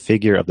to be the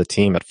figure of the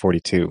team at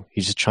 42.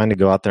 He's just trying to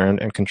go out there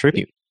and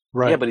contribute.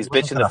 Right. Yeah, but he's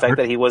bitching the fact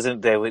that he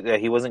wasn't going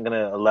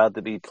to allowed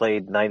to be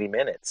played 90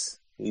 minutes.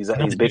 He's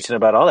bitching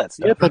about all that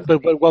stuff. Yeah,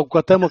 but what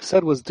Cuauhtemoc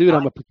said was, dude,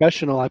 I'm a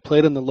professional. I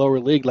played in the lower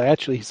league.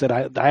 He said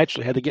I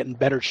actually had to get in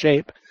better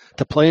shape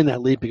to play in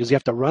that league because you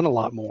have to run a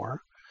lot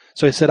more.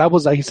 So he said I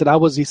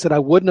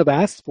wouldn't have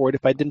asked for it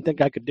if I didn't think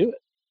I could do it.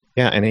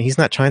 Yeah, and he's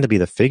not trying to be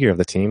the figure of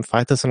the team.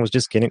 Faitelson was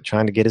just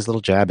trying to get his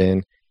little jab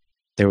in.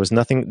 There was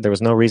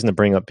no reason to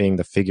bring up being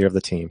the figure of the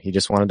team. He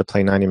just wanted to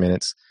play 90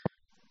 minutes.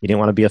 He didn't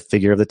want to be a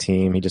figure of the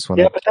team. He just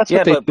wanted. Yeah, but that's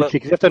what they.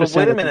 You have to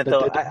understand. Wait a minute,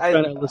 though. I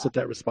trying to elicit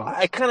that response.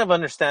 I kind of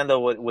understand though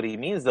what he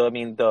means, though. I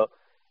mean,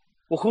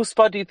 whose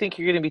spot do you think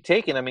you're going to be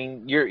taking? I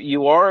mean,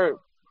 you are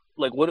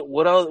like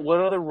what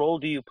other role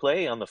do you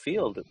play on the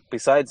field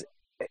besides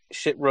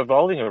shit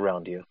revolving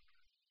around you?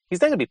 He's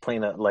not going to be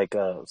playing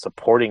a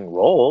supporting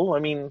role. I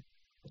mean.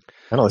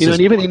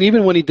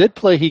 Even when he did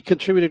play, he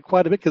contributed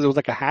quite a bit because it was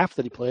like a half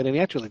that he played, and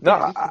he actually.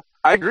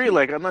 I agree.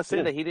 Like, I'm not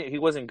saying that he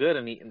wasn't good,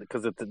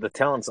 because the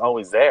talent's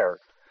always there.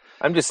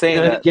 I'm just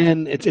saying that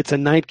again, it's a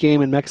night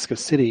game in Mexico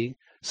City,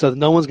 so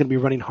no one's going to be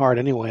running hard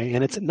anyway,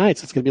 and it's at night,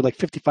 so it's going to be like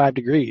 55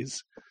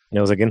 degrees. It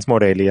was against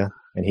Morelia,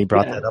 and he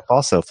brought that up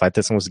also.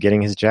 Faitelson was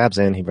getting his jabs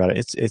in. He brought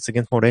it. It's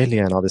against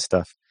Morelia and all this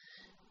stuff.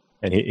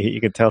 And you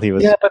could tell he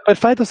was. Yeah, but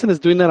Faitelson is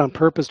doing that on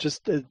purpose.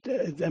 Just, I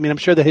mean, I'm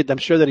sure that he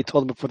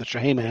told him before the show,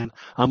 "Hey, man,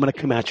 I'm going to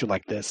come at you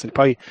like this." And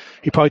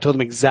he probably told him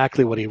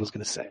exactly what he was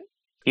going to say.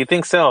 You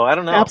think so? I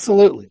don't know.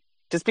 Absolutely.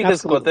 Just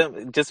because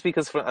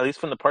at least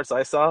from the parts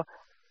I saw,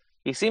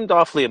 he seemed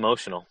awfully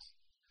emotional.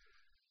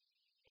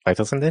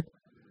 Faitelson did?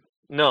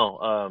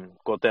 No,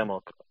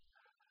 Cuauhtemoc.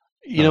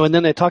 And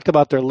then they talked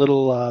about their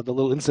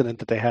little incident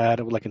that they had,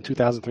 like in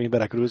 2003 in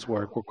Veracruz,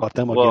 where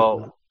Cuauhtemoc.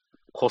 Well,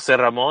 Jose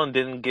Ramon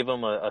didn't give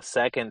him a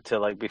second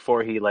to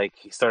before he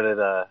started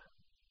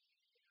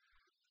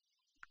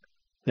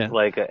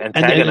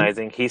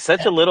antagonizing. He's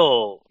such a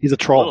little. He's a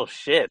troll. Little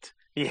shit.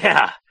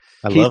 Yeah.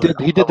 He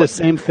did the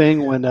same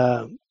thing when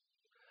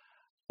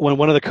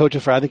one of the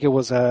coaches for, I think it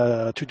was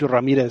Chucho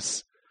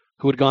Ramirez,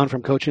 who had gone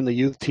from coaching the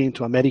youth team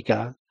to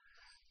America,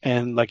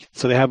 and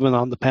so they have him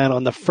on the panel,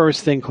 and the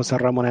first thing Jose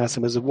Ramon asked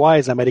him is, "Why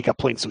is America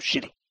playing so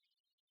shitty?"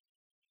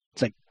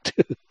 It's like,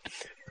 dude.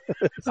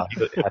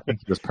 I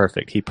think he was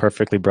perfect. He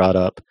perfectly brought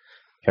up,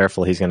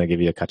 careful, he's going to give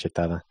you a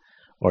cachetada,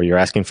 or you're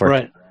asking for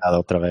a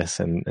cachetada otra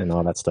vez, and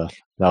all that stuff.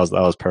 That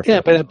was perfect.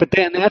 Yeah, but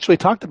they actually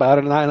talked about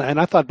it, and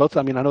I thought both.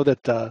 I mean, I know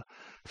that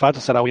Fato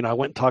said, I went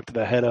and talked to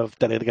the head of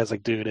that. The guy's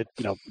like, dude,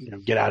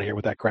 get out of here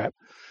with that crap.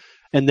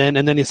 And then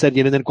he said,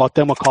 then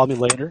Cuauhtemoc called me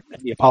later,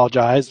 and he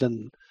apologized,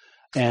 and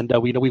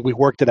we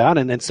worked it out,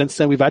 and then since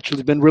then we've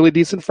actually been really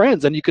decent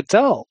friends, and you could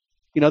tell,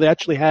 they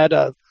actually had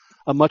a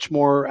a much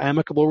more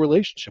amicable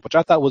relationship, which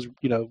I thought was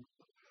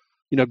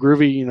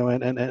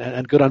groovy,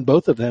 and good on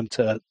both of them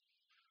to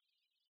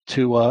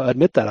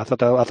admit that. I thought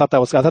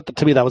that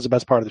to me that was the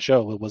best part of the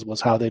show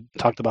was how they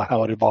talked about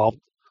how it evolved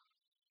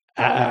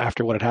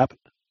after what had happened.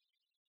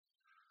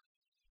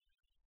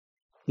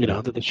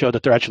 That they showed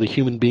that they're actually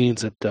human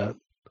beings. That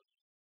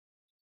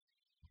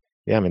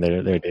yeah, I mean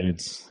they're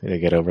dudes. They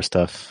get over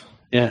stuff.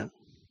 Yeah.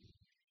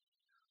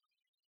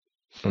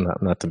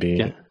 Not to be.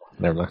 Yeah.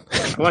 Never mind.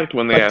 I liked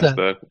when they asked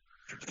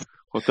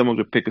Cuauhtemoc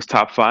to pick his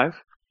top 5.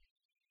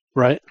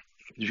 Right.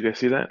 Did you guys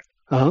see that?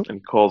 Uh-huh.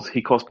 And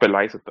he calls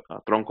Peláez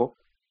a tronco.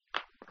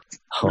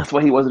 Oh. That's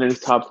why he wasn't in his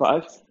top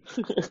 5.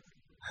 He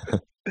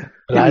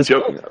was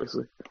joking,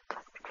 obviously.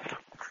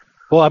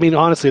 Well, I mean,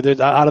 honestly,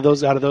 out of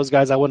those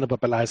guys, I wouldn't have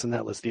put Peláez in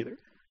that list either.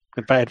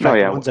 In fact,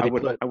 the ones that I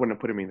wouldn't have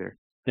put him either.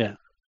 Yeah.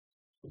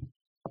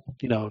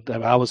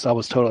 I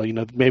was totally.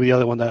 Maybe the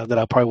other one that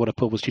I probably would have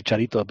put was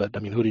Chicharito, but I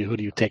mean, who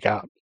do you take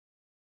out?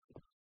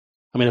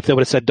 I mean, if they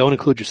would have said don't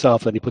include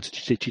yourself, then he puts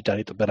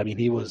Chicharito. But I mean,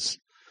 he was,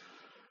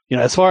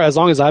 as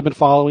long as I've been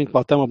following,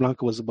 Cuauhtemoc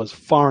Blanco was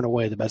far and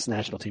away the best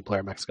national team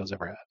player Mexico's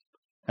ever had,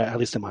 at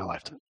least in my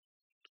lifetime.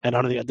 And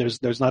I don't think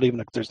there's not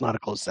a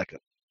close second.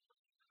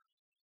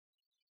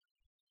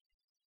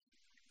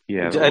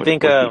 Yeah, I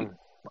think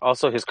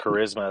also his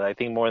charisma. I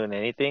think more than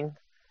anything,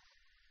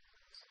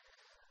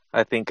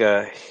 I think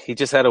he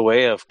just had a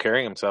way of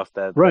carrying himself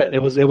that right.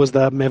 It was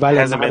the me vale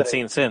hasn't madre. been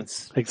seen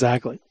since.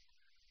 Exactly.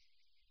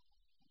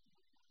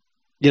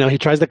 He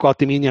tries the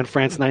Cuauhtemiña in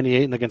France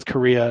 '98 and against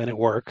Korea, and it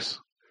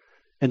works.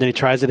 And then he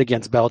tries it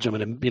against Belgium,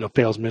 and it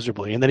fails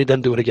miserably. And then he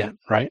doesn't do it again,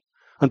 right?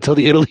 Until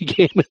the Italy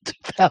game in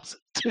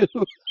 2002,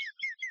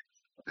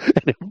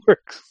 and it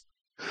works.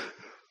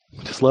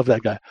 Just love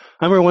that guy.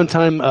 I remember one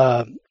time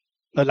La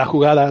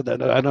Jugada,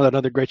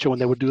 another great show when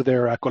they would do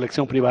their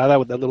colección privada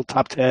with that little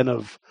top 10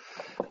 of,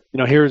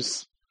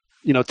 here's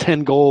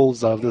 10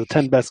 goals of the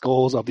 10 best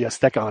goals of the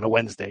Azteca on a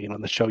Wednesday.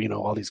 And they show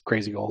all these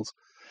crazy goals.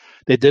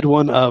 They did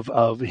one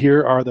of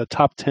here are the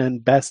top 10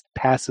 best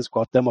passes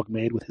Cuauhtemoc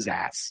made with his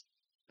ass,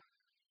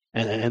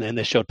 and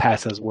they showed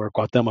passes where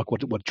Cuauhtemoc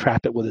would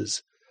trap it with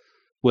his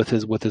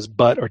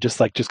butt, or just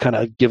kind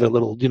of give it a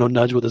little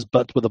nudge with his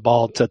butt with the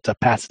ball to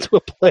pass it to a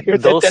player.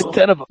 Those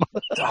 10 of them.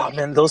 Oh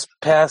man, those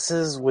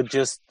passes would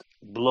just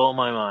blow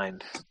my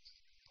mind.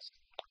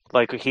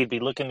 Like he'd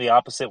be looking the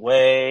opposite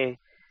way,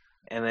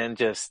 and then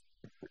just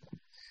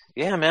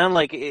man,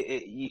 like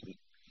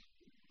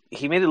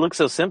he made it look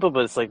so simple,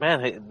 but it's like,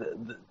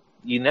 man,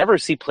 you never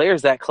see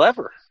players that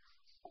clever.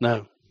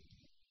 No,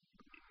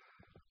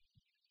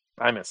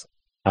 I miss him.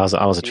 I was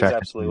attracted. He's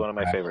absolutely one of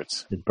my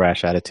favorites. His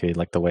brash attitude,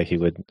 like the way he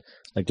would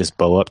just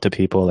bow up to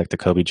people, like to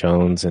Kobe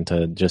Jones and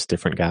to just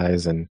different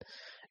guys, and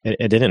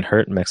it didn't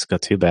hurt Mexico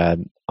too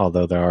bad.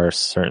 Although there are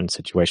certain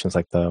situations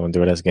like the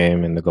Honduras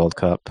game in the Gold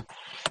Cup,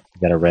 he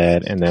got a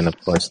red, and then of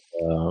course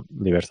the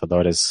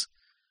Libertadores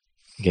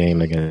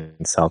game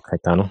against Sal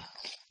Caetano,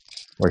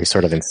 where he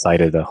sort of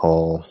incited the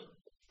whole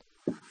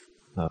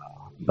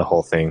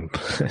thing.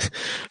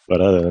 But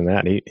other than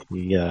that, he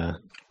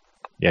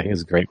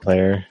was a great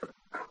player,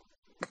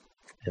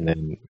 and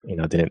then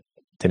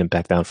didn't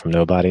back down from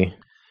nobody.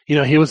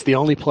 He was the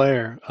only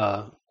player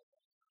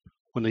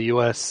when the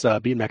U.S.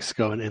 beat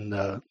Mexico in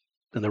the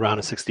round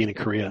of 16 in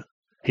Korea.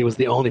 He was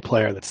the only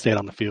player that stayed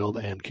on the field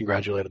and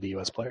congratulated the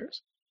U.S.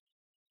 players,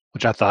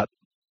 which I thought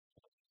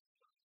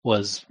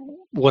was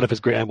one of his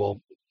great. Well,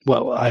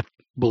 I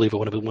believe it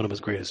one of his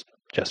greatest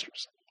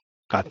gestures.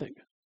 I think,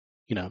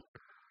 you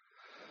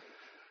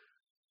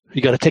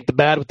got to take the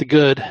bad with the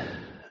good.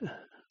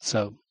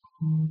 So,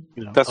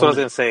 that's what I was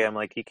gonna say. I'm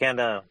like, you can't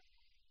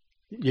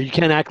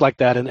act like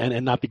that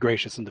and not be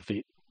gracious in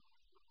defeat.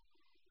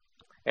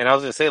 And I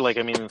was gonna say, like,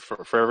 I mean,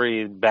 for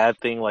every bad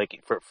thing,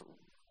 like for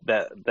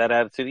that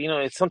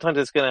attitude, sometimes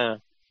it's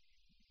gonna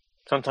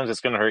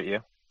hurt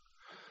you.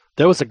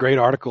 There was a great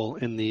article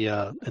in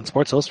in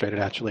Sports Illustrated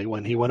actually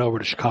when he went over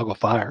to Chicago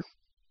Fire,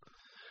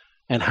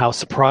 and how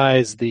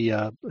surprised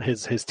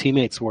his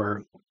teammates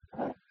were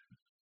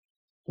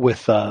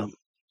with his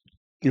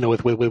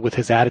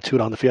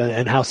attitude on the field,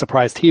 and how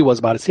surprised he was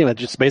about his team.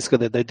 Just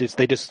basically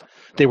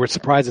they were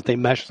surprised that they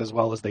meshed as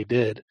well as they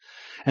did,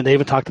 and they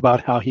even talked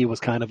about how he was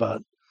kind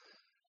of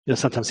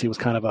sometimes he was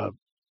kind of a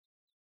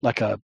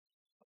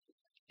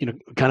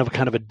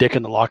dick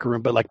in the locker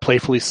room, but like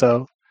playfully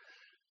so.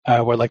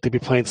 Where like they'd be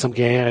playing some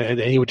game and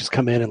he would just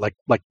come in and like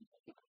play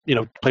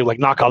like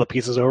knock all the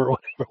pieces over or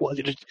whatever it was,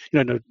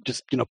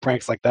 just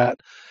pranks like that,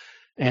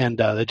 and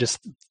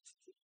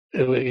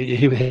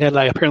he had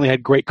apparently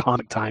had great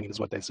comic timing is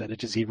what they said.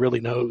 It's just he really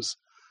knows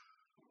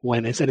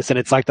when it's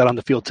like that on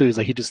the field too. He's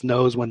like he just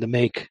knows when to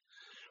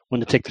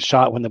take the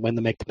shot, when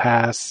to make the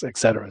pass,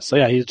 etc. So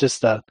yeah, he's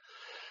just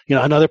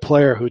another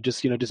player who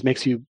just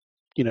makes you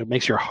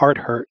makes your heart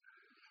hurt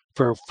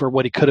for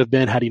what he could have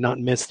been had he not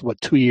missed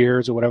 2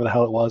 years or whatever the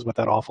hell it was with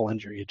that awful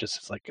injury.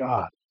 It's like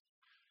God.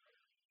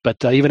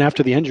 But even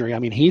after the injury, I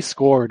mean, he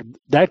scored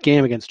that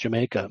game against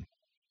Jamaica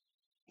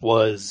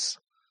was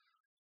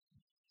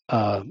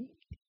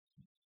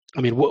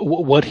I mean,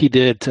 what he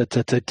did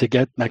to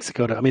get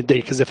Mexico to. I mean,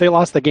 because if they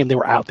lost that game, they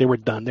were out. They were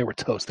done. They were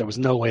toast. There was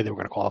no way they were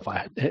going to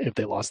qualify if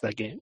they lost that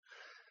game.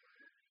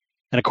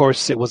 And of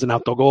course, it was an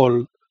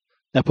autogol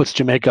that puts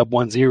Jamaica up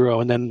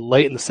 1-0. And then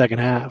late in the second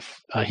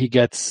half, he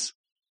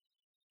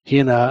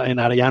and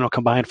Arellano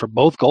combined for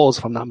both goals,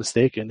 if I'm not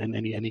mistaken,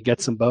 and he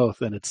gets them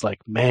both. And it's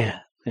like, man,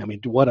 I mean,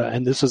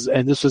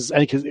 because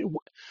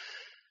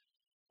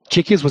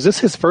Chiquis, was this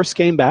his first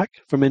game back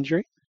from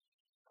injury?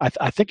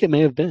 I think it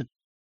may have been.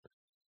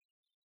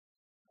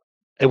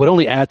 It would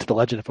only add to the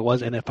legend if it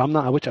was. And if I'm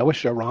not, I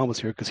wish Ron was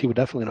here because he would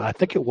definitely know. I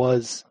think it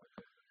was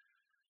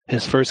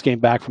his first game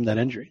back from that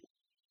injury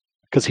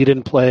because he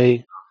didn't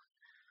play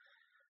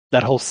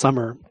that whole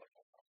summer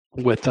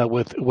with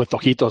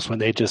Ojitos when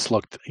they just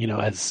looked,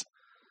 as.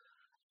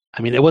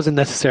 I mean, it wasn't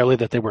necessarily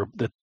that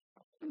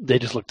they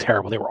just looked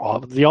terrible. They were all.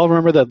 Do y'all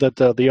remember the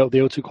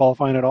O2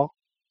 qualifying at all?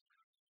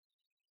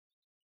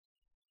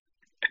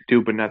 I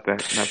do, but not that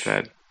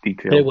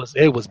detailed. It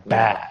was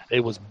bad. It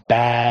was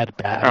bad.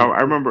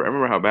 I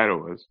remember how bad it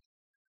was.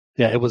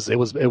 Yeah, it was.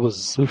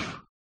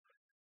 Oof.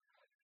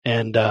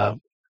 And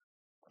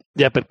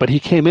but he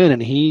came in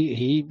and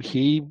he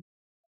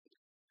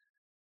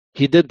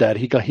did that.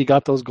 He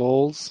got those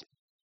goals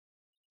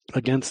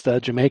against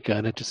Jamaica,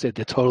 and it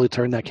totally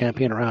turned that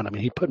campaign around. I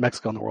mean, he put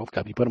Mexico in the World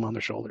Cup. He put them on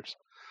their shoulders.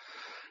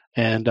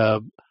 And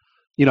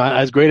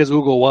as great as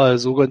Hugo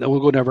was,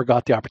 Hugo never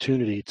got the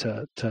opportunity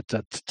to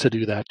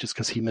do that just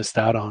because he missed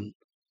out on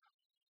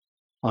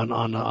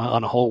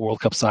a whole World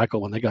Cup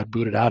cycle when they got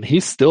booted out. And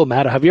he's still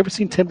mad. Have you ever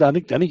seen Tim? I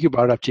think you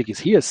brought it up, Chiquis.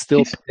 He is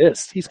still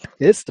pissed. He's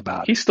pissed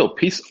about it. He's still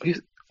pissed.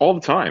 He's all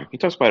the time. He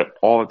talks about it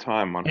all the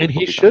time. And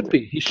he should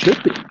be. He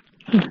should be.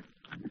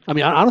 I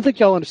mean, I don't think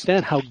y'all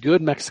understand how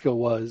good Mexico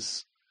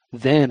was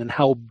then and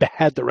how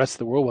bad the rest of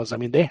the world was. I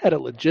mean, they had a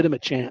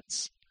legitimate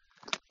chance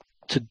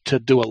to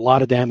do a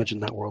lot of damage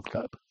in that World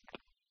Cup.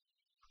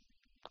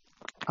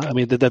 I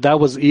mean, that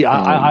was.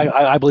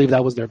 I believe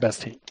that was their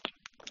best team.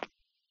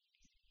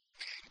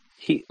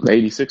 The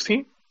 86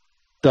 team?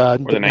 Or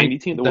the 90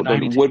 team?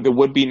 The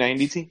would-be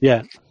 90 team?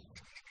 Yeah.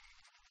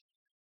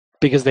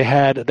 Because they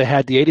had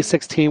the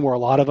 86 team where a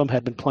lot of them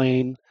had been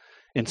playing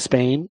in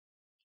Spain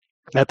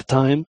at the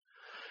time.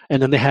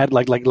 And then they had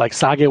like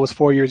Sage was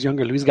 4 years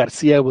younger. Luis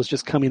Garcia was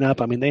just coming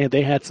up. I mean,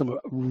 they had some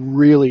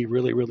really,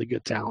 really, really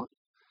good talent.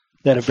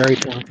 They had a very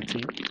talented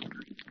team.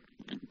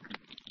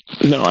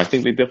 No, I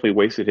think they definitely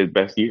wasted his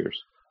best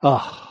years.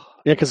 Oh,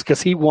 yeah,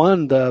 because he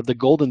won the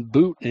Golden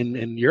Boot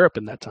in Europe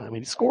in that time. I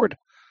mean, he scored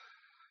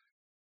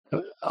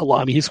a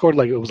lot. I mean, he scored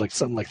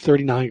something like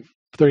 30 or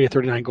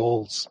 39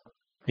 goals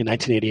in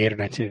 1988 or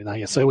 1989.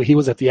 Yeah, so he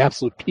was at the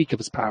absolute peak of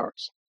his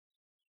powers.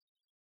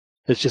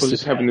 It's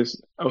just I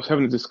was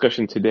having a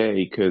discussion today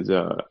because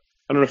I don't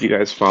know if you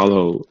guys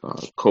follow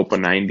Copa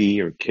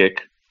 90 or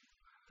Kick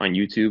on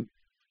YouTube.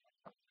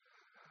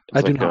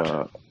 I do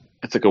not.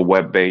 It's like a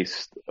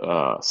web-based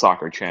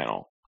soccer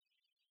channel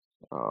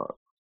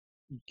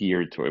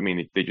geared to. I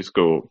mean, they just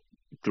go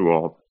through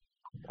all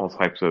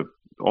types of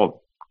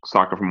all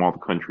soccer from all the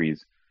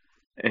countries,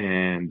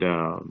 and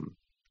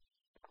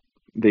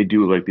they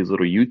do like these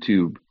little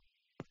YouTube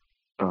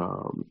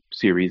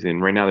series.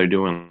 And right now they're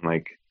doing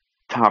like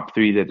top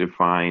 3 that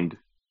defined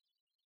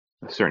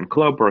a certain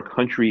club or a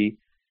country,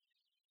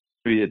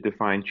 3 that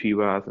defined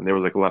Chivas, and there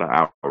was like a lot of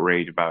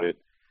outrage about it.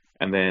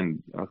 And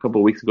then a couple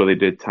of weeks ago, they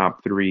did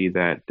top 3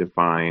 that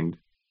defined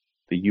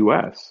the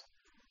U.S.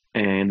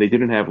 And they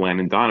didn't have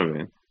Landon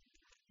Donovan.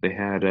 They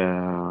had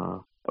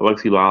Alexi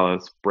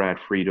Lalas, Brad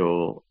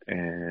Friedel,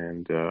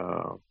 and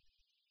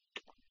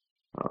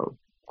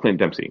Clint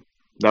Dempsey.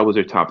 That was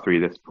their top 3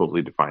 that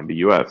supposedly defined the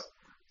U.S.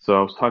 So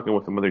I was talking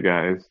with some other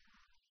guys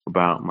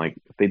about like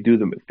if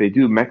they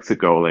do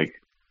Mexico,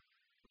 like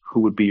who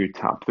would be your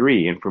top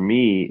 3? And for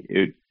me,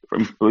 at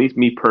least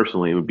me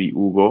personally, it would be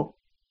Hugo.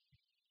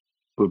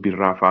 It would be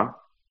Rafa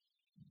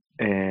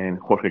and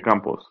Jorge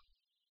Campos.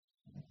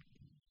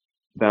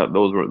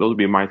 Those would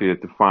be my 3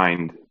 that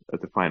defined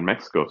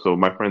Mexico. So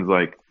my friend's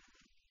like,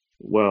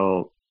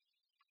 well,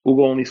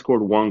 Hugo only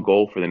scored 1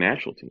 goal for the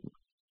national team,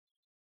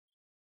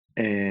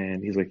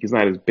 and he's like, he's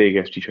not as big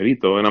as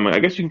Chicharito. And I'm like, I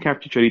guess you can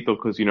count Chicharito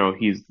because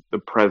he's the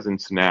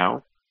presence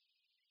now.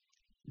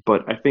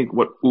 But I think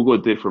what Hugo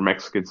did for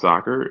Mexican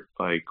soccer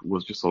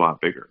was just a lot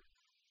bigger.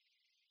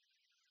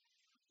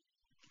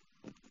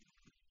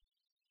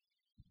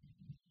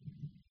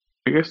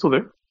 Are you guys still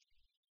there?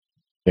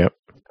 Yep.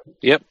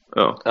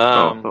 Oh,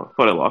 thought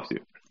I lost you.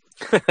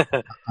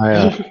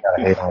 I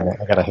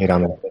gotta hate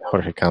on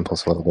Jorge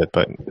Campos a little bit,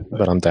 but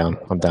I'm down.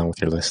 I'm down with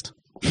your list.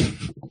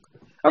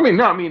 I mean,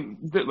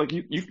 like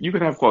you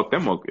could have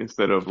Cuauhtemoc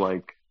instead of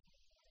Rafa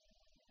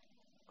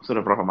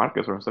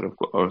Marquez or instead of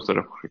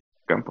Jorge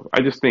Campos.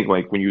 I just think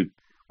like when you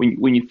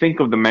think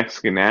of the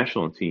Mexican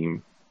national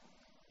team,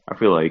 I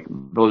feel like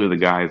those are the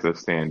guys that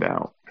stand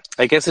out.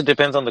 I guess it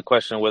depends on the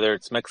question, whether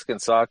it's Mexican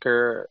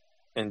soccer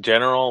in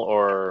general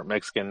or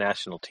Mexican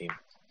national team.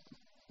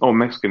 Oh,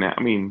 Mexican.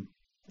 I mean,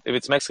 if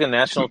it's Mexican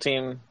national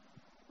team,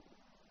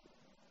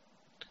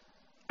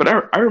 but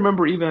I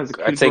remember even as a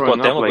kid I'd say growing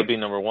Cuauhtemoc up, would be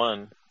number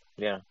 1.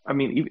 Yeah. I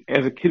mean,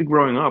 as a kid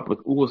growing up, with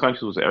Hugo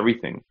Sanchez was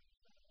everything.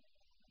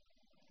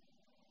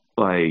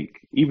 Like,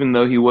 even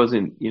though he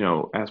wasn't,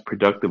 as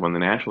productive on the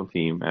national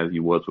team as he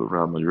was with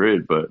Real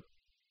Madrid, but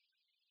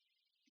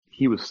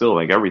he was still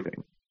like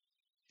everything.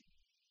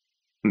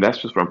 And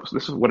this is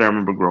what I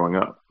remember growing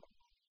up.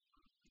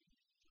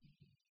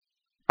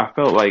 I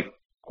felt like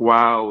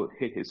Guau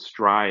hit his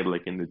stride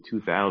like in the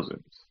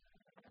 2000s,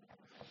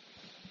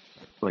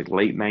 like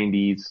late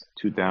 90s,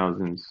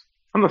 2000s.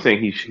 I'm not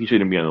saying he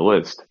shouldn't be on the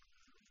list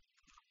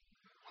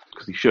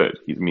because he should.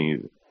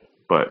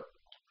 But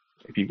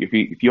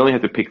if you only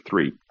had to pick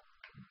three,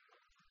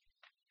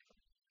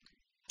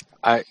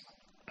 I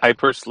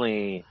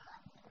personally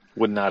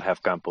would not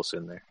have Campos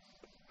in there.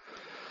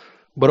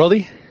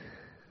 Brody?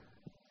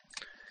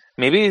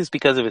 Maybe it's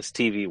because of his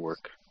TV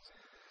work.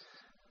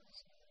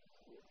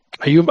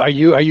 Are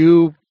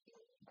you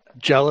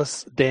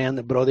jealous, Dan,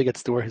 that Brody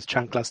gets to wear his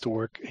chanclas to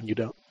work and you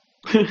don't?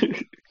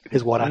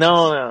 His huaraches.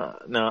 No.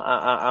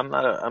 I'm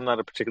not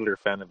a particular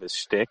fan of his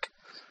shtick.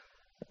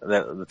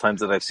 The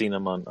times that I've seen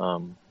him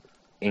on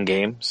in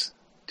games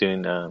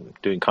doing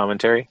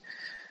commentary.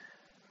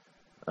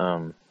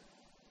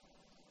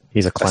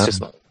 He's a clown.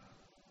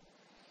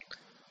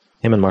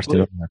 Him and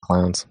Martino are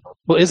clowns.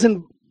 Well,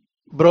 isn't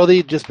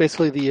Brody just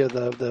basically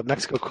the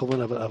Mexico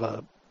equivalent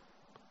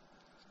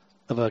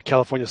of a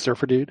California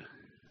surfer dude?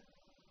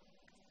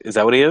 Is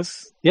that what he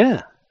is?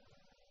 Yeah.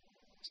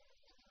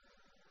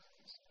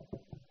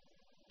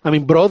 I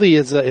mean, Brody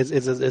is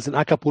an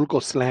Acapulco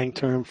slang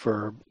term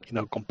for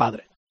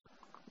compadre.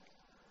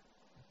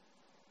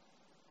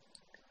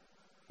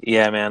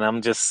 Yeah, man. I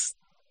was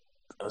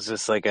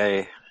just like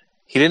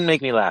he didn't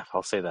make me laugh.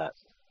 I'll say that.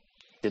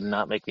 Did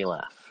not make me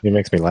laugh. He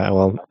makes me laugh.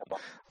 Well,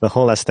 the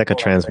whole Azteca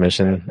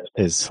transmission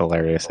is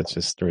hilarious. It's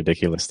just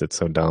ridiculous. It's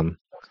so dumb.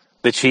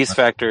 The cheese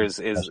factor is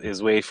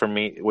way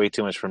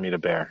too much for me to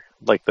bear.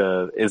 Like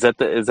is that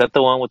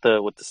the one with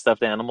the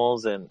stuffed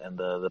animals and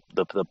the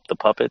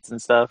puppets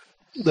and stuff?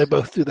 They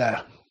both do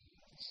that.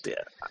 Yeah.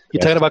 You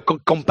talking about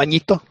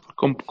compañito?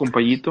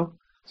 Compañito?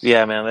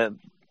 Yeah, man.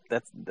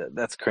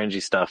 That's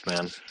cringy stuff,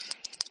 man.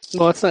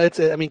 No, it's not.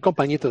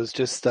 Compañito is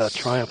just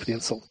triumph the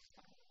insult.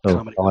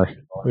 Comedy. Caller.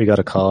 We got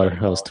a caller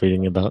I was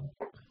tweeting about.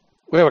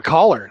 We have a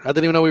caller. I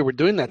didn't even know we were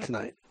doing that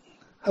tonight.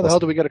 How the hell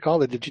did we get a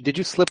caller? Did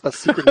you slip a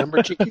secret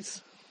number,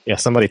 Chiquis? Yeah,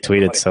 somebody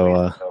tweeted,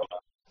 so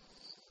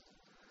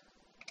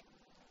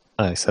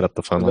I set up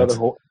the phone lines.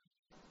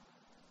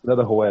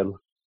 Another Joel.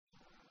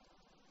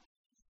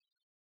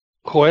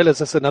 Joel, is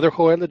this another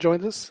Joel that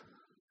joins us?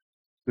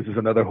 This is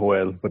another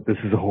Joel, but this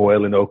is a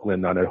Joel in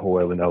Oakland, not a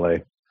Joel in LA.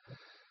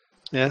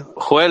 Yeah.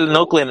 Joel in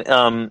Oakland.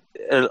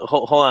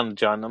 Hold on,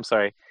 John. I'm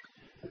sorry.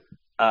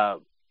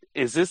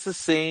 Is this the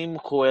same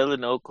Joel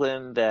in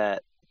Oakland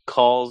that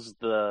calls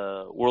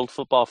the World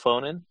Football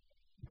phone-in?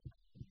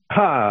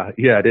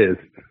 Yeah, it is.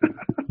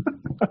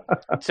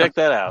 Check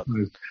that out.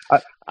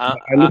 I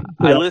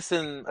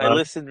listen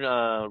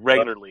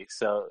regularly.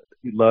 So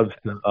he loves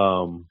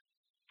to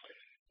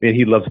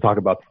he loves to talk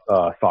about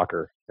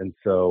soccer, and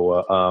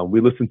so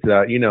we listen to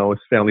that.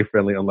 It's family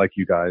friendly, unlike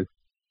you guys,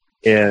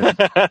 and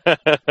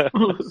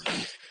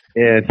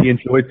and he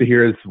enjoys to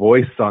hear his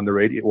voice on the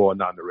radio. Well,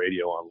 not on the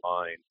radio,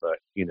 online, but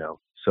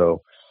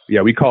so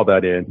yeah, we call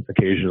that in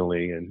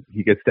occasionally, and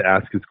he gets to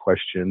ask his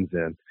questions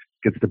and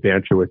gets to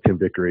banter with Tim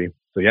Vickery.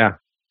 So yeah.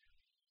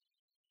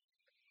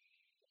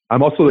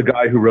 I'm also the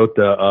guy who wrote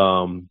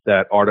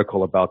that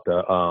article about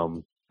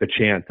the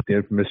chant, the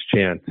infamous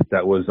chant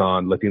that was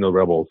on Latino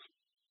Rebels.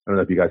 I don't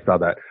know if you guys saw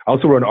that. I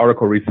also wrote an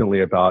article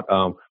recently about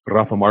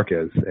Rafa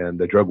Marquez and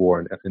the drug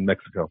war in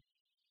Mexico.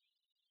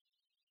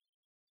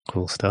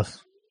 Cool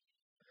stuff.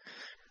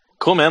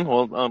 Cool, man.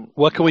 Well,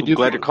 what can we do?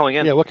 Glad you're calling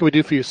in. Yeah, what can we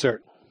do for you, sir?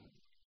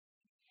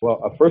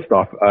 Well, first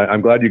off,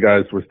 I'm glad you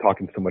guys were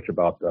talking so much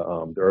about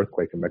the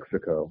earthquake in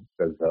Mexico,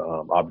 because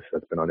obviously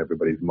that's been on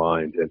everybody's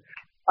mind. And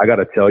I got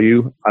to tell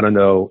you, I don't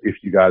know if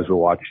you guys were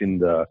watching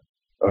the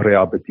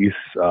Real Betis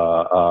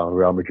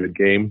Real Madrid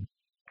game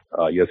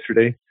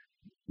yesterday,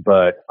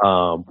 but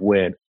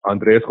when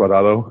Andres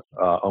Guardado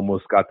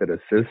almost got that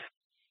assist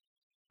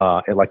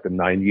in like the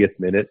 90th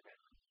minute,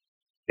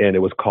 and it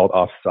was called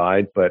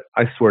offside, but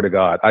I swear to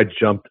God, I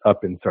jumped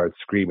up and started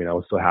screaming. I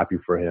was so happy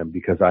for him,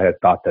 because I had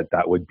thought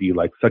that would be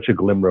like such a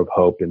glimmer of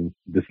hope in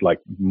this like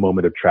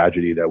moment of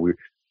tragedy that we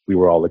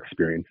were all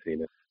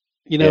experiencing.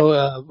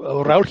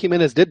 Raul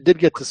Jimenez did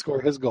get to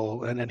score his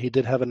goal, and he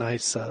did have a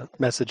nice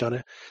message on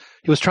it.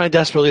 He was trying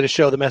desperately to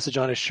show the message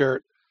on his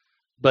shirt,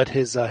 but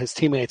his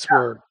teammates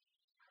were.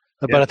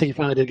 But I think he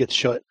finally did get to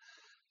show it,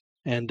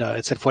 and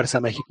it said Fuerza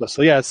Mexico.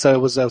 So yeah,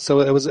 so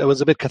it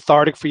was a bit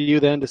cathartic for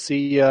you then to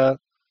see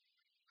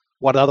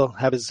Guardado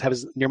have his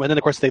near. And then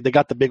of course they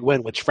got the big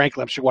win, which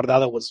frankly I'm sure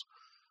Guardado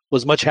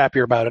was much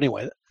happier about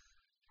anyway.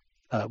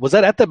 Was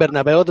that at the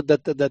Bernabeu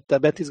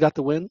that Betis got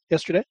the win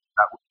yesterday?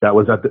 That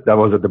was at the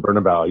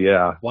Bernabeu.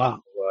 Yeah.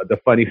 Wow. The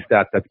funny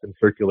stat that's been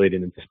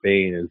circulating in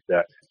Spain is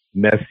that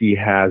Messi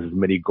has as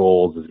many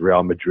goals as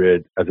Real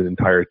Madrid as an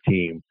entire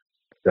team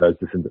does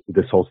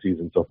this whole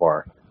season so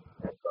far.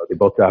 They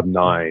both have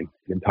 9.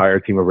 The entire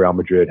team of Real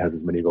Madrid has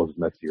as many goals as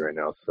Messi right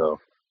now. So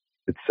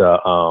it's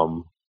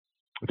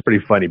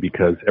pretty funny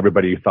because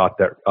everybody thought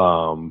that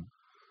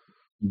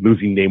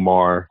losing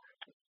Neymar,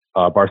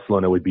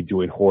 Barcelona would be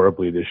doing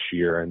horribly this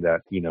year, and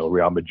that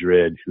Real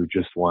Madrid, who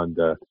just won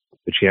the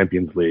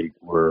Champions League,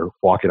 were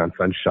walking on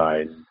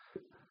sunshine.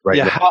 Right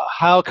now.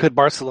 How could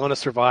Barcelona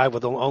survive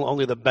with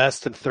only the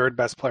best and third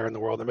best player in the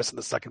world? They're missing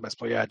the second best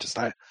player. And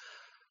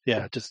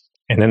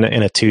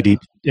in a two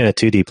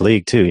deep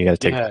league too. You got to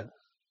take. Yeah,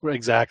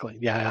 exactly.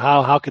 Yeah,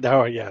 how could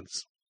that? Yeah.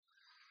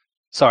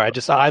 Sorry,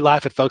 I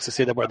laugh at folks who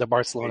say that the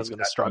Barcelona is going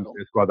to struggle.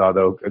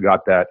 Cuadrado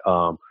got that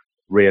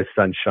ray of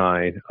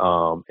sunshine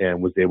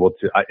and was able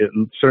to. It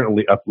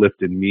certainly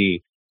uplifted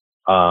me.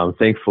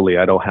 Thankfully,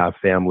 I don't have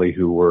family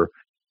who were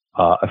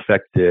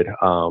affected.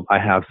 I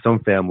have some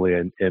family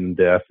in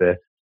DF.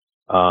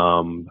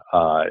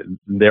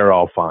 They're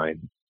all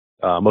fine.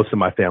 Most of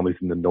my family's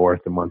in the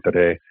north in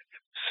Monterrey.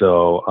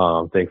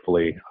 So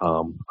thankfully.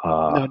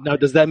 Now,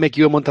 does that make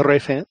you a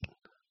Monterrey fan?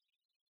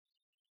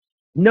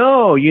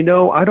 No,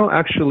 I don't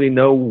actually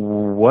know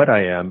what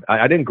I am.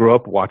 I didn't grow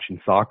up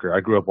watching soccer. I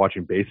grew up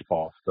watching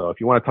baseball. So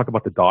if you want to talk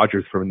about the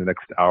Dodgers for the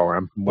next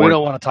hour, we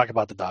don't want to talk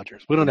about the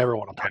Dodgers. We don't ever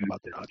want to talk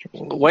about the Dodgers.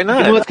 Why not?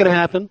 You know what's going to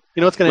happen?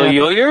 The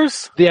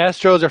Yoyers? The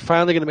Astros are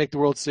finally going to make the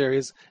World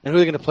Series, and who are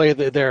they going to play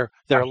their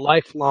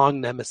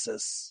lifelong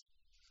nemesis,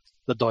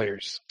 the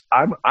Doyers.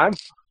 I'm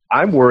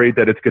worried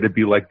that it's going to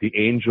be like the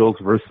Angels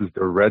versus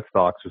the Red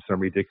Sox or some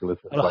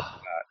ridiculousness like that.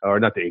 Or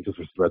not the Angels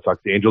versus the Red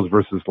Sox. The Angels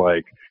versus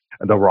like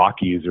the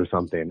Rockies or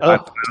something. I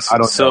don't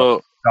know.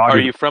 So, are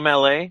you from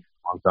LA?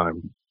 Long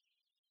time.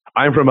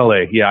 I'm from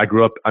LA. Yeah, I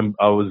grew up. I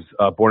was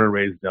born and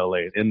raised in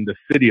LA, in the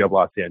city of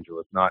Los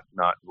Angeles, not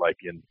like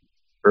in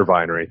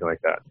Irvine or anything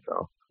like that.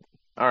 So.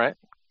 All right.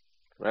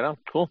 Right on.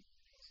 Cool.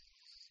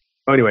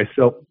 Anyway,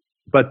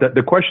 but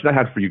the question I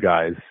had for you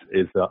guys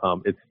is,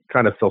 it's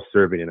kind of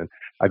self-serving, and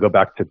I go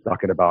back to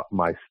talking about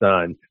my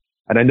son.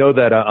 And I know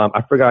that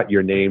I forgot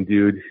your name,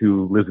 dude,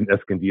 who lives in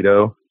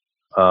Escondido.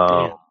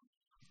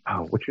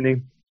 What's your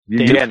name?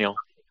 Daniel.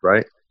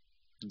 Right?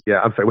 Yeah,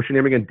 I'm sorry. What's your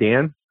name again?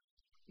 Dan?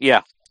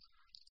 Yeah.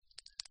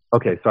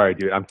 Okay, sorry,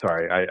 dude. I'm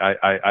sorry.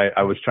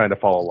 I was trying to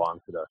follow along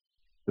to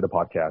the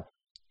podcast.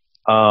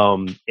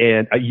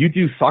 And you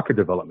do soccer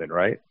development,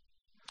 right?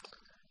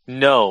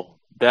 No,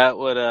 that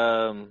would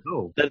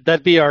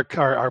that'd be our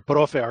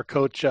profe, our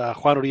coach Juan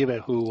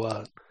Uribe, who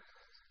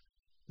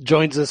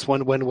joins us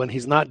when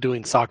he's not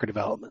doing soccer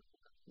development.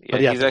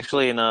 Yeah, he's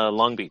actually in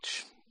Long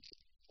Beach.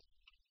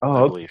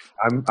 Oh, okay.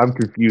 I'm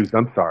confused.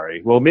 I'm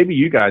sorry. Well, maybe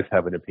you guys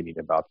have an opinion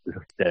about this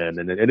then,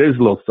 and it is a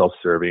little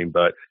self-serving,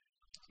 but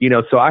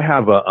so I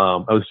have I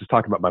was just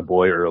talking about my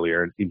boy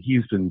earlier, and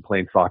he's been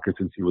playing soccer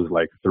since he was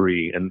like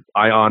 3. And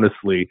I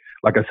honestly,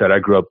 like I said, I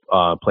grew up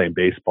playing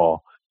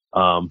baseball.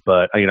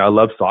 But I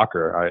love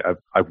soccer.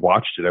 I've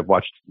watched it. I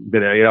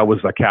was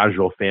a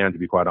casual fan, to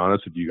be quite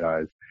honest with you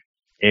guys.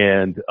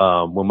 And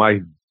when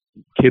my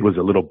kid was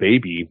a little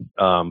baby,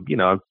 I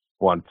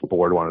wanted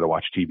to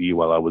watch TV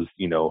while I was,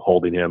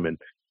 holding him, and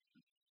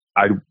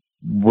I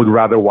would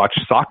rather watch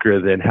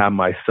soccer than have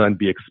my son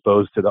be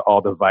exposed to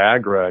all the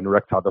Viagra and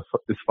erectile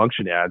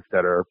dysfunction ads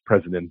that are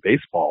present in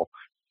baseball.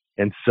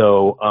 And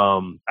so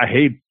I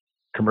hate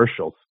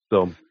commercials.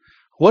 So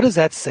what does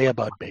that say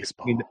about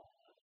baseball?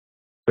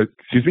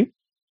 Excuse me?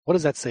 What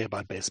does that say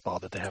about baseball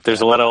that they have?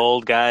 There's a lot of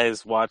old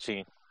guys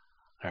watching.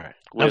 All right.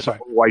 I'm sorry.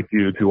 White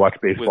dudes who watch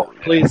baseball.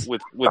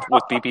 With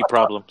BP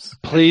problems.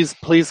 Please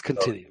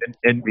continue.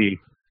 And me.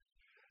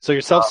 So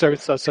you're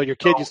self-service. So your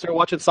kid, you start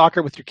watching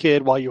soccer with your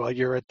kid while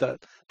you're at the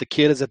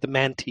kid is at the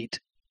man-teat.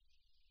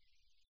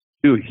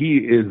 Dude, he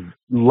is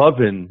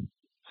loving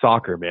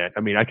soccer, man. I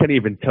mean, I can't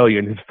even tell you.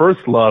 And his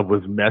first love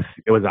was Messi.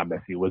 It was not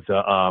Messi. It was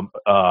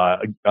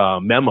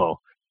Memo.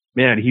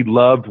 Man, he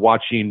loved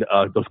watching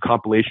those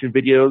compilation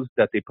videos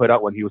that they put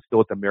out when he was still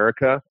with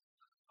America.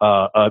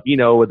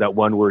 That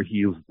one where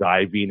he was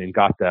diving and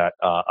got that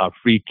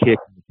free kick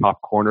in the top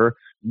corner.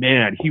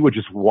 Man, he would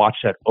just watch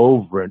that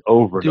over and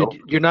over and over.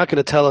 You're not going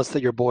to tell us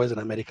that your boy is an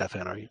America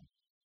fan, are you?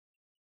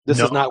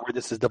 This is not where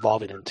this is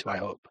devolving into, I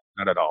hope.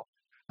 Not at all.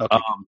 Okay.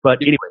 But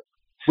anyway.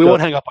 We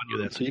won't hang up on you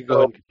then, so you go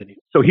ahead and continue.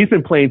 So he's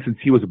been playing since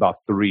he was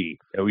about 3.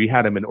 And we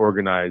had him in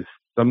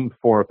some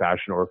form of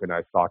fashion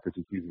organized soccer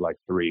since he was like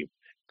 3.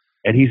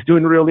 And he's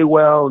doing really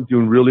well,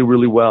 doing really,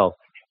 really well.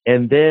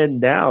 And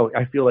then now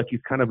I feel like he's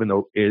kind of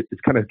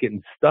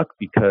getting stuck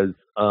because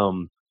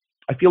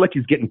I feel like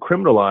he's getting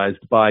criminalized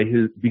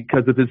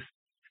because of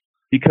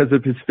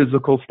his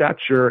physical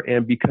stature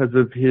and because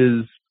of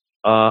his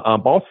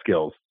ball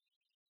skills.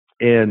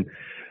 And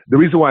the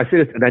reason why I say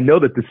this, and I know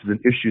that this is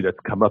an issue that's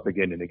come up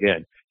again and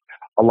again,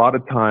 a lot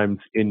of times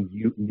in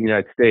the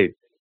United States,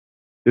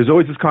 there's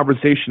always this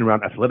conversation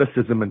around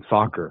athleticism and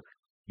soccer.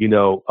 They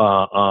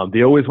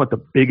always want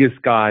the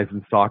biggest guys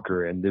in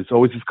soccer. And there's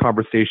always this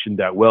conversation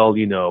that,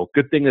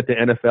 good thing that the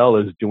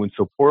NFL is doing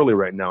so poorly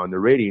right now in the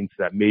ratings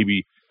that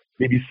maybe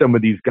some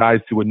of these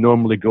guys who would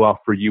normally go out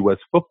for U.S.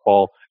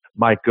 football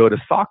might go to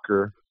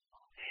soccer.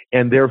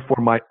 and therefore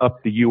might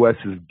up the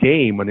U.S.'s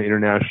game on the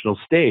international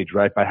stage,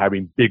 right, by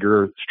having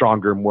bigger,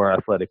 stronger, more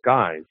athletic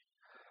guys.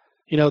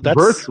 That's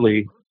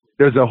Conversely,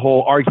 there's a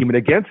whole argument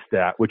against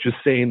that, which is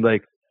saying,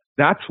 like,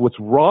 that's what's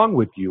wrong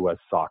with U.S.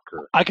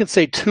 soccer. I can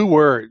say 2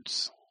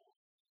 words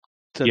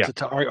to Yeah.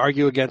 to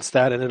argue against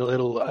that, and and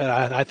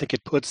I think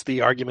it puts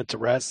the argument to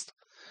rest.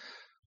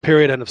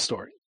 Period. End of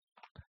story.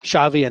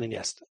 Xavi and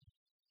Iniesta.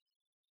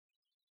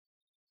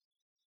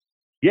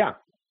 Yeah.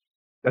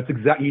 That's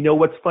exactly. You know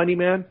what's funny,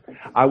 man?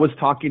 I was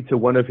talking to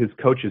one of his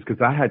coaches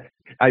because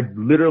I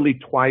literally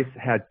twice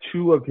had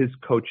 2 of his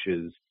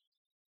coaches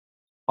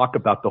talk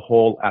about the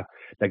whole,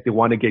 like, they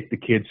want to get the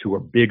kids who are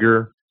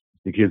bigger,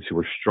 the kids who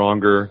are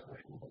stronger,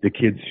 the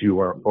kids who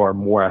are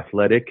more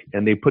athletic,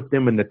 and they put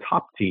them in the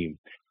top team.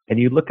 And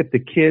you look at the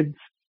kids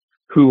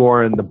who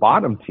are in the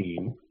bottom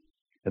team,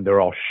 and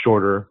they're all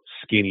shorter,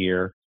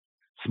 skinnier,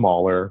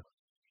 smaller.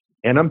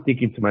 And I'm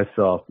thinking to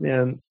myself,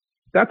 man,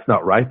 that's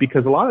not right,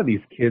 because a lot of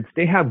these kids,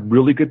 they have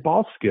really good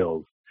ball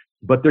skills,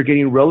 but they're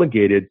getting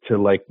relegated to,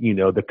 like,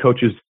 the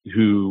coaches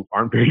who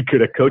aren't very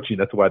good at coaching.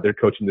 That's why they're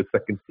coaching the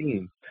second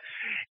team.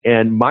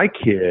 And my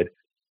kid,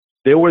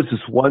 there was this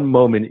one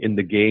moment in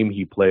the game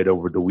he played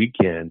over the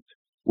weekend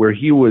where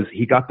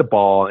he got the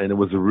ball, and it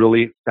was a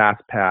really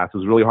fast pass. It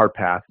was a really hard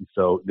pass. And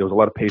so there was a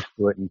lot of pace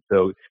to it. And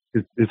so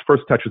his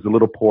first touch was a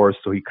little poor.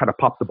 So he kind of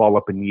popped the ball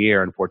up in the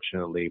air,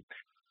 unfortunately.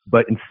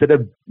 But instead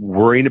of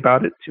worrying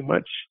about it too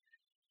much,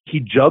 he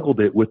juggled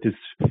it with his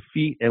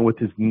feet and with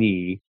his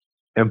knee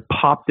and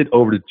popped it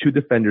over to 2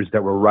 defenders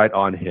that were right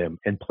on him,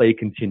 and play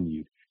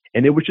continued.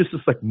 And it was just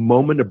this, like,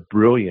 moment of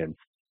brilliance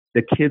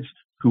that kids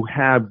who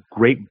have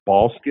great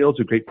ball skills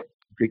or great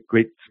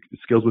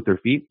skills with their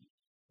feet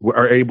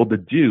are able to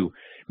do.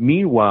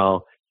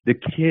 Meanwhile, the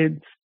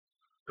kids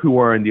who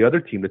are in the other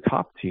team, the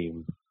top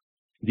team,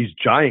 these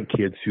giant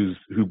kids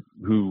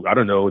who I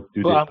don't know.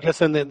 I'm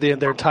guessing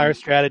their entire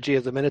strategy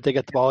is the minute they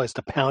get the ball is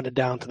to pound it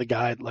down to the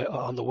guy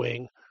on the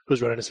wing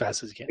who's running as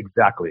fast as he can.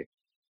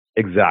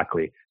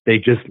 Exactly. They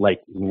just,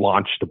 like,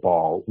 launch the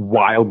ball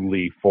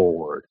wildly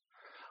forward.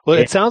 Well,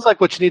 it sounds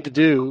like what you need to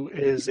do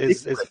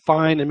is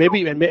find, and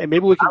maybe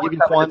we can give you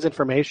Juan's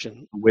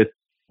information with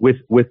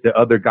the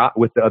other guy,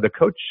 with the other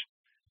coach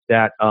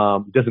that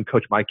doesn't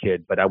coach my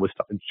kid, but I was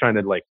trying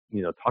to, like,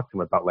 talk to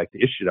him about, like, the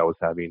issue that I was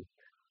having.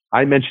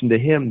 I mentioned to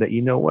him that,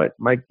 you know what,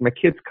 my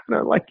kid's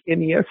kind of like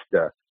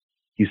Iniesta.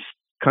 He's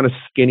kind of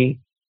skinny,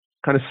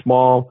 kind of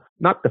small,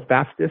 not the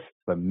fastest,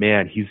 but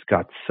man, he's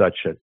got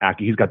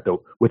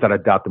without a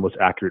doubt, the most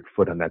accurate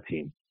foot on that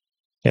team.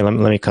 Yeah, let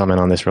me comment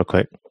on this real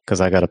quick,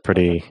 because I got a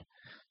pretty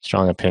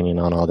strong opinion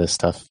on all this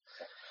stuff.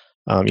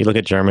 You look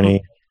at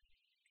Germany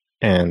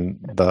and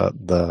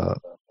the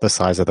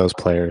size of those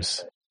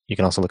players. You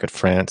can also look at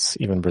France,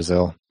 even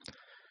Brazil.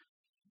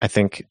 I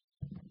think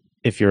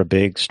if you're a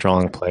big,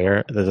 strong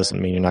player, that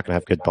doesn't mean you're not going to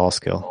have good ball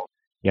skill.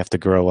 You have to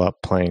grow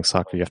up playing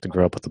soccer. You have to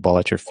grow up with the ball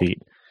at your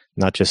feet,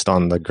 not just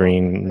on the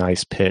green,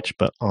 nice pitch,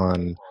 but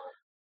on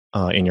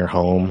in your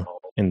home,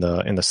 in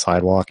the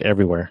sidewalk,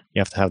 everywhere.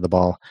 You have to have the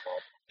ball.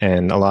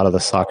 And a lot of the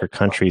soccer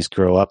countries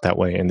grow up that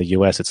way. In the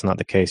U.S., it's not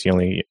the case.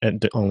 You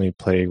only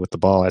play with the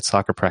ball at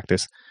soccer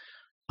practice.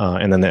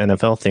 And then the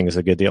NFL thing is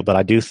a good deal. But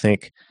I do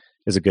think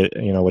is a good,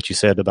 what you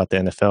said about the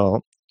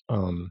NFL.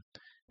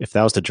 If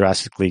that was to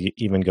drastically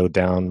even go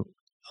down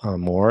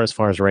more as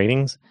far as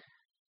ratings,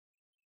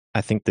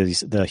 I think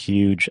the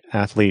huge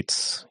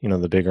athletes,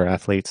 the bigger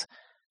athletes,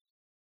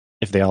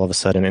 if they all of a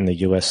sudden in the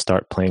U.S.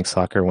 start playing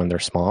soccer when they're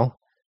small,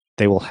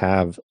 they will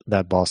have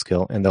that ball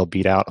skill and they'll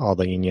beat out all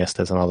the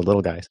Iniestas and all the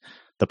little guys.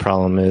 The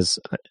problem is,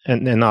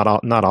 and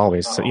not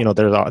always. So,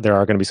 there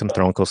are going to be some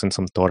troncos and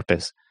some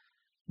torpes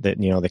that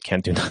they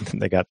can't do nothing.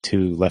 They got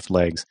 2 left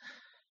legs.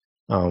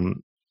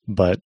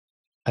 But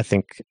I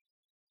think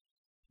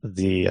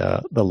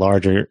the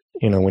larger,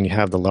 when you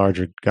have the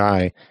larger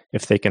guy,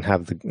 if they can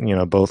have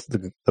both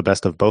the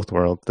best of both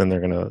worlds, then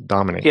they're going to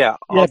dominate. Yeah,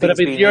 but I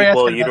mean,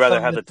 you'd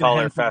rather have the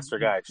taller, faster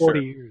guy. 40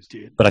 years,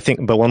 dude. But I think,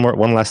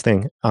 one last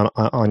thing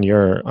on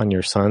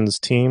your son's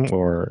team,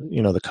 or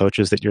the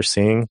coaches that you're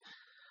seeing,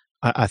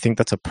 I think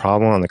that's a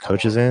problem on the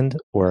coaches' end,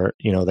 where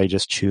they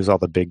just choose all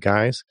the big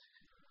guys,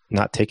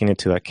 not taking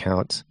into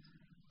account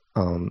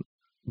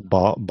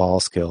ball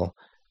skill,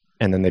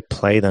 and then they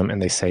play them and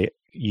they say,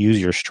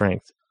 use your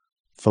strength.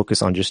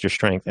 Focus on just your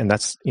strength. And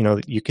that's,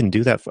 you can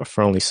do that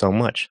for only so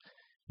much.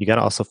 You got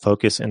to also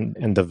focus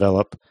and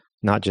develop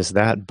not just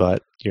that,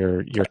 but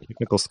your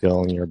technical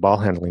skill and your ball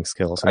handling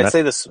skills. And I'd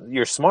say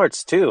your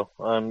smarts too.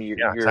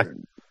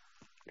 Exactly.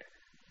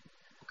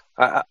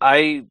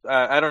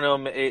 I don't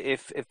know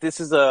if this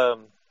is not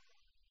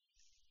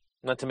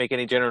to make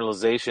any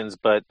generalizations,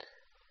 but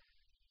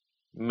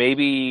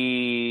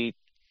maybe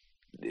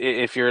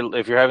if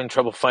you're having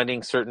trouble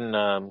finding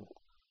certain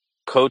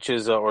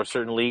coaches or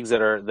certain leagues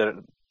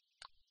that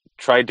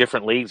try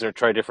different leagues or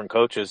try different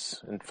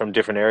coaches from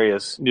different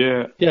areas.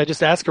 Yeah,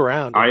 just ask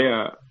around.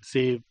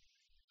 See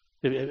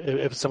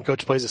if some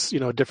coach plays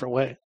a different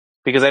way.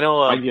 Because I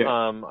know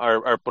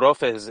our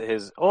prof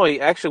is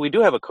actually we do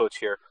have a coach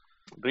here.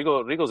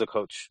 Rigo's a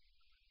coach.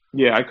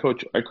 Yeah, I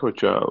coach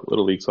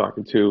little league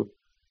soccer too.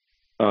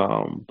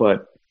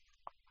 But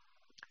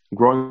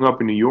growing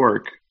up in New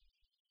York,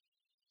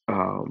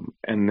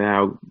 and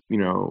now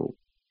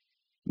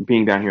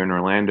being down here in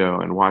Orlando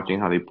and watching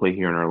how they play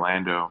here in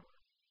Orlando,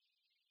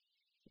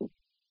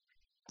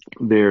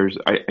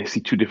 I see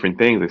two different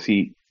things. I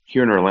see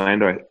here in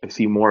Orlando, I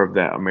see more of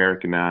that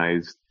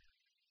Americanized,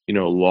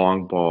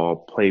 long ball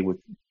play with,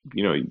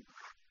 you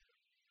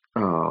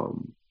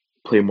know,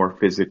 play more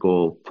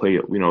physical, play,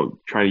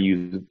 try to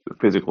use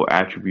physical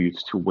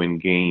attributes to win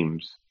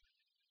games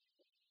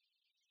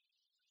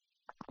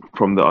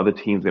from the other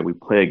teams that we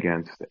play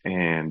against,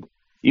 and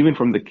even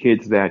from the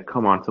kids that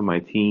come onto my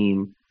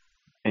team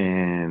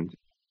and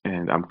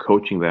I'm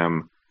coaching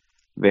them,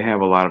 they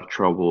have a lot of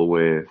trouble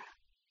with,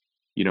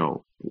 you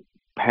know,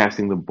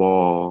 passing the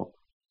ball,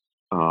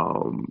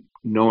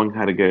 knowing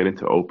how to get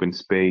into open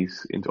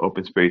space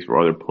for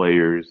other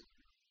players.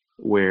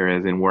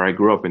 Whereas in where I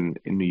grew up in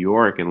New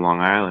York in Long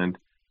Island,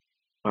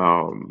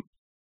 um,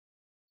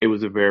 it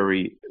was a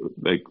very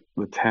like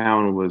the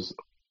town was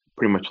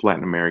pretty much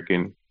Latin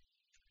American.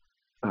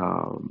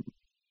 Um,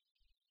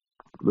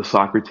 the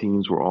soccer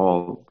teams were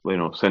all,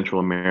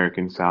 Central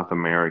American, South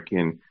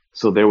American.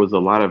 So there was a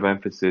lot of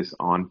emphasis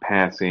on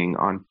passing,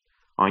 on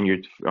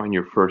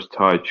your first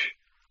touch,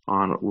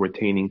 on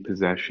retaining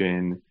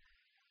possession.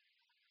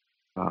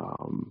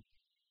 Um,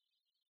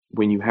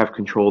 when you have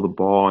control of the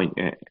ball,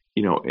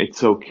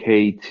 it's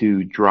okay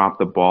to drop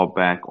the ball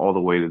back all the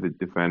way to the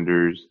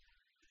defenders.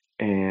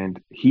 And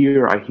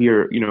here I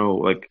hear,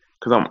 like,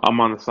 because I'm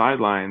on the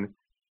sideline,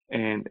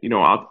 and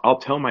I'll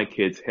tell my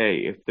kids,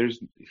 hey, if there's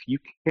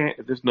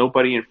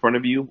nobody in front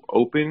of you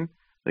open,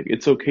 like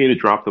it's okay to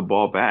drop the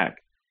ball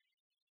back.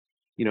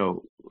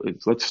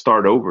 Let's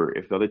start over.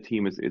 If the other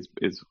team is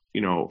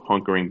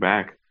hunkering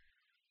back,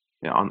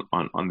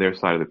 on their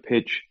side of the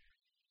pitch,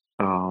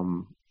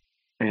 um,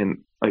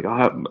 and like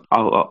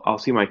I'll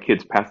see my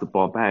kids pass the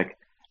ball back,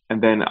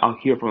 and then I'll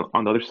hear from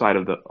on the other side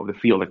of the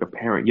field, like a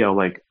parent yell,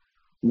 like,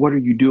 "What are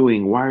you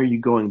doing? Why are you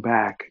going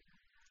back?"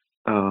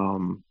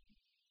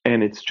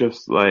 And it's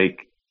just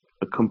like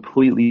a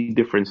completely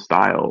different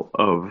style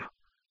of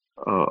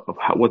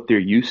what they're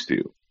used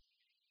to.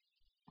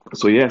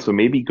 So yeah, so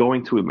maybe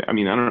going to, I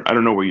mean, I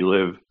don't know where you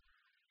live,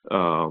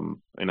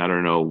 and I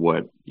don't know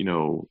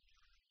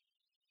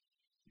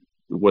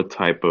what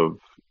type of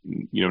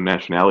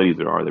nationalities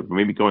there are there, but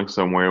maybe going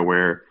somewhere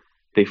where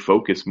they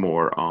focus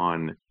more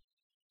on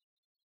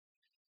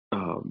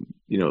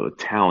the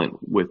talent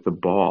with the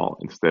ball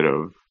instead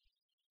of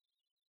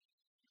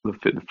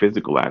the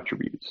physical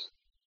attributes.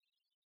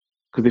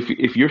 Because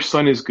if your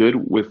son is good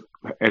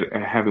at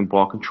having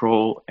ball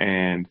control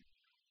and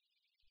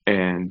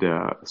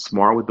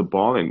smart with the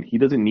ball, and he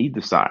doesn't need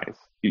the size.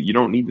 You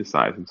don't need the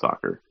size in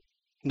soccer.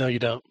 No, you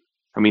don't.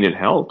 I mean, it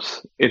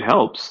helps. It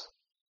helps.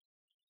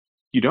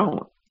 You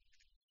don't.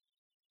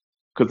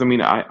 Because I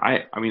mean,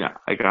 I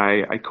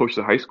coached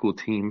the high school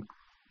team.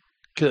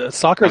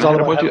 Soccer is And I all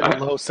had a about bunch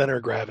having of a low center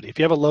of gravity. If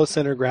you have a low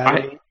center of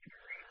gravity,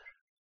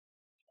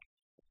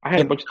 I had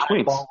a bunch of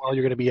twins, well,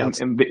 you're going to be out.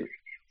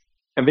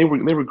 and they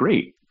were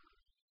great.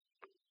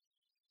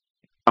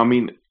 I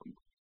mean,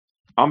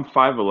 I'm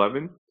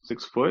 5'11",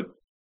 6 foot.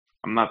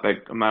 I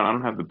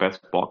don't have the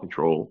best ball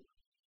control.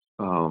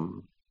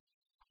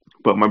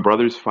 But my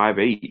brother's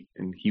 5'8",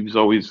 and he was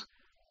always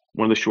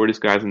one of the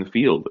shortest guys in the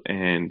field,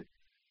 and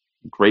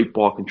great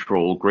ball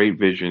control, great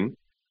vision.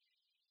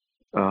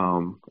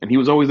 And he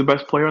was always the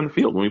best player on the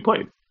field when we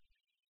played,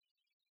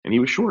 and he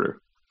was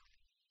shorter.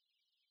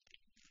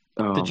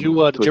 Did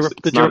you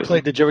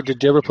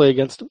ever play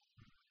against him?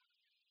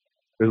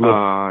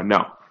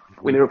 No.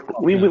 We never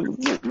play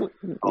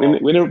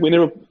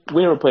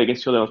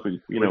against each other else, but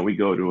we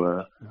go to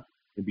a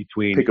in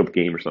between pickup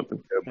game or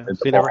something. Yeah.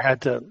 So you never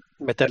had to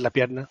meter la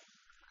pierna?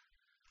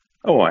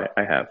 Oh, I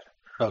have.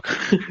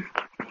 Okay.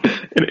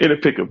 in a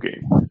pickup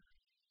game.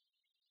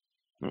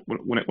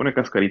 Una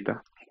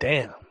cascarita.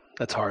 Damn,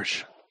 that's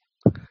harsh.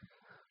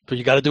 But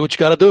you got to do what you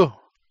got to do.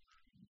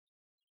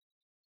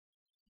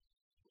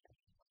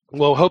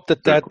 Well, hope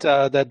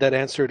that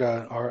answered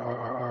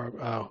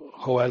our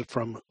Joel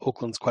from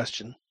Oakland's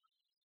question.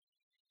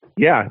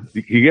 Yeah.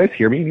 Do you guys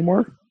hear me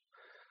anymore?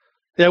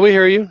 Yeah, we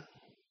hear you.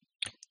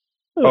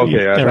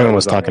 Okay. Everyone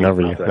was talking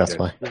over you. That's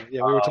why.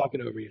 Yeah, we were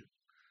talking over you.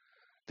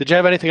 Did you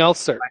have anything else,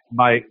 sir?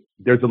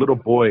 There's a little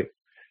boy.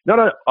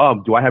 No.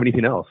 Do I have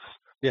anything else?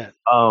 Yeah.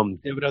 You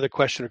have another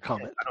question or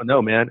comment? I don't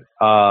know, man.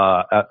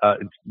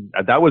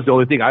 That was the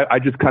only thing. I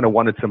just kind of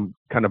wanted to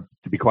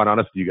be quite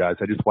honest with you guys,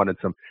 I just wanted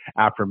some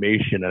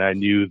affirmation. And I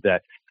knew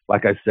that,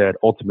 like I said,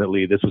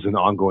 ultimately this was an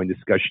ongoing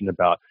discussion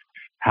about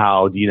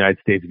how the United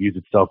States views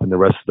itself in the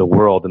rest of the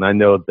world. And I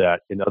know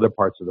that in other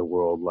parts of the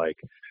world,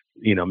 like,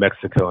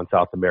 Mexico and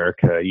South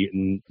America,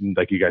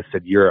 like you guys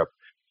said, Europe,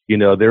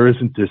 there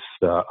isn't this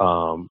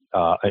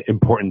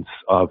importance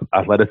of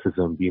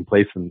athleticism being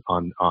placed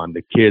on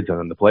the kids and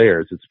on the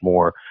players. It's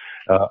more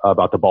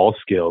about the ball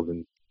skills.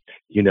 And,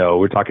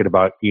 we're talking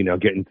about,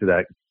 getting to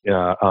that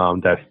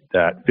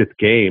that fifth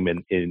game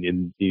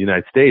in the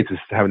United States is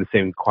having the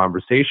same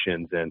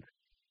conversations, and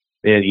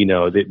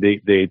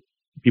they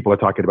people are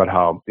talking about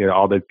how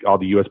all the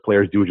U.S.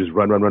 players do is just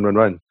run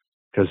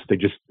because they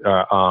just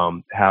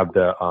have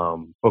the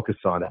focus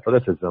on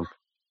athleticism,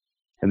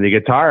 and they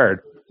get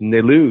tired and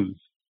they lose.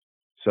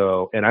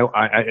 So, and I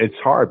it's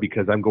hard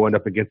because I'm going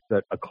up against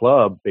a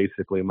club.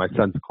 Basically, my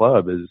son's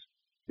club is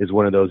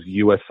one of those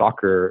U.S.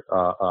 soccer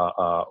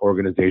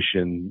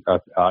organization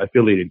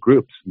affiliated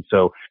groups, and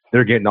so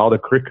they're getting all the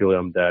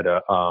curriculum that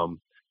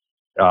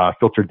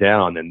filtered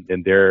down,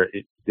 and they're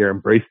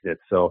embracing it.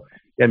 So,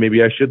 yeah,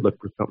 maybe I should look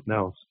for something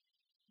else.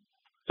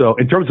 So,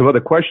 in terms of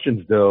other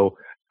questions, though,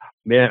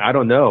 man, I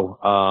don't know.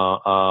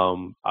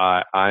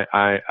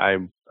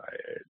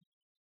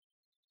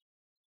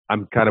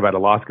 I'm kind of at a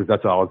loss because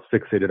that's all I was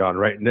fixated on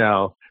right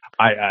now.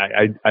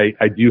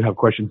 I do have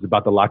questions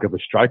about the lack of a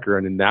striker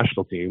in the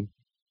national team.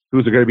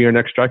 Who's going to be our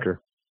next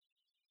striker?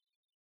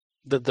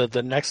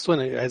 The next one,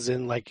 as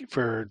in like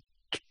for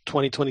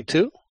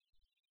 2022?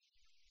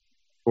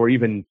 Or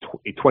even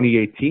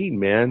 2018,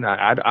 man.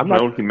 I'm not.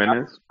 Raúl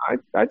Jiménez.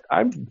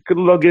 I'm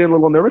getting a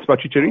little nervous about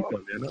Chicharito,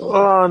 man.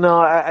 Oh no,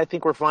 I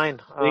think we're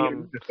fine.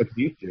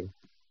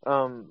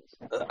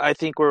 I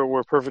think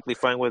we're perfectly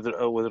fine with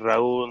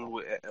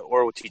Raúl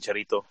or with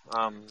Chicharito.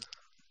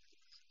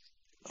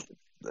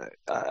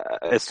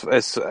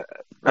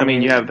 I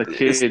mean, you have the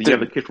kid. You have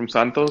the kid from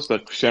Santos, the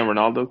Cristiano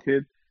Ronaldo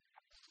kid.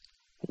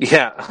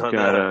 Yeah,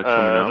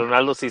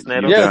 Ronaldo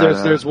Cisneros. Yeah,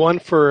 there's one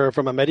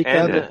from America,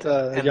 and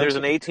there's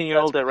an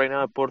 18-year-old that right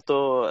now at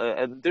Porto.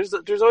 And there's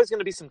always going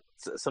to be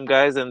some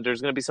guys, and there's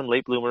going to be some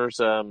late bloomers.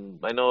 I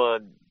know.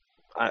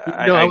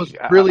 I'm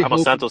a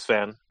Santos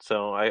fan,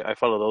 so I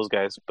follow those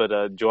guys.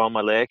 But Joao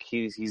Malek,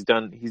 he's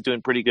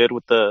doing pretty good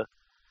with the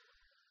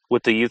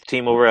youth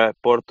team over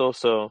at Porto.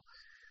 So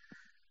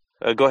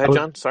go ahead,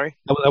 John. Sorry.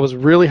 I was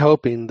really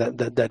hoping that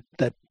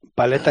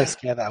Paleta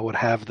Izquierda would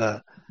have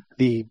the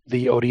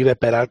Oribe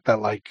Peralta,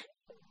 like,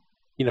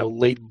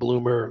 late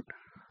bloomer,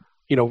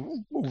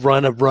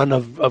 run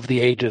of the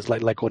ages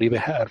like Oribe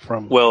had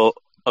from. Well,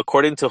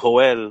 according to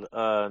Joel,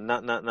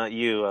 not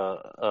you,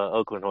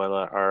 Oakland Joel,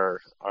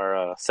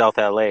 our South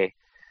LA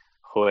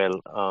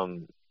Joel.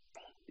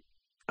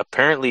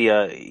 Apparently,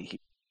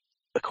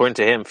 according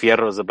to him,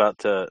 Fierro is about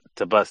to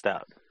bust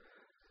out.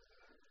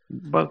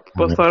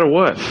 Bust out of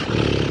what?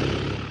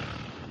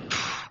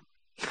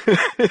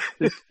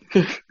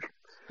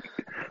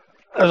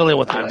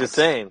 I'm just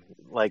saying,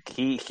 like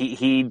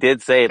he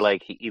did say,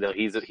 like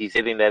he's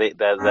hitting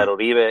that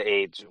Oribe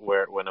age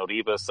where when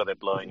Oribe started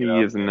blowing. He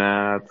is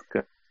not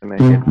gonna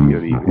hit the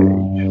Oribe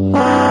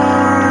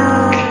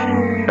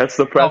age. That's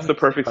the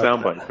perfect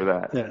soundbite for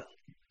that. Yeah.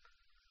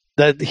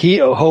 That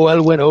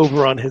Joel went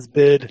over on his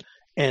bid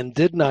and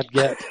did not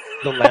get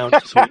the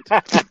lounge suite.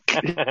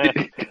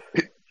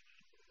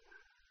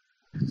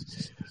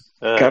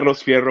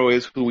 Carlos Fierro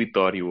is who we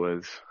thought he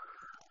was.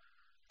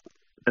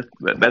 I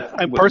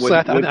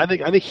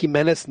think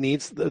Jimenez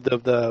needs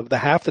the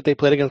half that they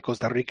played against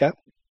Costa Rica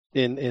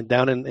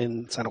down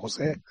in San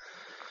Jose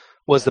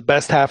was the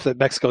best half that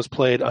Mexico's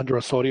played under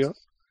Osorio,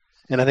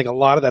 and I think a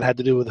lot of that had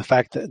to do with the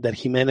fact that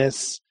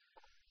Jimenez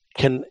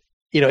can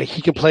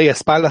he can play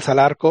espaldas al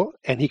arco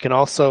and he can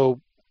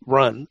also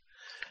run,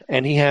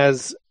 and he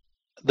has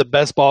the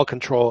best ball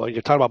control.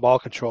 You're talking about ball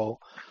control,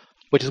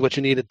 which is what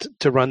you needed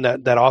to run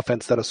that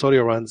offense that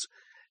Osorio runs.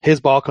 His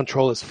ball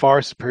control is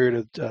far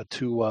superior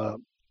to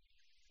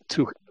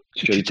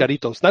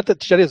Chicharito's. Not that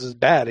Chicharito's is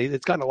bad;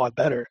 it's gotten a lot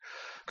better,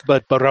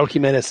 but Raúl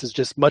Jiménez is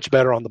just much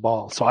better on the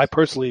ball. So I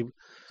personally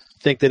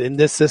think that in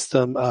this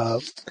system,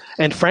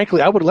 and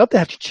frankly, I would love to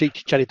have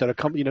Chicharito to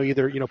come,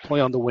 either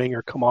play on the wing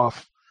or come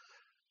off.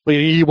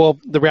 Well,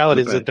 the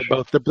reality is that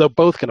they're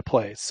both going to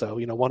play. So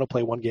one will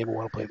play one game and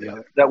one will play the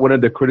other. That one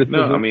of the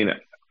criticisms. No, I mean,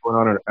 going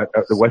on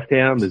at the West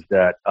Ham is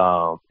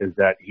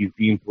that he's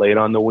being played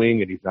on the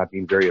wing and he's not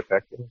being very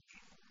effective.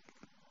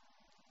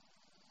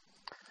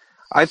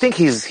 I think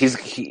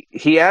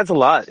he adds a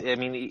lot. I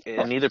mean,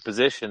 in either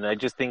position. I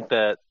just think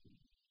that,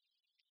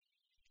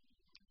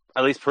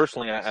 at least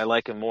personally, I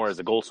like him more as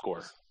a goal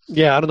scorer.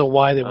 Yeah, I don't know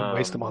why they would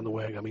waste him on the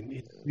wing. I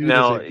mean,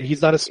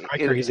 he's not a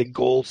striker; he's a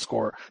goal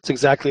scorer. It's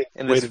exactly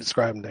the way to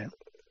describe him, Dan.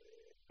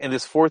 In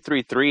this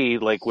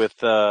 4-3-3, like with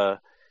that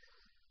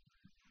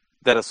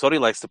Osorio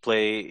likes to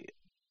play,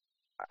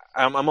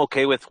 I'm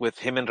okay with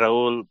him and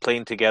Raúl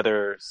playing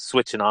together,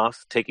 switching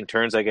off, taking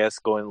turns, I guess,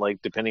 going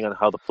like depending on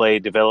how the play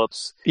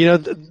develops.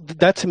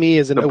 That to me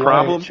isn't a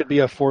problem. It should be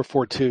a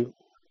 4-4-2.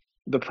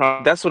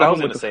 That's what I was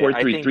going to say.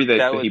 4-3-3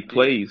 that he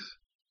plays.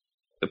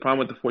 The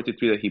problem with the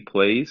 4-3-3 that he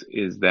plays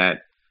is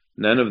that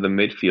none of the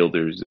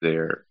midfielders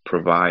there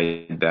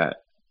provide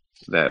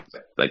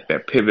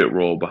that pivot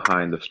role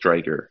behind the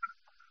striker.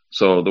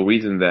 So the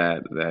reason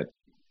that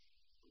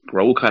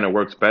Raúl kind of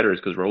works better is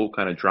because Raúl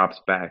kind of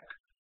drops back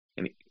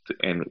and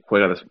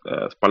juega las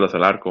espaldas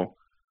al arco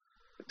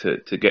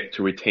to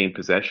retain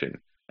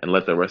possession and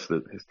let the rest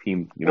of his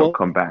team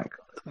come back.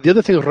 The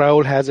other thing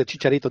Raúl has at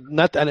Chicharito,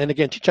 and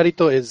again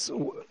Chicharito is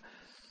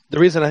the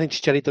reason I think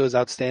Chicharito is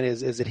outstanding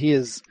is that he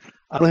is.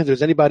 I don't think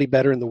there's anybody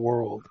better in the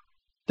world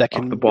that Off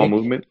can the ball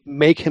movement.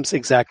 make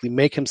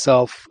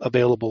himself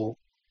available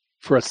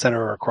for a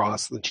center or a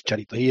cross than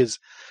Chicharito.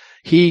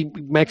 He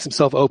makes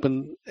himself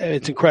open.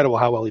 It's incredible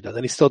how well he does,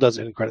 and he still does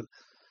it incredible.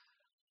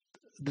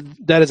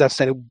 That is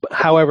outstanding.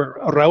 However,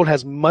 Raul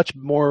has much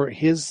more.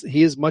 He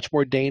is much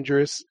more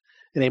dangerous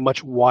in a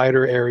much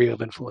wider area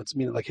of influence. I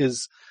mean, like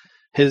his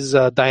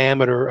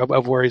diameter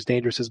of where he's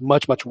dangerous is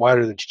much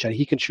wider than Chicharito.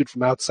 He can shoot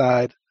from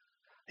outside.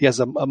 He has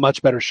a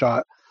much better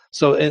shot.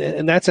 So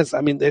in that sense,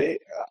 I mean,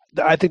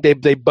 I think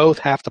they both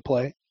have to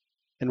play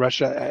in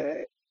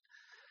Russia.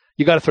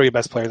 You got to throw your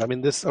best players. I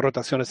mean, this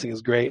rotaciones thing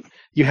is great.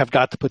 You have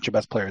got to put your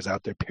best players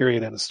out there.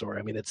 Period. End of story.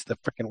 I mean, it's the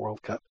freaking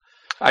World Cup.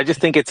 I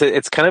just think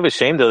it's kind of a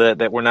shame though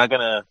that we're not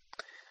gonna.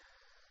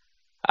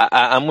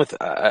 I'm with.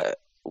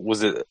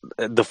 Was it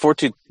the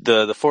 4-2?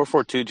 The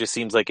 4-4-2 just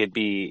seems like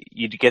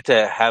you'd get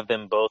to have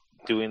them both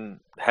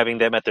having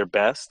them at their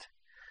best,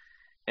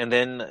 and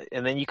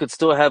then you could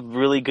still have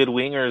really good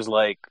wingers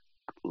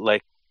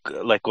like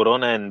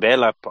Corona and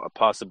Vela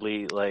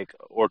possibly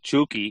or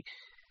Chucky,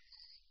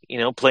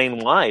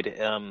 playing wide,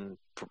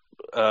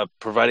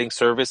 providing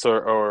service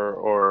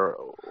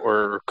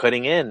or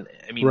cutting in.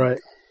 I mean, right.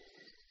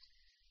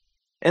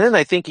 And then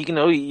I think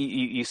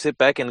you sit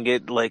back and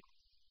get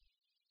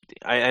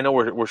I know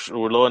we're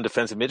low on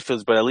defensive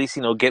midfields, but at least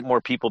get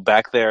more people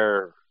back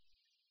there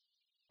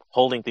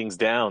holding things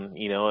down,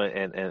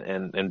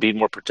 and being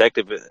more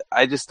protective.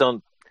 I just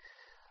don't.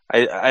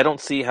 I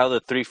don't see how the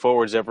three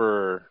forwards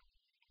ever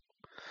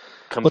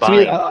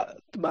combine. Well,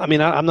 to me, I mean,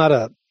 I'm not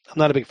a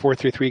big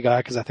 4-3-3 guy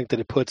because I think that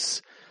it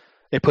puts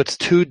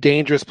two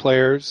dangerous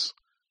players.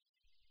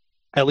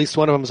 At least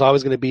one of them is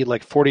always going to be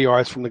 40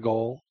 yards from the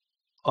goal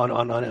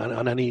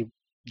on any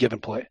given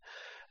play,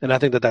 and I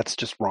think that that's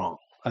just wrong.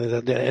 I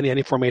think that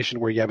any formation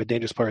where you have a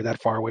dangerous player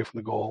that far away from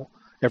the goal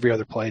every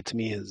other play to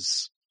me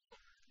is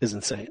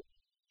insane.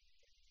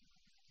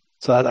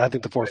 So I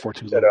think the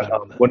 4-4-2 is a little better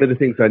than that. One of the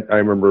things I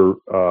remember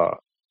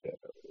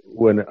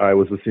when I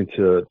was listening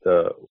to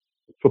the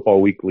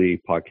Football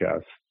Weekly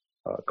podcast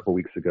a couple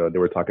weeks ago, they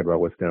were talking about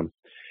West Ham,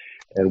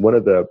 and one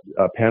of the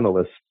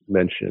panelists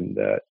mentioned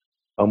that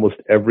almost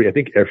every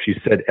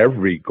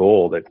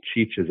goal that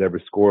Cheech has ever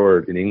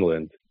scored in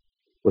England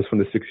was from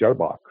the 6-yard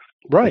box.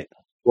 Right.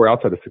 Or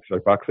outside the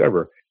 6-yard box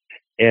ever.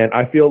 And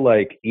I feel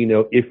like,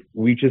 if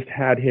we just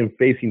had him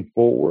facing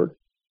forward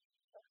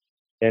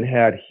and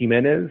had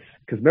Jimenez,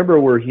 because remember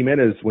where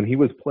Jimenez, when he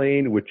was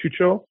playing with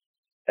Chucho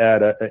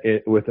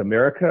with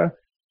America,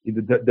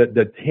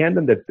 the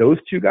tandem that those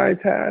two guys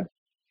had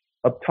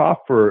up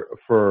top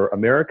for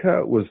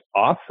America was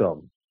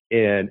awesome.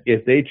 And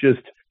if they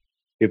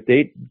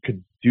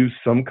could do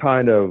some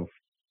kind of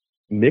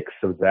mix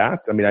of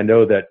that, I mean, I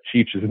know that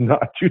Cheech is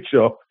not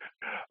Chucho,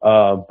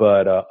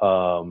 but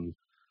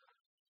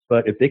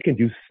if they can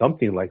do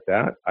something like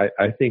that,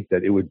 I think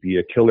that it would be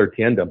a killer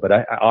tandem. But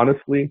I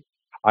honestly,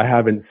 I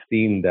haven't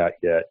seen that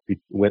yet.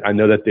 When I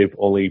know that they've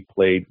only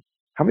played,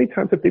 how many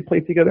times have they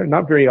played together?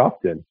 Not very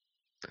often.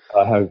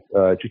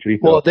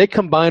 Chicharito. Well, they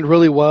combined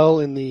really well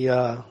in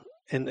the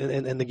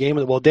in the game.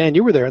 Well, Dan,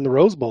 you were there in the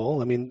Rose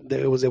Bowl. I mean,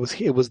 it was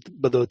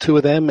the two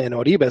of them and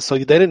Oribe. So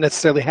they didn't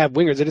necessarily have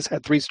wingers. They just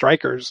had three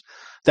strikers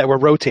that were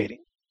rotating.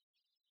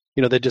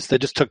 They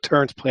just took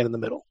turns playing in the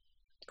middle.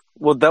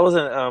 Well, that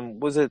wasn't.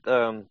 Was it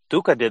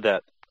Duca did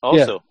that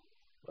also?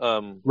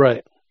 Yeah.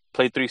 Right.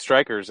 Played three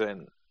strikers,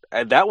 and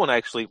that one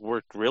actually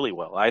worked really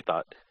well, I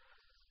thought.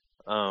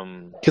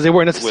 Because they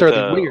weren't necessarily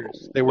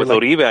wingers. They were with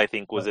Oribe, I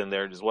think, was in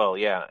there as well.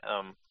 Yeah.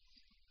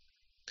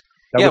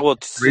 Well,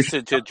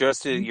 just to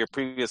address your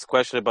previous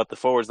question about the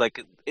forwards,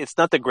 it's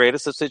not the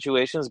greatest of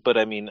situations, but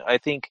I mean, I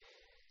think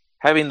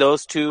having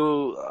those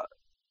two,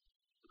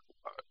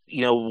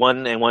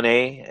 1 and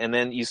 1A, and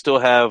then you still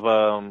have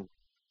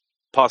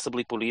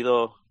possibly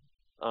Pulido,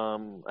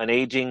 an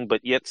aging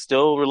but yet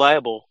still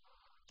reliable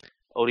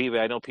Oribe.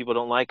 I know people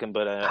don't like him,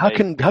 but how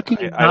can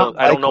you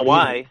I don't know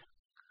why.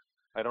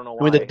 I don't know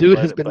why. I mean, the dude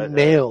has been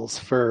nails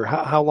for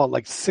how long?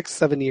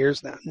 6-7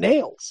 years now.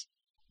 Nails.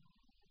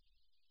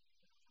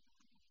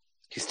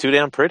 He's too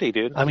damn pretty,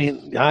 dude. I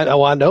mean, I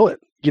know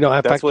it.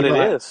 That's what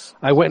it is.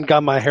 I went and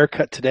got my hair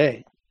cut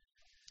today,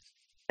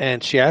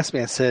 and she asked me.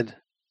 I said,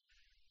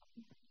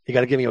 "You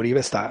got to give me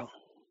Oribe style."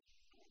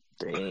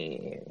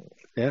 Damn.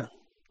 Yeah.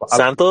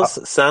 Santos,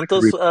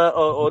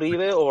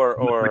 Oribe,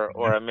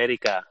 or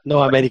America?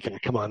 No, America.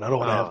 Come on, I don't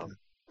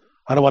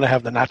want to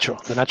have the Nacho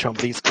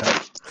Ambriz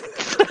cut.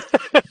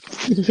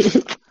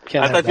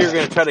 I thought you were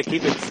going to try to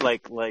keep it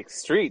like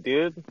street,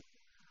 dude.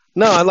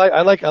 No,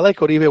 I like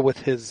Oribe with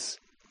his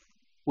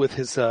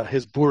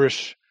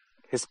boorish,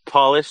 his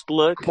polished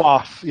look.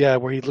 Coif, yeah,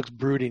 where he looks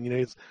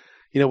brooding.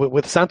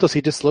 With Santos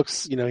he just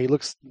looks, he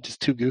looks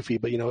just too goofy.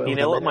 But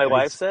what my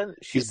wife said?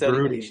 She said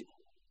brooding.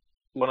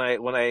 When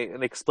I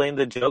explained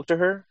the joke to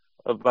her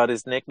about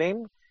his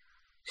nickname,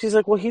 she's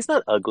like, "Well, he's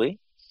not ugly.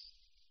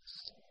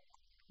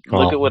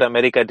 Look at what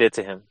America did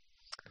to him."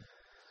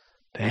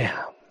 Damn.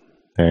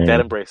 That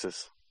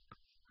embraces.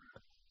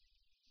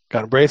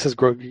 got to brace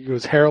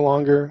his hair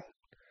longer.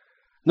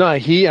 No,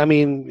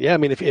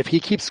 if he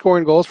keeps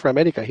scoring goals for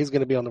America, he's going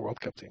to be on the World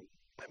Cup team.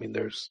 I mean,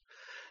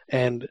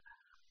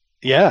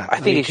 I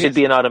think he should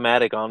be an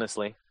automatic,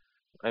 honestly.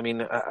 I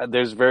mean,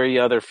 there's very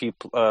other few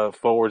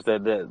forwards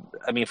that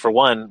I mean, for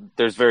one,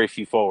 there's very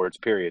few forwards,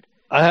 period.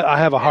 I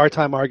have a hard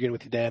time arguing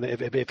with you, Dan.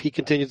 If he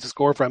continues to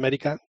score for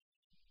America,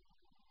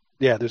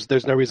 yeah,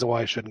 there's no reason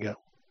why he shouldn't go.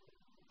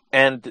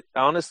 And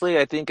honestly,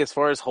 I think as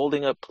far as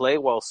holding up play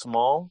while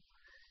small,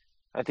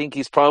 I think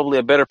he's probably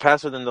a better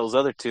passer than those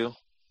other two.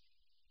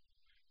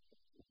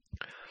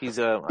 He's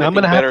I'm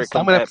gonna have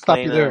to stop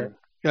you there.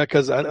 Yeah,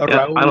 because I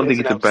don't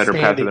think he's a better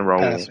passer than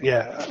Raul.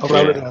 Yeah,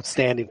 Raul is an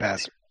outstanding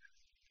passer.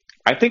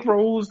 I think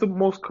Raul is the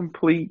most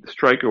complete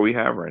striker we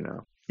have right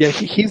now. Yeah,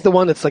 he's the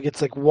one that's like,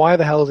 it's like, why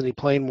the hell isn't he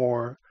playing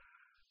more?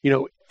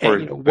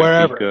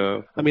 Wherever.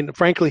 Benfica. I mean,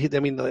 frankly,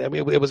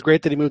 it was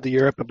great that he moved to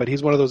Europe, but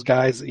he's one of those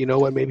guys. You know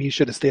what? Maybe he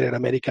should have stayed at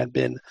America and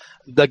been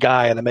the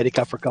guy at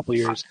America for a couple of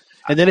years.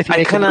 And then if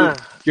you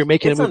you're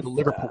making a move to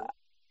Liverpool.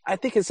 I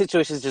think his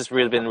situation has just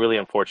really been really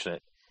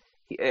unfortunate.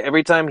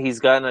 Every time he's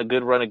gotten a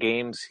good run of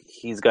games,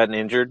 he's gotten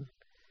injured.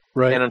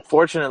 Right. And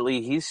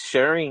unfortunately, he's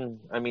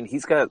sharing. I mean,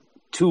 he's got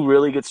two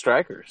really good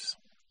strikers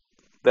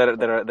that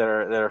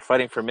are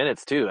fighting for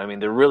minutes too. I mean,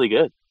 they're really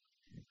good.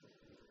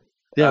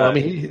 Yeah, I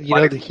mean,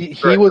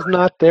 he was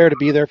not there to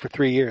be there for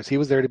 3 years. He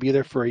was there to be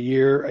there for a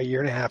year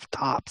and a half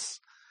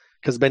tops.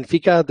 Because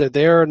Benfica,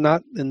 they're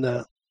not in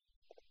the.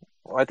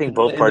 Well, I think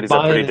both parties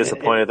are pretty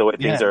disappointed the way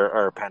things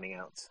are panning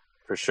out,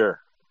 for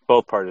sure.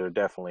 Both parties are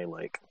definitely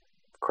like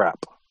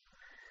crap.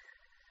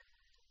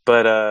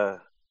 But I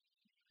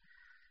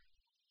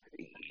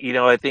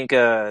think.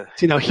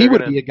 He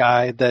would be a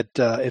guy that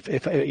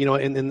if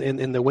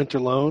in the winter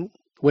loan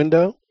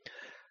window,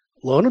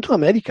 loan him to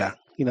America.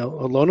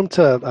 Loan him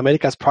to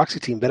America's proxy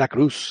team,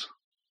 Veracruz.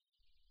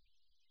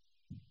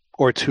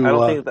 Or to.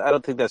 I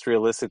don't think that's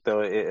realistic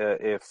though.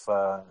 If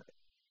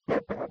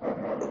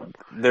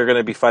they're going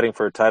to be fighting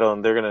for a title,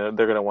 and they're going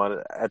to want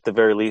it at the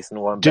very least and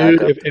want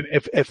backup.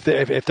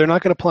 If they're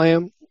not going to play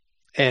him,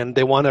 and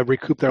they want to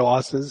recoup their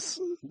losses,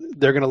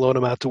 they're going to loan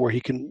him out to where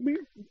he can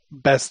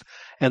best.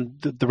 And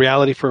the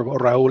reality for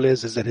Raul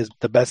is that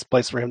the best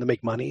place for him to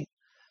make money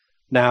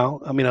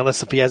now. I mean,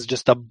 unless if he has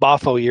just a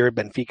boffo year at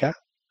Benfica,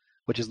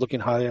 which is looking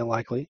highly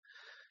unlikely,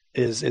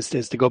 is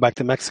to go back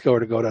to Mexico or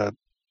to go to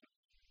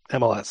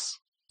MLS.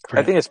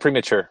 I think it's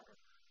premature.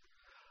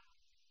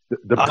 I'm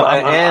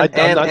not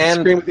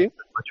disagreeing with you.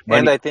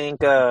 And I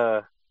think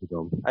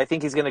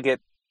he's going to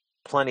get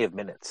plenty of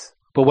minutes.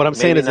 But what I'm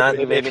saying is, not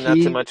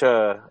too much.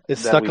 Is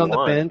stuck on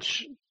the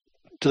bench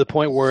to the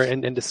point where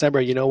in December,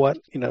 you know what,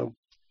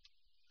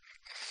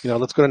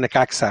 let's go to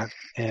Necaxa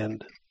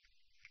and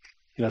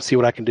see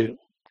what I can do.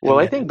 Well,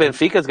 I think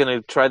Benfica is going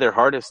to try their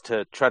hardest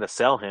to try to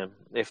sell him.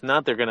 If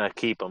not, they're going to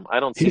keep him.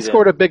 I don't see. He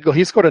scored a big goal.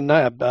 He scored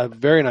a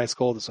very nice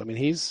goal. I mean,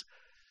 he's,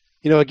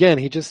 again,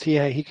 I just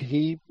think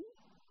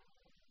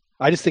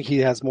he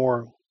has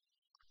more.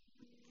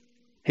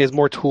 He has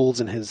more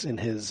tools in his. And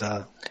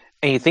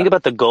you think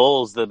about the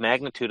goals, the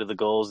magnitude of the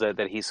goals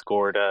that he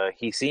scored.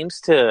 He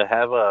seems to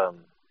have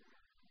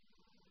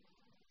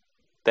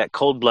that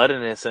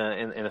cold-bloodedness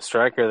in a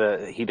striker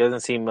that he doesn't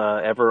seem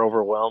ever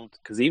overwhelmed.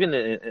 Because even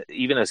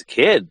as a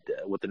kid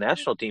with the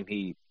national team,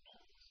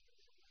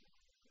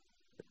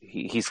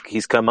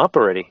 he's come up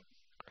already.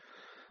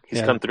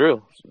 He's come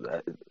through.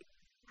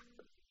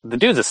 The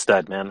dude's a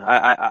stud, man.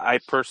 I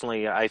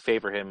personally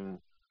favor him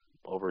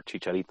over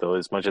Chicharito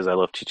as much as I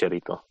love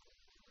Chicharito.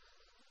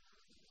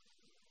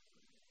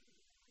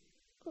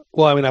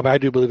 Well, I mean, I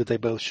do believe that they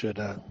both should.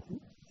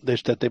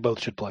 They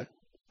both should play.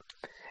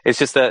 It's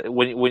just that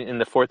when in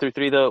the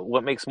 4-3-3 though,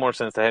 what makes more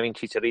sense to having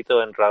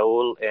Chicharito and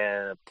Raul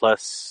and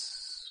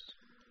plus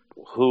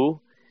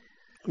who?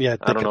 Yeah,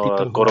 I don't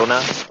know,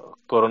 Corona,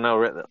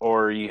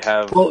 or you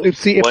have one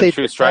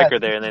true striker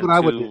there, and then two. I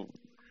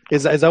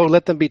would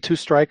let them be two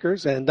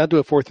strikers and not do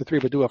a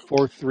 4-3-3, but do a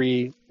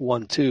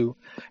 4-3-1-2,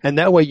 and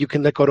that way you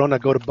can let Corona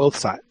go to both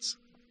sides,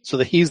 so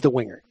that he's the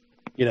winger,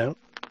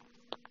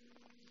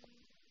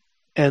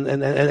 and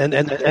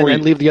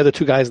leave the other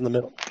two guys in the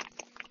middle.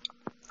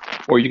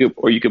 Or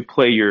you could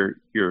play your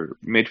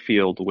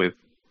midfield with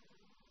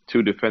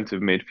two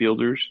defensive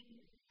midfielders,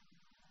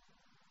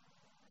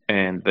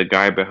 and the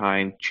guy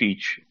behind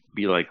Cheech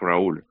be like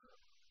Raul.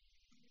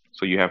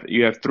 So you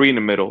have three in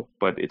the middle,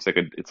 but it's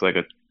like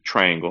a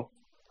triangle,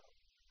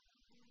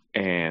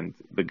 and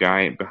the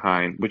guy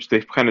behind, which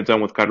they've kind of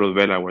done with Carlos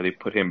Vela, where they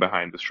put him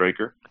behind the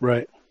striker.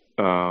 Right.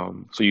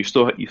 So you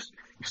still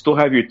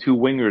have your two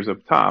wingers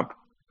up top,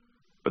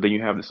 but then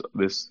you have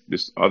this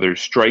other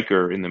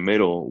striker in the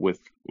middle with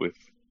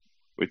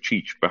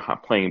Cheech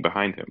playing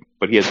behind him.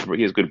 But he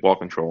has good ball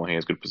control and he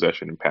has good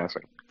possession and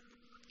passing.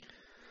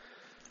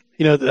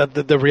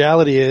 The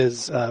reality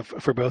is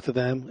for both of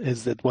them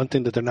is that one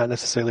thing that they're not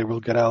necessarily real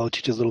good at,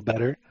 Cheech is a little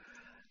better,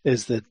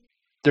 is that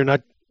they're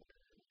not.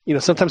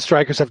 Sometimes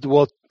strikers have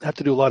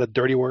to do a lot of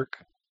dirty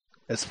work,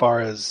 as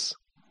far as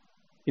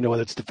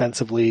whether it's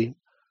defensively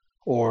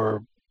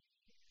or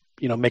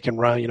making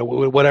run,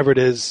 whatever it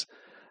is.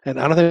 And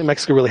I don't think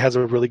Mexico really has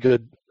a really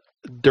good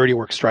dirty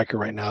work striker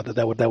right now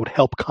that would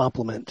help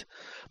complement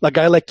a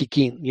guy like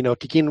Kikin.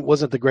 Kikin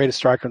wasn't the greatest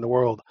striker in the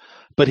world,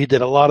 but he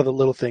did a lot of the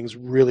little things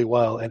really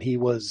well, and he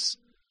was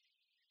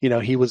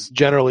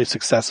generally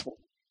successful.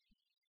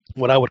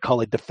 What I would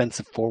call a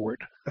defensive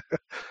forward,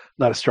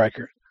 not a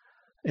striker,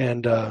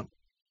 and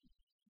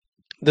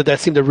that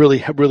seemed to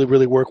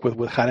really work with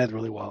Jared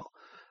really well.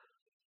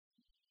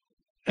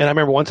 And I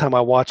remember one time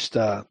I watched,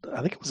 I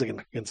think it was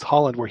against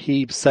Holland, where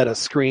he set a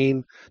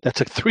screen that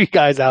took 3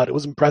 guys out. It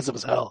was impressive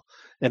as hell,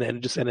 and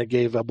it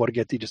gave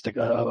Borghetti just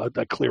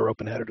a clear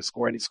open header to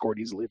score, and he scored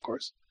easily, of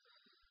course.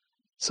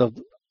 So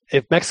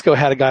if Mexico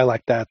had a guy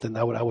like that, then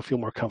I would feel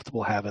more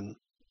comfortable having.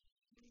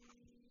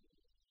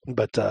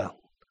 But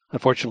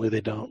unfortunately,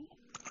 they don't.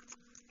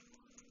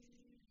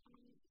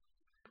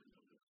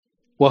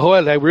 Well,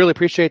 Joel, I really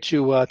appreciate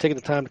you taking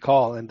the time to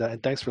call,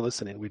 and thanks for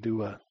listening. We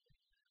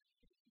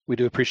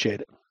do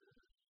appreciate it.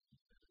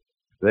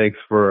 Thanks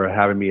for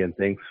having me, and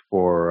thanks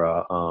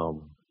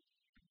for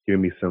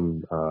giving me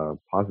some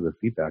positive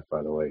feedback,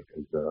 by the way,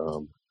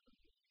 because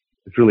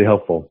it's really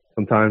helpful.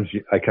 Sometimes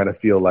I kind of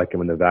feel like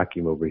I'm in a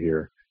vacuum over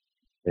here,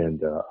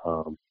 and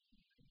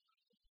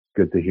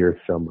good to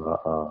hear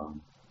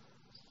some.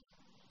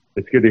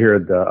 It's good to hear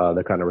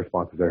the kind of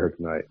responses I heard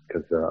tonight,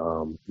 because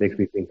makes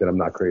me think that I'm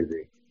not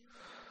crazy.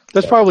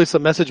 There's probably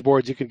some message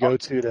boards you could go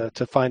to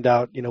find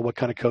out, what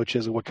kind of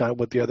coaches and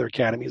what the other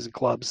academies and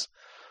clubs,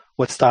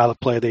 what style of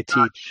play they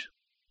teach.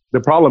 The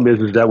problem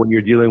is that when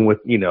you're dealing with,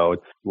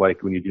 it's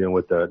like when you're dealing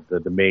with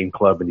the main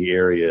club in the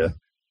area,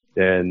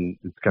 then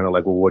it's kind of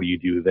like, well, what do you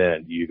do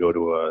then? Do you go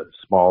to a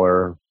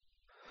smaller,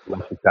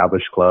 less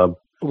established club?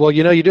 Well,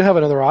 you do have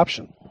another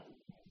option.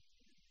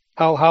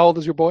 How old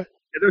is your boy?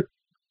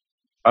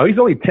 Oh, he's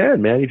only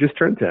 10, man. He just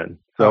turned 10.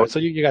 So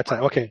you got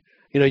time. Okay.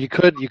 You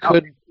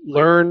could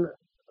learn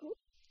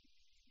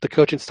the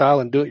coaching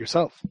style and do it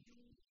yourself.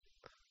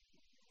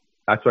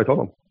 That's what I told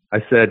him.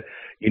 I said,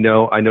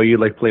 I know you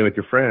like playing with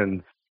your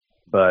friends,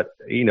 but,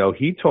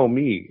 he told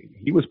me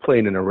he was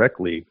playing in a rec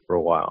league for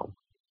a while.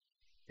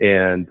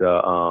 And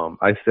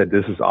I said,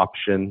 this is an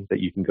option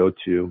that you can go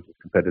to,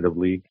 competitive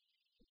league.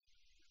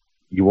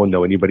 You won't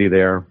know anybody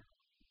there,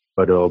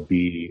 but it'll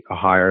be a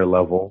higher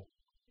level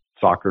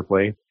soccer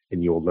play,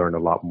 and you'll learn a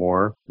lot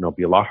more. And it'll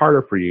be a lot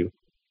harder for you,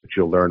 but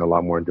you'll learn a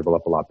lot more and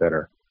develop a lot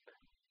better.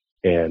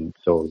 And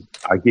so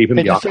I gave him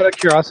the option. Just out of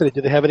curiosity, do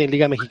they have any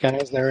Liga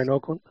Mexicanas there in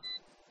Oakland?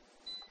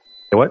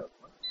 What?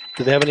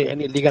 Do they have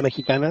any Liga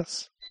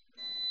Mexicanas?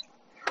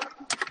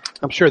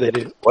 I'm sure they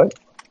do. What?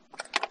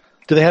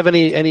 Do they have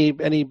any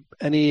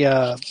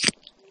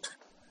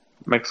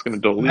Mexican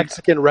adult leagues?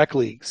 Mexican rec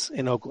leagues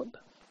in Oakland?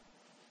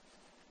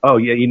 Oh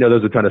yeah,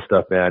 there's a ton of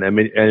stuff, man. I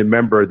mean, and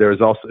remember,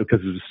 there's also, because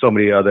there's so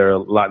many other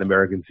Latin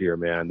Americans here,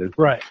 man. There's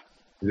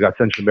got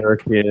Central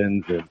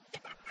Americans and.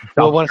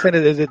 Well, what I'm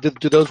saying is,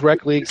 do those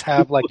rec leagues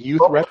have like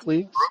youth rec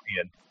leagues?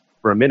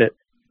 For a minute.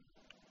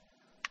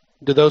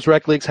 Do those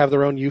rec leagues have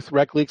their own youth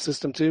rec league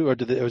system too, or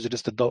is it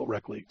just adult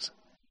rec leagues?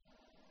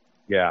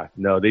 Yeah,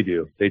 no, they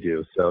do.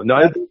 So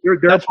no, that's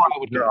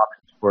their options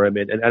for him,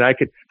 and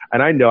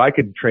I know I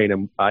could train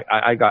him.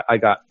 I got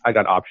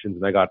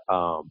options, and I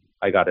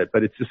got it,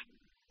 but it's just,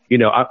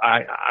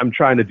 I'm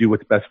trying to do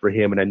what's best for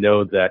him, and I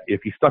know that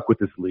if he stuck with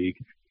this league,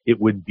 it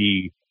would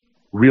be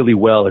really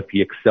well if he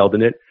excelled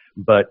in it.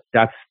 But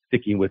that's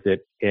sticking with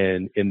it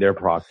in their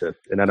process.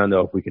 And I don't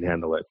know if we can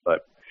handle it.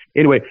 But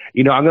anyway,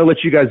 I'm going to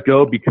let you guys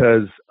go,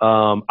 because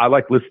I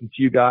like listening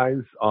to you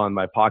guys on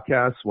my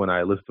podcast when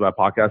I listen to my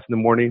podcast in the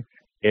morning.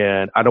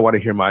 And I don't want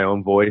to hear my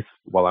own voice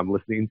while I'm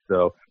listening.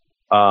 So,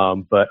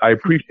 but I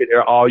appreciate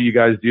all you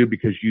guys do,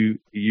 because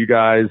you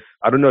guys,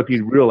 I don't know if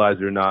you realize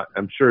it or not.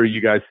 I'm sure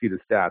you guys see the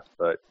stats,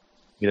 but,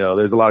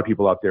 there's a lot of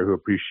people out there who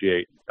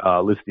appreciate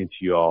listening to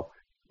you all.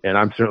 And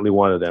I'm certainly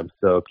one of them.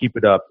 So keep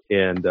it up,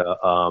 and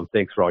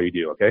thanks for all you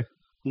do, okay?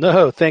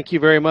 No, thank you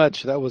very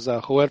much. That was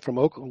Joel from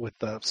Oakland with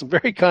some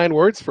very kind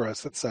words for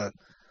us. It's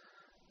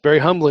very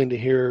humbling to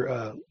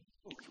hear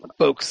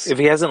folks. If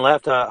he hasn't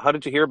left, how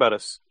did you hear about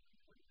us?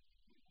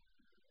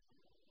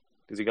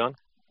 Is he gone?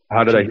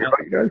 How did I hear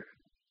about you guys?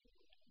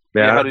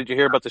 Man, yeah, how did you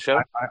hear about the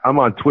show? I'm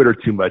on Twitter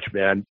too much,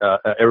 man.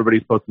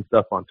 Everybody's posting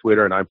stuff on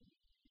Twitter, and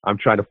I'm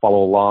trying to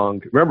follow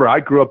along. Remember,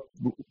 I grew up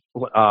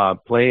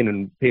playing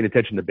and paying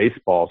attention to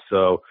baseball,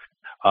 so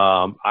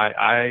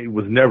I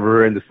was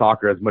never into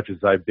soccer as much as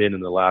I've been in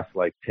the last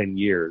 10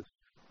 years.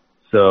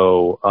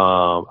 So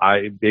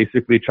I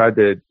basically tried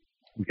to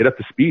get up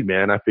to speed,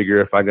 man. I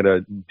figure if I'm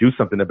gonna do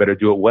something, I better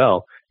do it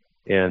well.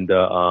 And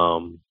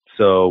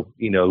so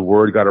the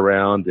word got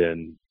around,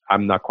 and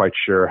I'm not quite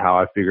sure how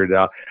I figured it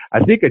out. I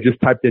think I just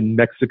typed in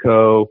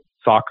Mexico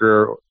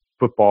soccer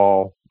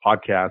football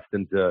podcast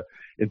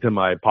into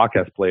my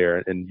podcast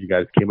player, and you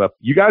guys came up.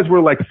 You guys were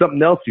like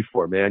something else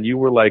before, man. You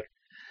were like,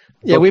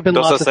 we've been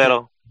Dos a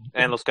Cero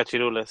and Los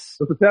Cachirules.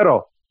 Dos a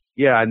Cero.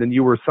 Yeah, and then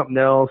you were something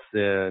else,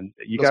 and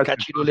you Los guys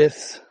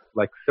Cachirules.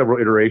 Like several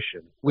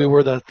iterations. We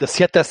were the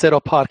Siete Cero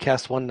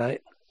podcast one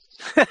night.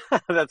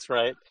 That's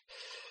right.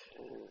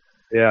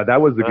 Yeah,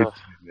 that was a good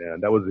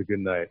man. That was a good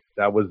night.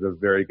 That was a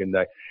very good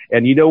night.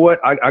 And you know what?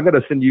 I'm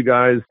gonna send you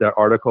guys that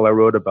article I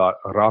wrote about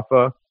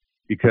Rafa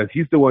because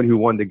he's the one who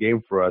won the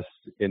game for us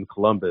in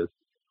Columbus,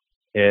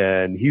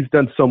 and he's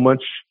done so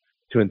much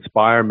to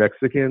inspire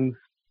Mexicans,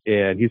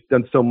 and he's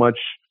done so much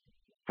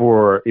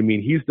for. I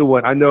mean, he's the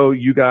one. I know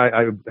you guys.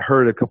 I've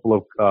heard a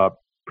couple of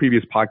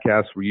previous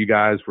podcasts where you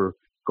guys were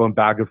going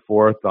back and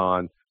forth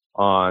on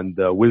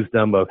the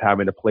wisdom of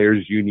having a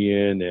players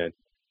union and.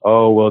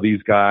 Oh, well,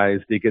 these guys,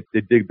 they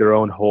dig their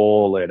own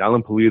hole, and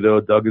Alan Pulido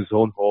dug his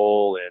own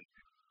hole, and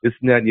this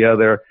and that and the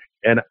other.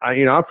 And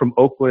I'm from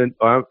Oakland.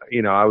 I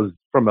was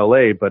from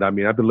LA, but I've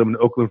been living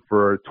in Oakland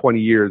for 20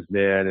 years,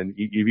 man. And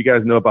if you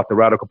guys know about the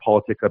radical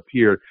politic up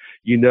here,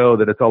 you know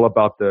that it's all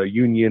about the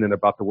union and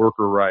about the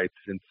worker rights.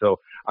 And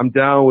so I'm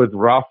down with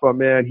Rafa,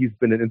 man. He's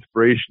been an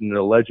inspiration and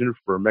a legend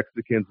for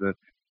Mexicans and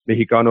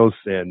Mexicanos,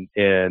 and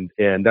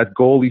that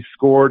goal he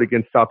scored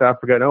against South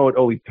Africa. I know it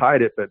only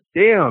tied it, but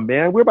damn,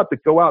 man, we're about to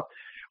go out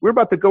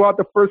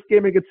the first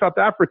game against South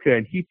Africa,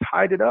 and he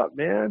tied it up,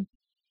 man.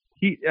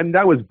 And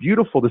that was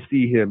beautiful to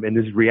see him and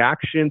his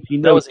reactions.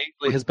 That was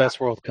easily his best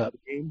World Cup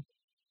game.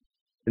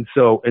 And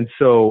so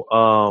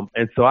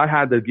I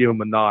had to give him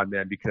a nod,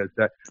 man, because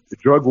the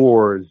drug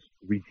war is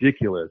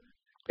ridiculous,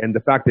 and the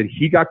fact that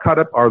he got caught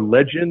up, our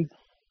legend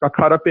got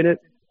caught up in it.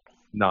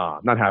 Nah,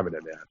 I'm not having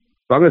it, man.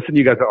 So I'm going to send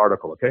you guys the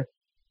article, okay?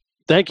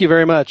 Thank you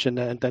very much,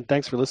 and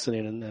thanks for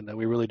listening, and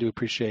we really do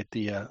appreciate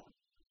the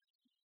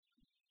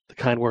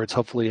kind words.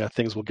 Hopefully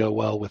things will go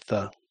well with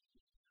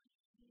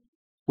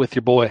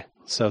your boy.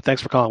 So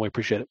thanks for calling. We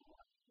appreciate it.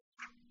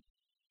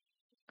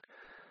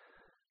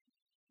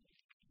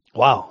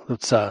 Wow,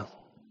 that's a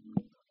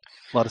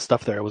lot of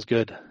stuff there. It was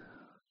good.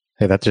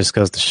 Hey, that just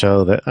goes to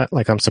show that,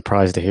 I'm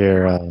surprised to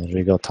hear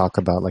Rigo talk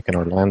about, in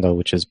Orlando,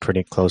 which is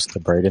pretty close to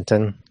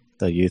Bradenton,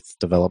 the youth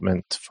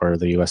development for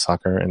the U.S.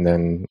 soccer, and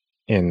then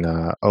in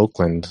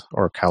Oakland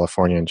or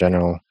California in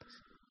general,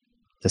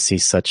 to see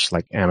such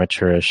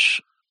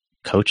amateurish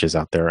coaches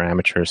out there,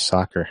 amateurish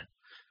soccer.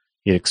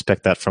 You'd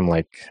expect that from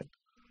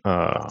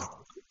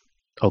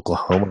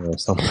Oklahoma or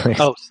something.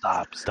 Oh,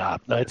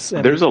 stop! No,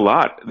 there's a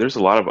lot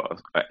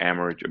of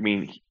amateur.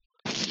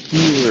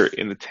 Here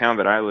in the town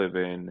that I live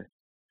in,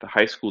 the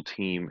high school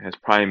team has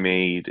probably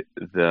made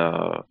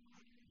the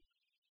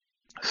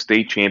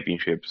state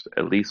championships,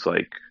 at least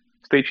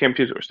state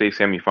championships or state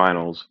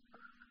semifinals,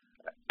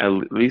 at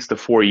least the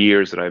 4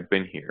 years that I've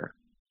been here.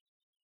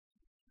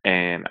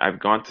 And I've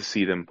gone to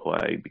see them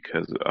play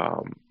because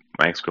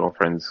my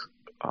ex-girlfriend's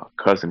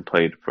cousin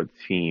played for the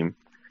team,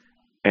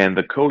 and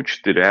the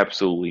coach did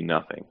absolutely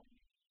nothing.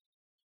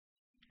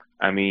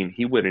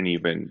 He wouldn't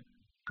even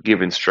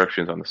give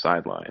instructions on the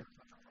sideline.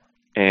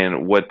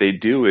 And what they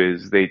do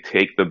is they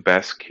take the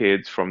best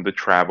kids from the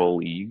travel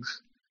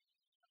leagues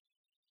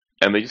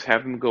and they just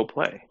have them go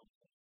play.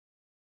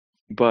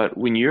 But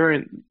when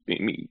you're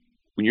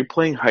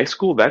playing high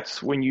school,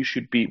 that's when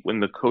when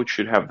the coach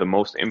should have the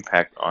most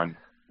impact on.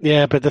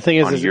 Yeah, but the thing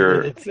is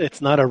it's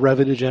not a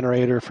revenue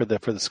generator for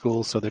the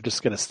school, so they're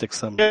just going to stick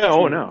some. Yeah.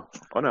 Oh no.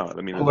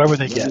 Whoever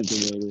they get.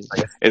 This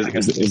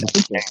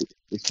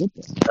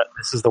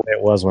is the way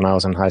it was when I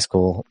was in high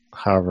school,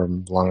 however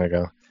long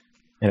ago,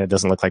 and it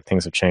doesn't look like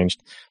things have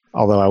changed.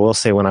 Although I will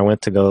say, when I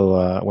went to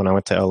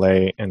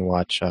LA and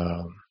watch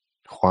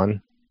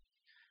Juan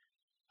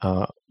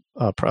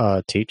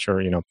teach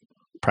or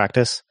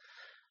practice,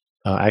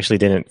 I actually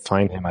didn't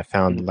find him. I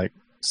found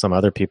some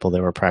other people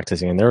that were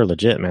practicing, and they were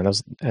legit, man.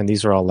 And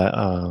these are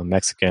all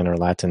Mexican or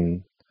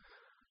Latin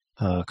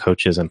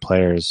coaches and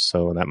players.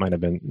 So that might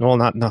have been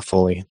not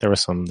fully. There were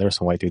some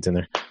white dudes in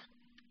there.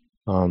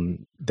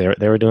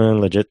 They were doing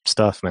legit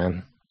stuff,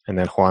 man. And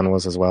then Juan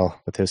was as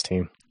well with his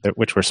team,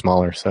 which were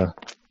smaller. So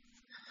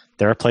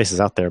there are places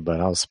out there,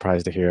 but I was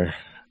surprised to hear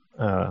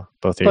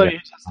both of you.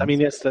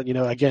 It's that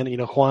again,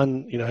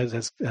 Juan,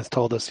 has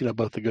told us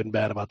both the good and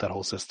bad about that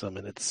whole system,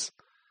 and it's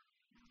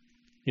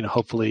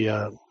hopefully.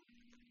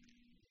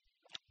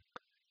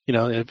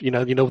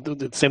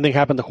 The same thing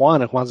happened to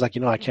Juan, and Juan's like,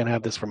 I can't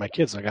have this for my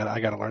kids. I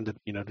got to learn to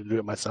do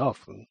it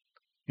myself. And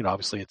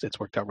obviously it's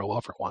worked out real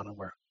well for Juan, and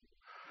we're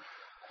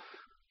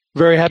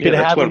very happy to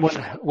have him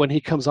when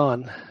he comes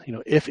on.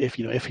 If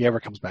he ever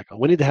comes back on,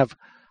 we need to have.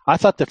 I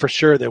thought that for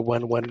sure that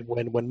when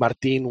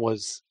Martin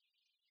was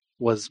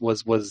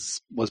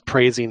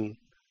praising,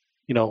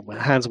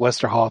 Hans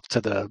Westerhoff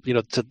to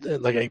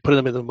he put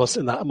him in the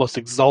most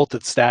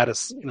exalted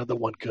status, that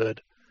one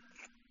could.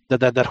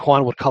 That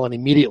Juan would call in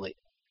immediately.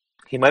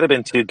 He might have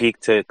been too geek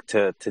to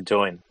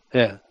join.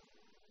 Yeah,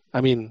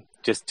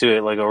 just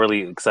too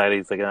really excited.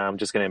 He's like, I'm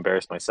just going to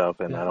embarrass myself,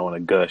 and I don't want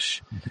to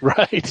gush.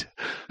 Right.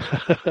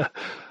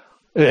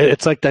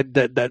 It's like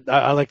that.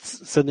 I like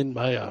sending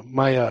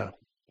my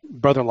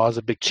brother-in-law is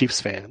a big Chiefs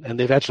fan, and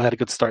they've actually had a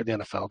good start in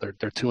the NFL.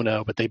 They're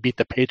 2-0, but they beat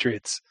the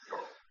Patriots,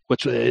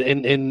 which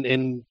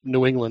in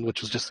New England,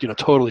 which was just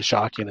totally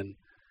shocking,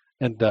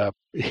 and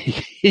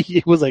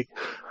he was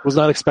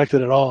not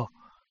expected at all.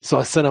 So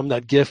I sent him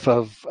that GIF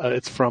of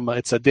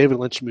it's a David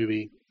Lynch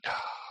movie,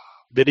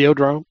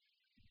 Videodrome.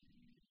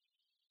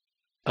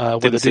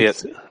 Didn't see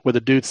it. Where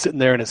the dude's sitting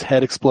there and his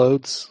head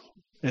explodes.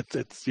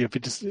 It's if you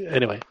just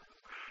anyway.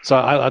 So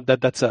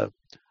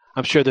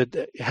I'm sure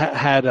that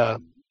had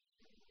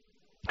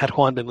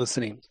Juan been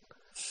listening,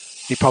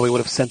 he probably would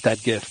have sent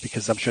that gift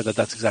because I'm sure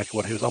that's exactly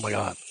what he was. Oh my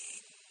God.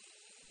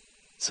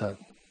 So,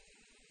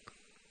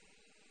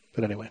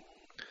 but anyway,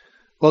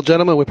 well,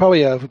 gentlemen, we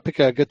probably pick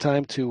a good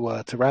time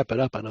to wrap it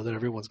up. I know that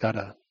everyone's got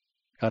an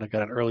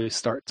early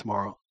start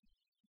tomorrow.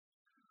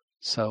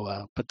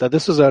 So, but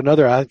this was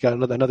another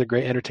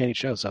great entertaining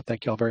show. So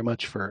thank you all very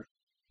much for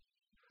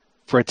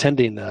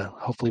attending.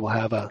 Hopefully we'll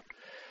have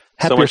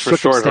happier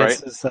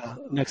circumstances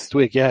next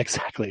week. Yeah,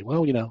 exactly.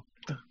 Well,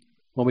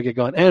 when we get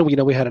going, and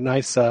we had a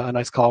nice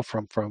call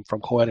from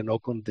Joel in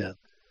Oakland. Well,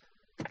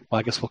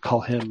 I guess we'll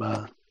call him.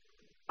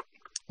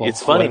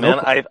 It's funny, man.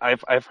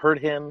 I've heard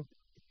him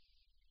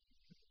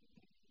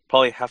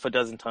probably half a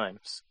dozen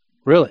times.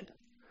 Really?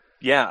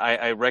 Yeah,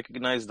 I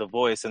recognized the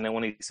voice, and then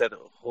when he said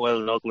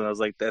Joel in Oakland, I was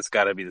like, that's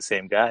got to be the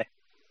same guy.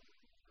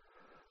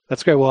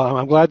 That's great. Well,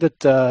 I'm glad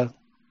that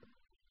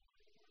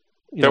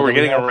we're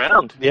getting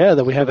around. Yeah,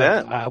 that we have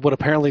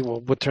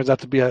what turns out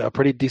to be a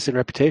pretty decent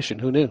reputation.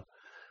 Who knew?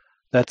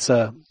 That's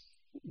good.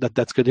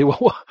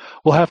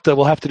 We'll have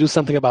to do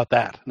something about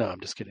that. No, I'm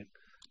just kidding.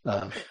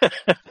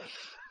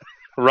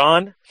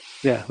 Ron?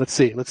 Yeah, let's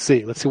see.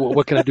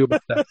 What can I do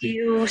about that?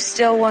 You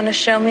still want to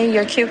show me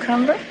your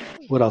cucumber?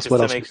 What else?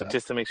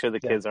 Just to make sure the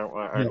kids aren't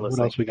listening. What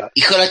else we got?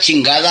 Hijo de la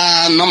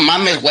chingada, no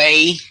mames,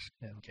 güey.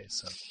 Yeah, okay,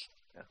 so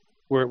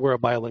we're a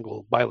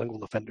bilingual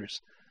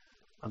offenders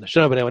on the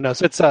show, but anyway, no.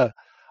 So it's I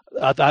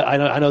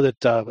know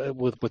that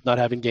with not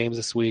having games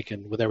this week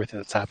and with everything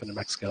that's happened in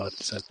Mexico,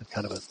 it's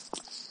kind of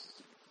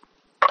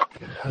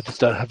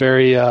a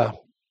very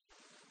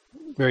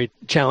very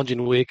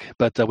challenging week.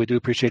 But we do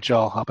appreciate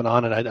y'all hopping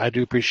on, and I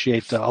do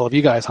appreciate all of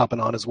you guys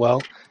hopping on as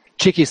well.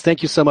 Chiquis,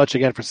 thank you so much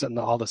again for setting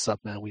all this up,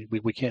 man.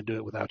 We can't do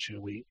it without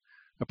you. We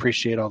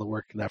appreciate all the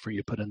work and effort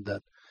you put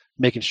into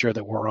making sure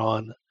that we're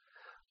on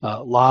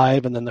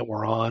live, and then that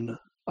we're on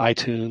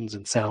iTunes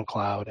and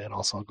SoundCloud and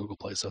also on Google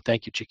Play. So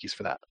thank you, Chiquis,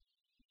 for that.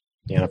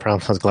 Yeah, no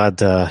problem. I was glad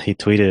he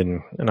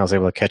tweeted and I was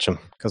able to catch him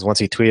because once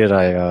he tweeted,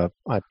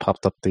 I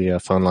popped up the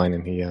phone line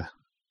and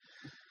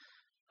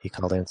he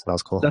called in, so that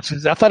was cool. I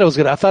thought it was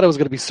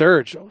gonna be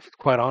Serge,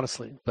 quite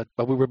honestly, but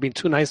we were being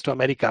too nice to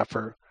America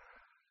for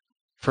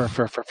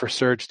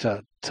Serge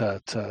to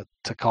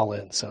call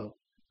in. So,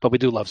 but we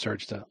do love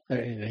Serge.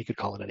 He could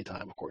call in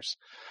anytime, of course.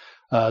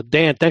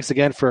 Dan, thanks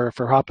again for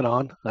hopping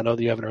on. I know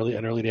that you have an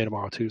early day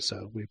tomorrow too,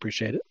 so we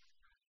appreciate it.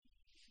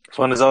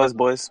 Fun as always,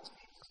 boys.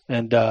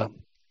 And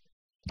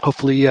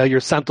hopefully your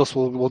Santos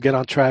will get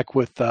on track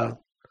with the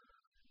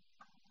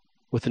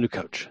new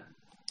coach.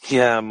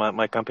 Yeah,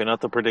 my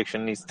campeonato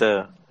prediction needs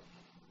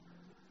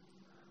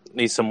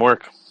some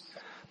work.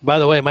 By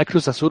the way, my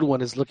Cruz Azul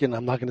one is looking.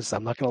 I'm not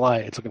gonna lie.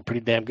 It's looking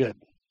pretty damn good.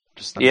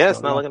 It's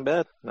not looking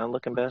bad. Not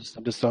looking bad.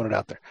 I'm just throwing it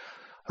out there.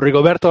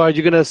 Rigoberto, are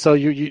you gonna? So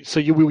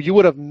you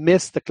would have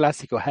missed the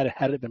Clásico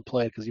had it been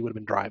played because you would have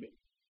been driving.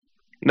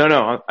 No,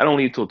 I don't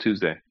leave till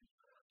Tuesday.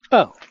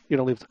 Oh, you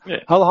don't leave.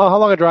 Yeah. How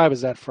long a drive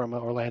is that from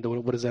Orlando?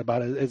 What is that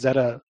about? Is that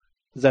a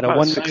about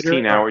one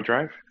 16-hour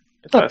drive?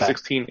 It's not about bad.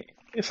 16.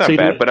 It's not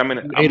bad, but I'm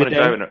gonna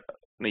drive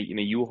in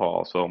a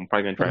U-Haul, so I'm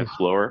probably gonna drive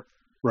slower.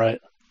 Right.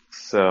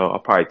 So I'll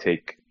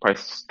probably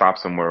stop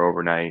somewhere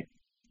overnight,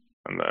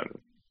 and then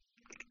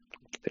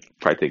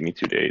probably take me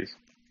 2 days.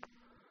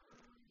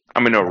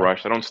 I'm in no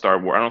rush. I don't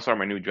start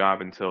my new job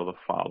until the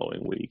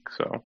following week.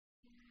 So,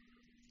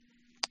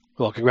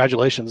 well,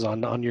 congratulations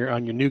on your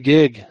new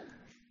gig.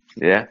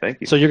 Yeah,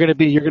 thank you. So you're gonna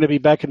be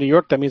back in New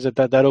York. That means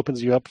that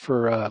opens you up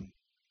for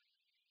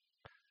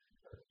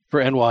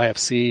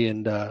NYFC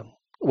and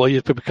well,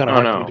 you'd be kind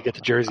of hard to get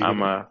to Jersey.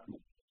 I'm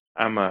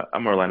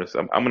Orlando.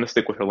 I'm gonna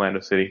stick with Orlando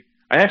City.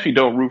 I actually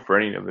don't root for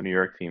any of the New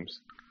York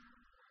teams.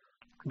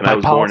 And I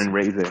was born and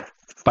raised there.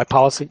 By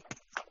policy?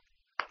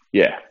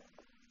 Yeah.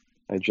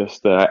 I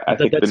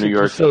think the New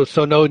York.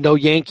 So no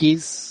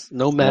Yankees,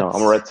 no Mets. No,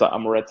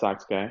 I'm a Red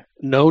Sox guy.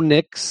 No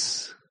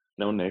Knicks.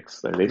 No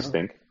Knicks. They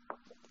stink.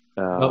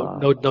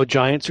 No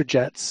Giants or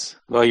Jets.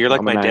 Well, you're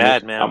like my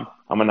dad, man.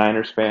 I'm a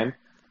Niners fan.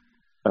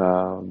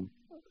 No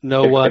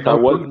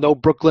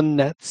Brooklyn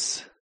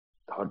Nets.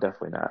 Oh,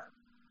 definitely not.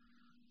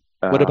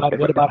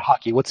 What about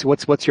hockey? What's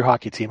your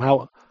hockey team?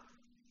 How?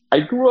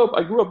 I grew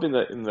up in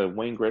the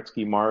Wayne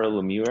Gretzky,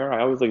 Mario Lemieux era. I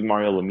always like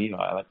Mario Lemieux.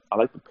 I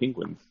like the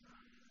Penguins,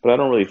 but I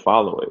don't really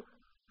follow it.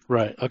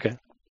 Right. Okay.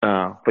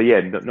 But yeah,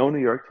 no New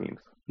York teams.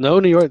 No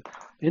New York.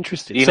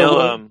 Interesting.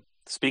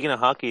 Speaking of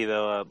hockey,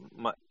 though,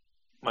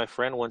 my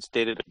friend once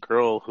dated a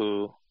girl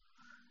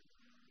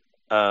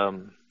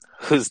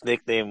whose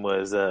nickname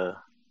was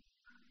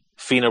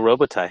Fina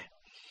Robitaille.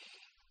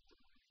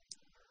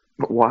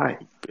 But why?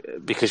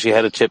 Because she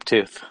had a chipped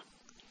tooth.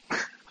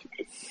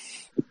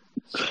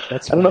 I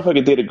don't know if I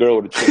could date a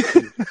girl with a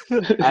chipped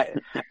tooth.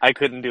 I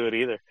couldn't do it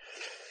either.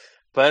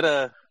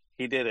 But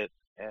he did it,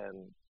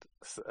 and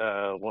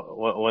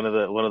one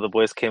of the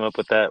boys came up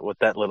with that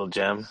little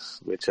gem,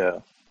 which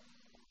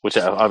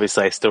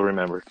obviously I still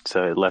remember.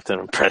 So it left an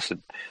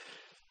impression.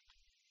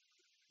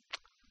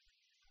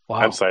 Wow.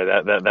 I'm sorry,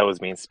 that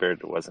was mean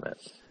spirited, wasn't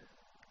it?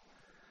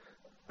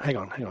 Hang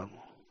on.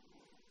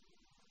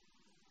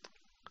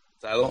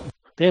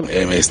 Damn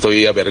it. Me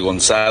estoy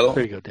avergonzado.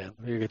 There you go, Dan.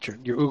 There you get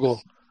your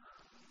Oogle.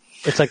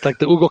 It's like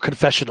the Oogle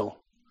confessional.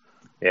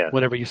 Yeah.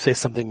 Whenever you say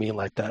something mean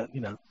like that,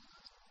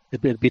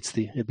 it beats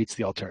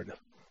the alternative.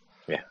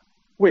 Yeah.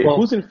 Wait,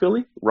 who's in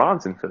Philly?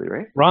 Ron's in Philly,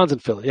 right? Ron's in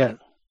Philly. Yeah.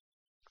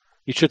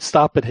 You should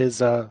stop at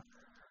his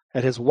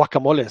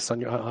guacamoles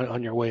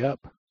on your way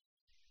up.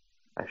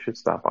 I should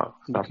stop by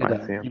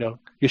and see him.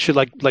 You should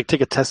like take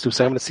a test to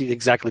say, I'm going to see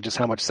exactly just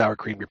how much sour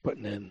cream you're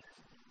putting in.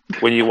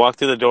 When you walk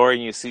through the door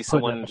and you see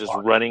someone just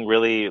running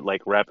really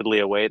like rapidly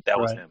away, that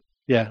was him.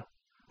 Yeah.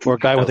 Or a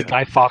guy with a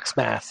Guy Fawkes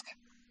mask.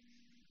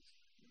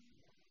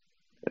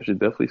 I should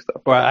definitely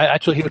stop. Or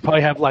actually, he would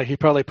probably have he'd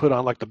probably put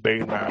on like the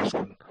Bane mask,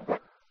 and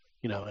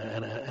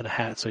a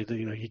hat, so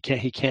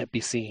he can't be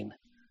seen.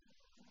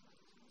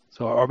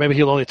 So, or maybe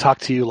he'll only talk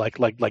to you like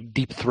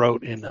Deep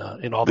Throat in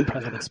All the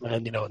President's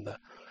Men,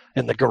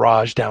 in the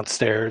garage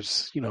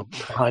downstairs,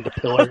 behind a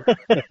pillar.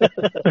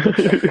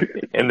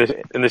 in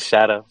the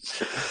shadow.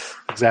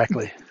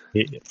 Exactly.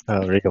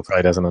 Rico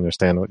probably doesn't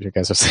understand what you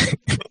guys are saying.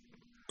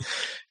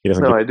 He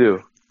doesn't. No, I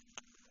do.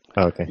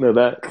 Oh, okay. No,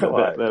 that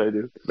I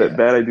do. That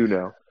I do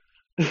know.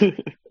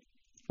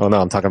 Oh no,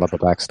 I'm talking about the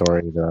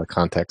backstory, the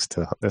context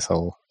to this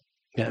whole.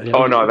 Yeah.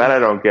 Oh no, that I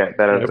don't get.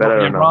 That I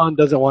don't know. Ron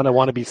doesn't want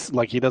to be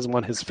like, he doesn't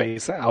want his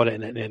face out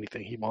in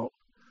anything. He won't.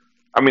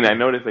 I mean, I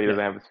noticed that he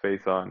doesn't have his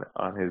face on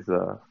his.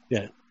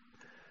 Yeah.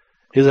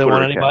 He doesn't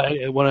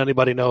want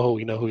anybody know who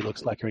he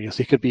looks like, or he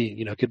could be,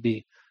 he could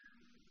be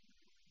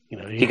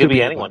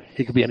anyone.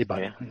 He could be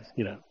anybody.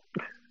 Yeah.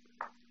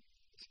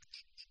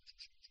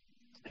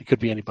 He could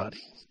be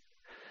anybody.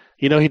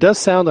 He does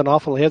sound an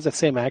awful. He has that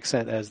same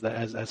accent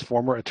as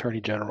former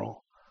Attorney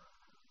General.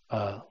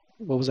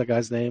 What was that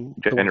guy's name?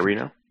 Janet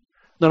Reno?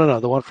 No,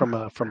 the one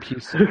from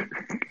Houston.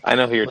 I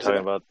know who you're talking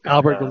about.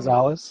 Albert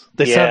Gonzalez.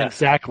 They sound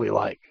exactly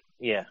like.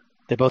 Yeah.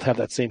 They both have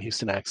that same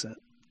Houston accent.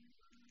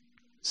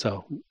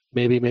 So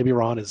maybe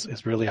Ron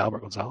is really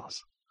Albert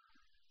Gonzalez.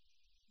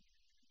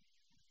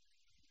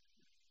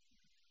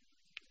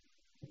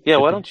 Yeah,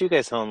 why don't you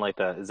guys sound like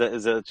that?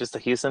 Is that just a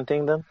Houston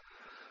thing then?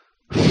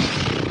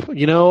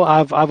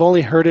 I've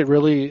only heard it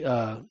really.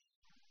 Well,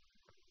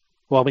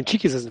 I mean,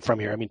 Chiquis isn't from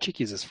here. I mean,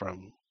 Chiquis is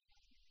from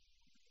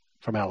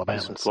Alabama.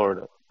 He's from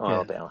Florida. Oh, yeah.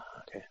 Alabama.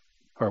 Okay.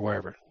 Or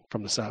wherever,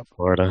 from the South.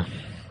 Florida.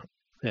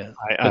 Yeah.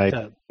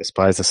 I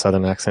despise the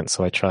Southern accent,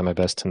 so I try my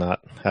best to not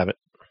have it.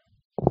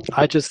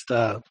 I just,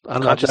 I'm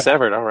Conscious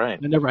effort. All right.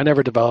 I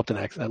never developed an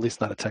accent, at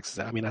least not a Texas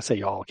accent. I mean, I say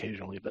y'all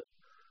occasionally, but,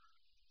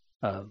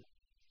 I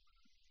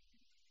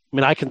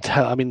mean, I can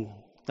tell. I mean,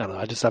 I don't know.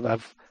 I just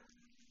I've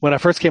when I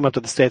first came up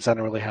to the States, I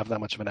didn't really have that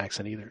much of an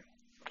accent either.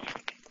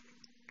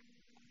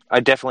 I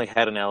definitely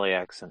had an LA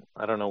accent.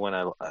 I don't know when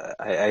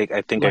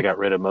I think I got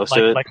rid of most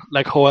of it.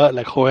 Like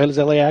Joel's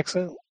LA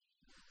accent?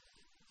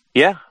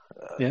 Yeah.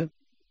 Yeah.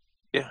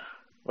 Yeah.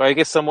 Well, I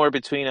guess somewhere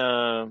between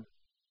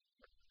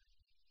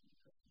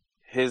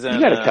his and...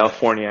 You got a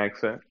California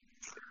accent.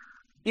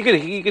 You could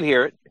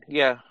hear it.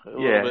 Yeah.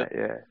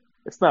 Yeah.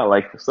 It's not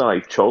like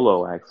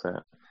Cholo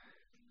accent,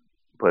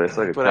 but it's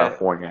like a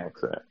California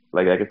accent.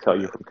 Like I could tell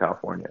you're from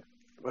California.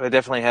 I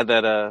definitely had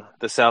that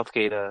the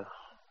Southgate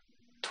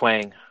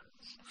twang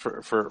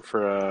for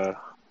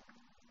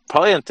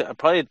probably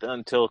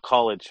until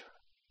college,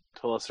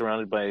 until I was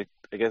surrounded by,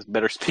 I guess,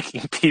 better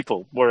speaking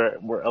people,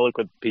 more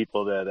eloquent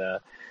people,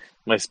 that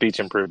my speech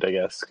improved, I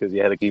guess, because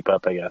you had to keep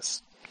up, I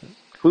guess.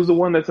 Who's the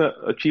one that's a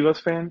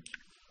Chivas fan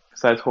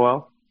besides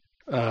Joel?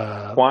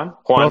 Juan.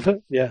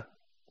 Juan? Yeah.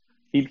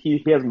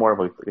 He has more of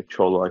like a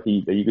cholo. Like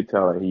you could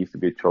tell that he used to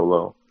be a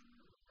cholo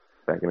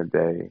back in the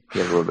day. He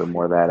has a little bit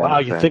more of that. Wow,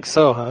 you think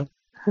so, huh?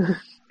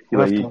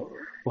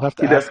 We'll have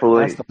to ask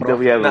the prof.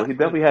 He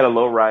definitely had a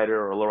lowrider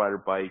or a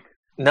lowrider bike.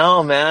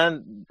 No,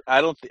 man,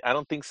 I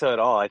don't think so at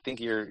all. I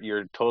think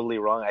you're totally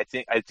wrong. I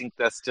think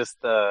that's just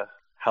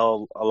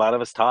how a lot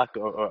of us talk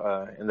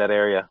in that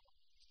area.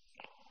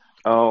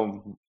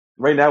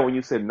 Right now, when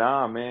you said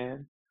 "nah,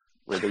 man,"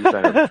 like you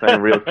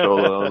sound real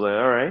cholo. I was like,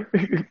 all right.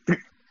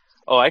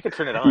 Oh, I could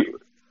turn it on.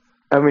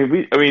 I mean,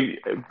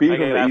 being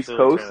from the East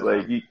Coast,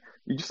 like you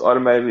just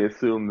automatically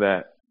assume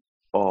that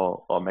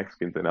all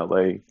Mexicans in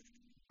LA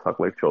talk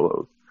like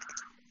cholos.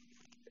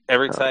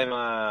 Every time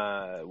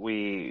I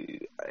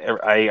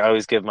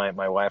always give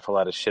my wife a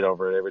lot of shit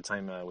over it. Every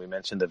time we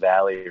mention the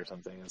Valley or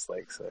something, it's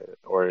like,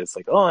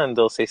 and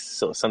they'll say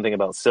something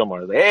about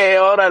Silmar. Like, hey,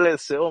 órale,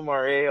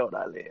 Silmar, hey,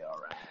 órale, all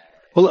right.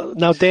 Well,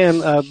 now Dan,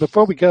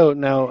 before we go,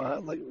 now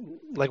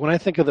like when I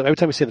think of every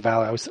time we say the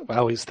Valley, I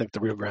always think the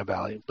Rio Grande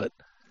Valley, but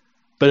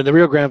in the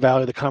Rio Grande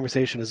Valley, the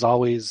conversation is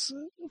always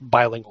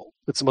bilingual.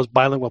 It's the most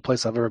bilingual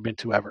place I've ever been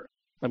to ever.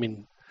 I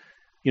mean,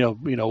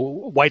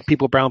 white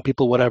people, brown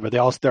people, whatever.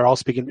 They're all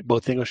speaking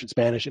both English and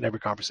Spanish in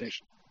every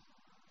conversation.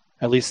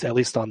 At least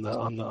on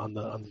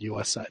the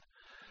U.S. side.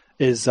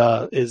 Is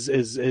LA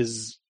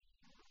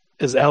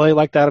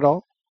like that at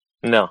all?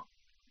 No,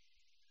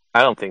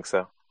 I don't think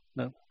so.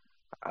 No.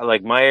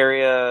 like my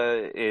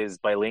area is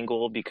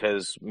bilingual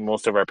because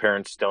most of our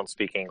parents don't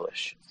speak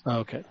English. Oh,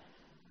 okay.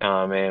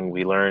 And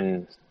we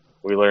learn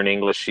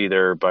English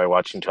either by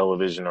watching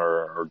television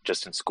or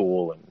just in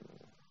school and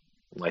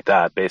like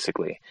that,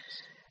 basically.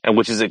 And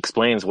which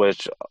explains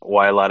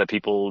why a lot of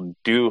people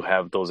do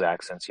have those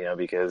accents,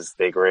 because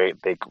they grow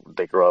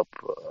up.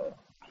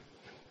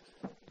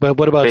 But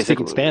what about basically,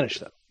 speaking Spanish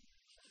though?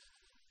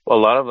 Well,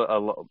 a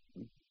lot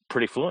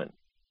pretty fluent,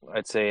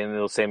 I'd say, in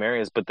those same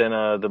areas. But then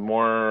the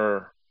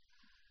more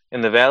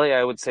in the valley,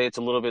 I would say it's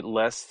a little bit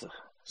less.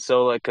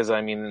 So, like, because I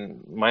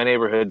mean, my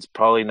neighborhood's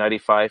probably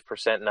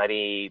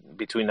 95%,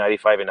 between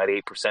 95 and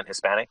 98%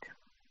 Hispanic.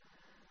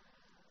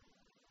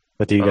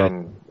 But do you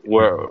guys?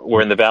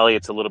 Where in the valley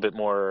it's a little bit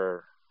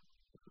more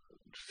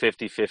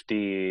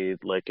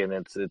 50-50, like, and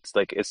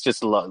it's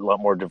just a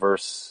lot more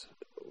diverse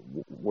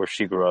where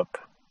she grew up.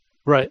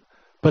 Right,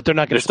 but they're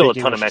not going to. There's still a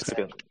speak ton English of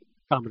Mexican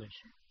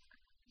combination.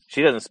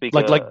 She doesn't speak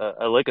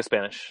a lick of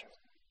Spanish.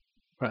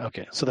 Right.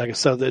 Okay.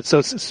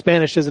 So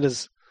Spanish isn't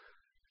as.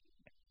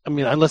 I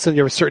mean, unless in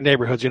your certain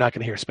neighborhoods, you're not going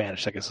to hear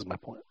Spanish. I guess is my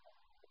point.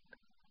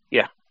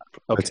 Yeah.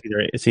 Okay.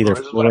 It's either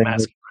full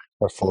English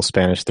or full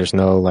Spanish. There's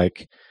no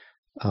like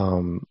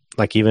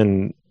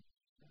even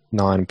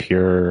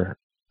non-pure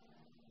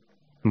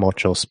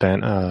mucho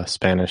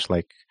Spanish,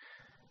 like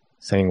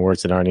saying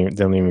words that don't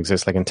even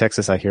exist. Like in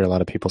Texas, I hear a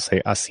lot of people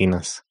say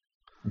asinas,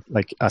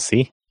 like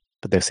así,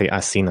 but they say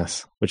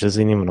asinas, which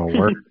isn't even a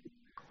word.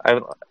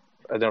 I've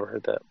never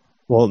heard that.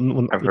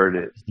 Well, I've heard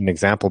it. An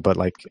example, but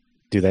like,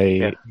 do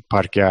they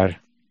parquear?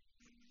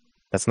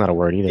 That's not a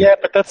word either. Yeah,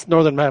 but that's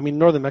northern. I mean,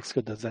 northern Mexico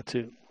does that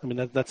too. I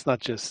mean, that's not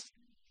just.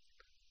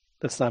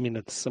 That's not. I mean,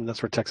 that's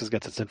where Texas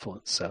gets its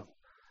influence. So,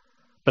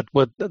 but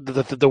what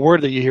the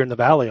word that you hear in the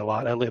valley a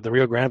lot, the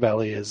Rio Grande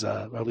Valley is,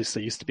 or at least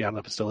it used to be. I don't know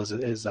if it still is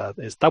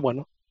está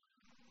bueno.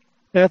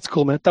 Yeah, that's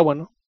cool, man. Está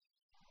bueno.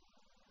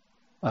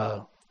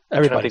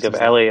 Everybody think of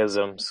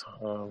LAisms.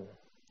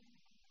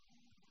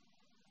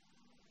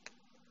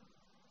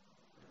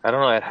 I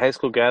don't know. At high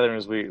school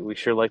gatherings, we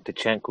sure like to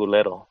chant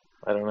culero.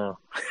 I don't know.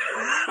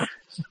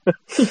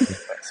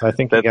 So I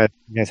think you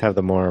guys have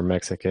the more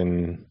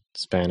Mexican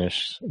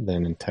Spanish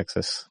than in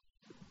Texas,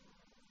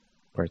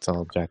 where it's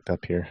all jacked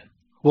up here.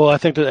 Well, I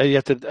think that you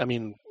have to. I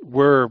mean,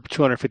 we're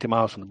 250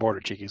 miles from the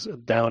border, Cheekies.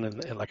 Down in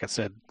like I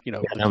said,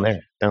 down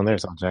there,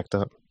 it's all jacked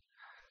up.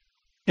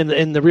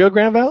 In the Rio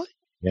Grande Valley.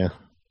 Yeah,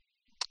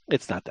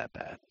 it's not that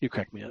bad. You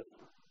crack me up.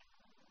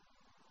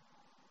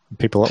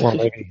 People, well,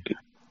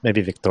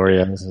 maybe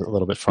Victoria is a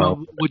little bit far.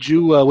 Would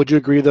you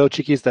agree though,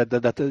 Cheekies,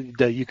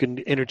 that you can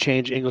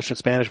interchange English and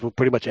Spanish with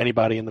pretty much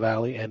anybody in the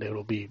valley, and it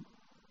won't be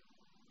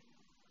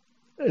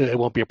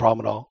a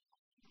problem at all?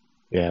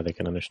 Yeah, they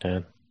can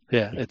understand.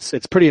 Yeah,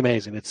 it's pretty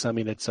amazing. That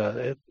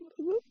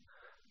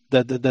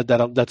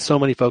so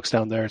many folks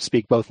down there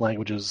speak both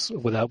languages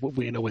without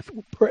any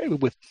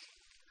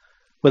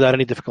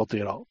difficulty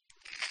at all.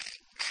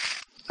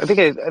 I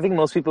think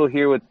most people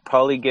here would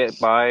probably get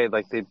by,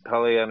 like they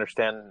probably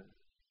understand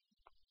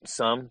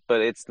some,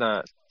 but it's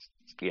not.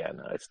 Yeah,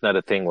 no, it's not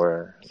a thing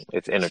where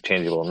it's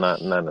interchangeable.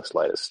 Not in the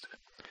slightest.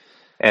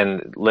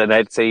 And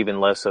I'd say even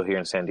less so here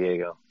in San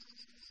Diego.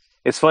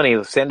 It's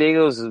funny. San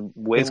Diego is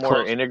way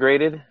more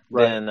integrated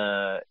than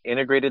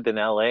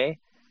LA,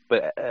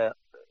 but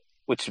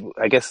which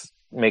I guess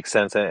makes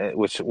sense.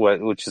 Which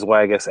is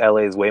why I guess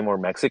LA is way more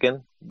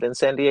Mexican than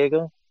San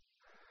Diego.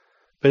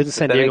 But isn't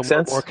San Diego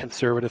more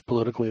conservative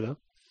politically though?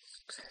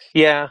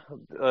 Yeah,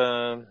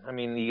 I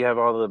mean, you have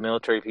all the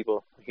military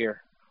people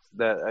here.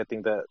 That I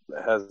think that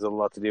has a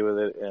lot to do with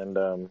it,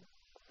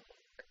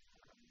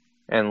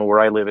 and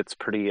where I live, it's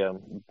pretty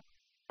on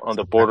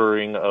the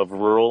bordering of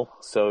rural.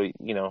 So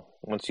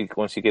once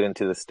you get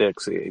into the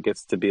sticks, it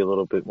gets to be a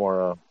little bit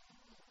more.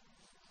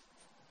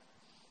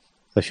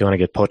 If you want to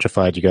get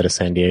potrified, you go to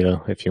San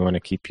Diego. If you want to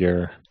keep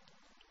your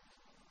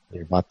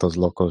Vatos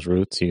Locos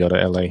roots, you go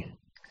to LA.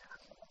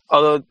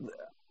 Although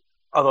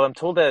I'm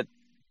told that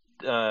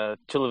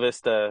Chula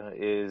Vista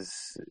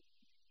is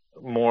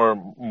more of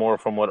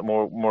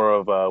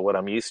what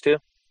I'm used to,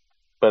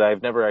 but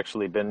I've never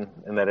actually been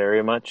in that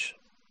area much.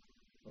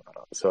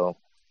 So,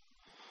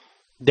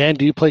 Dan,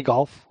 do you play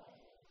golf?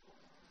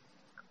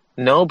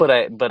 No,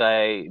 but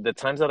the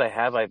times that I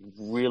have, I've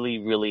really,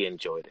 really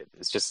enjoyed it.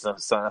 It's just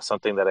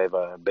something that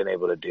I've been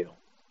able to do.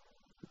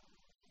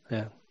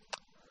 Yeah.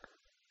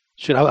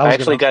 I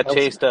actually got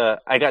chased.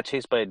 I got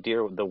chased by a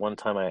deer the one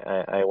time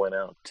I went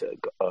out to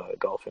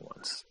golfing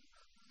once.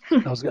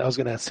 I was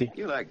going to ask you.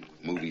 You like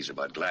movies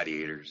about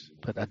gladiators,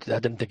 but I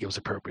didn't think it was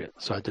appropriate,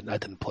 so I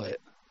didn't play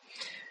it.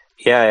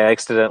 Yeah, I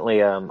accidentally.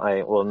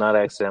 Not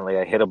accidentally.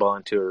 I hit a ball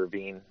into a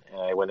ravine, and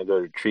I went to go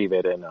retrieve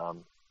it, and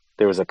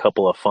there was a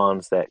couple of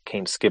fawns that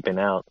came skipping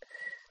out,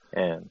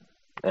 and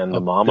the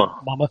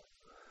mama,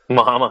 we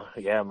got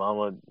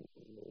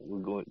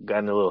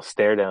in a little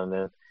stare down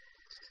there.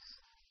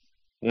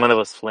 One of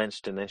us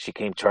flinched, and then she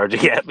came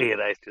charging at me,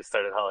 and I just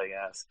started hauling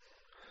ass.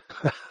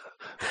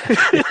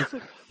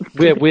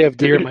 we have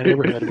deer in my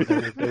neighborhood.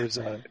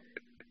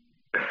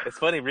 It's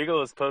funny. Rigo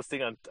was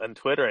posting on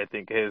Twitter, I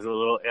think, his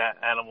little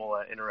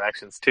animal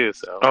interactions too.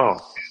 So Oh,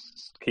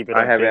 keep it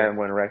I have updated.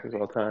 animal interactions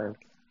all the time.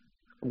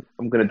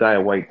 I'm gonna die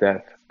a white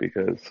death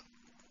because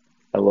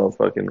I love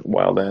fucking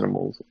wild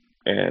animals.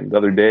 And the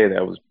other day that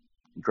I was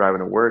driving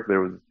to work, there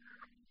was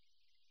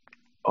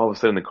all of a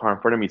sudden the car in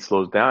front of me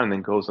slows down and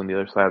then goes on the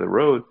other side of the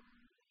road.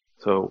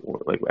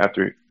 So like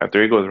after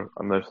it goes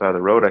on the other side of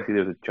the road, I see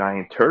there's a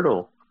giant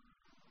turtle,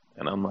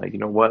 and I'm like, you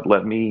know what?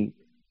 Let me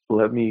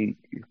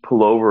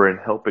pull over and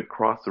help it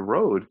cross the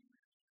road.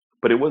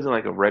 But it wasn't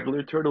like a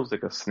regular turtle; it was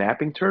like a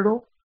snapping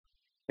turtle.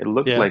 It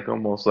looked Yeah. like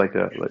almost like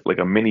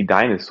a mini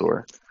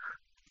dinosaur.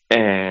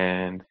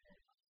 And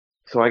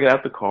so I get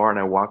out the car and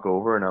I walk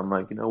over and I'm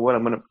like, you know what?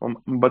 I'm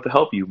about to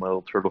help you, my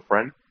little turtle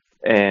friend.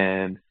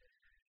 And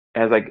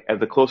as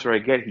the closer I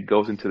get, he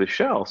goes into the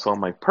shell. So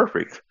I'm like,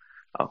 perfect.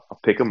 I'll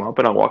pick him up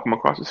and I'll walk him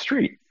across the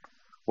street.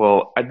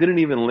 Well, I didn't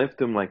even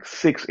lift him like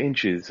 6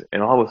 inches,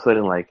 and all of a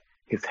sudden, like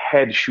his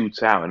head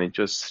shoots out and it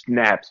just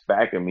snaps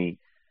back at me,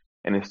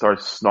 and it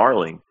starts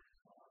snarling.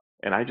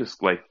 And I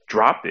just like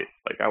dropped it.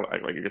 Like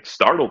it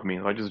startled me,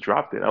 and I just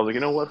dropped it. I was like,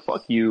 you know what?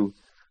 Fuck you.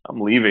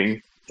 I'm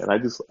leaving, and I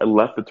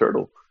left the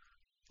turtle.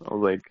 I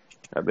was like,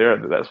 there.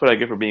 That's what I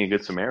get for being a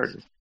good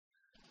Samaritan.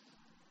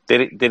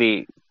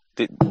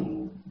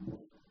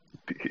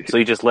 So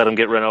you just let him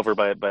get run over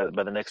by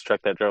the next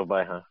truck that drove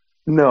by, huh?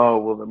 No,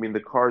 well, I mean the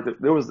cars.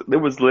 There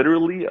was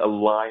literally a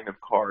line of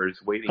cars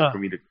waiting for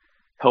me to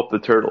help the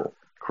turtle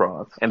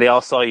cross, and they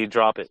all saw you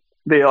drop it.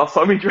 They all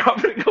saw me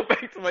drop it and go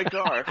back to my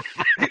car.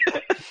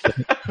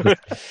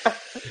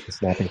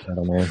 Snapping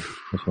turtle, man.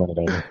 Just run it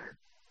over.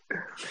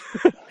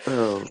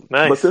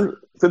 Nice. But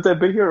since I've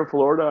been here in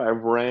Florida,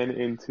 I've ran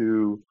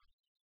into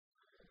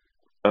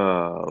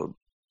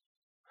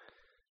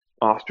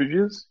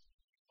ostriches,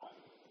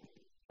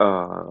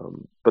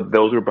 but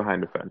those are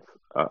behind the fence.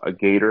 A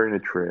gator in a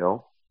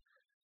trail,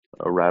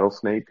 a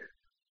rattlesnake,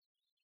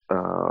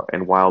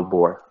 and wild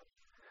boar.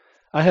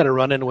 I had a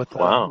run-in with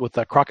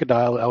a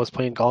crocodile. I was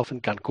playing golf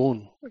in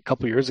Cancun a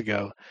couple years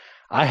ago.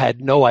 I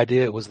had no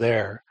idea it was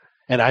there,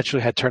 and I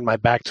actually had turned my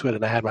back to it,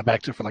 and I had my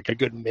back to it for like a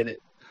good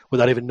minute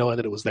without even knowing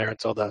that it was there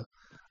until the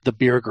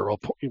beer girl,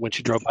 when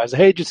she drove by, said,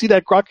 "Hey, did you see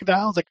that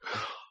crocodile?" I was like,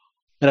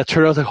 and I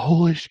turned, I was like,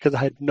 "Holy shit," because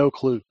I had no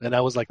clue, and I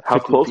was like, how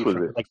close was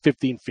it? Like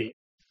 15 feet.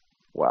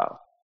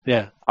 Wow.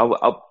 Yeah.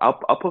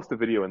 I'll post a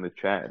video in the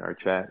chat, in our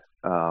chat.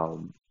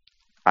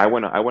 I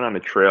went on a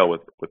trail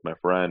with my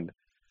friend,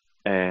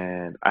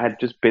 and I had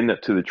just been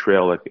to the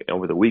trail like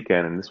over the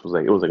weekend, and it was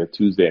like a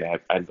Tuesday, and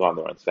I'd gone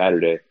there on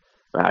Saturday,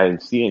 and I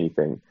didn't see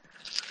anything.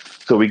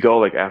 So we go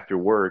like after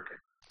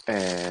work,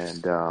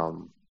 and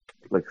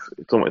like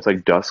it's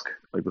like dusk,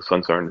 like the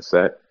sun's starting to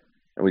set,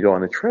 and we go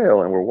on the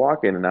trail and we're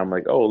walking, and I'm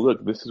like, oh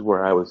look, this is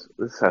where I was.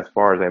 This is as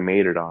far as I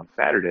made it on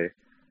Saturday,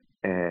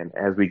 and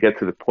as we get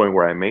to the point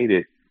where I made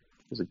it,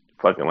 there's a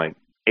fucking like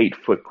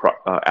 8-foot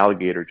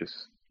alligator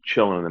just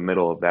chilling in the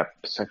middle of that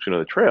section of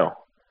the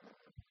trail.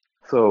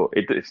 So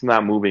it's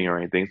not moving or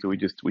anything. So we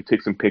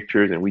take some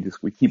pictures and we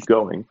keep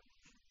going.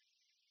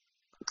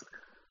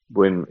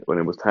 When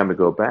it was time to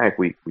go back,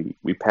 we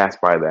passed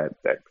by that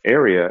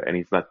area and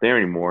he's not there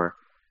anymore.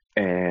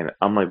 And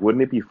I'm like,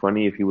 wouldn't it be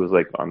funny if he was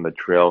like on the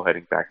trail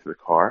heading back to the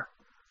car?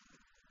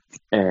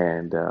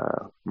 And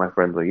my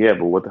friend's like, yeah,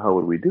 but what the hell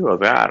would we do? I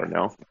was like, I don't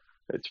know.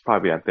 It's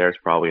probably not there. It's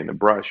probably in the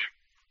brush.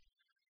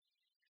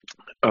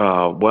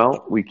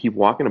 Well, we keep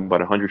walking about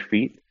 100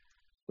 feet.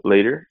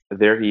 Later,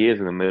 there he is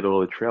in the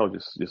middle of the trail,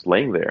 just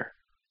laying there.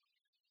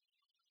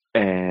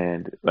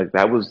 And like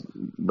that was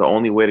the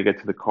only way to get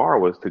to the car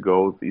was to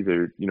go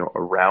either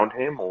around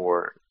him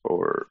or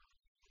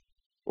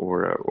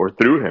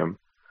through him.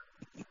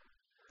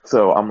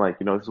 So I'm like,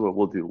 this is what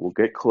we'll do. We'll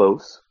get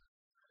close,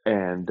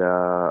 and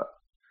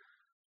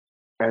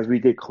as we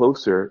get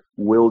closer,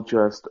 we'll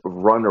just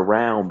run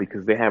around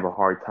because they have a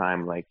hard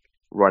time like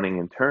running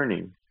and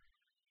turning.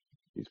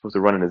 You're supposed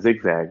to run in a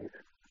zigzag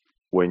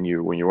when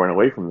you run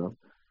away from them.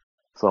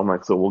 So I'm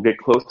like, so we'll get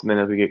close, and then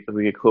as we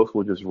get close,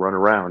 we'll just run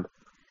around.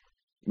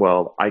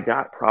 Well, I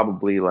got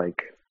probably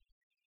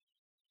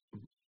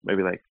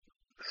maybe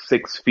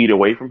 6 feet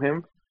away from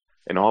him,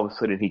 and all of a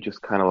sudden he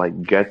just kind of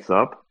like gets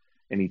up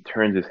and he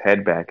turns his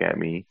head back at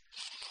me,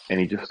 and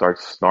he just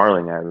starts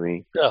snarling at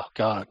me. Oh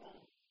God!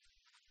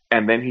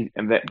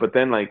 But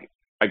then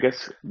I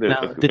guess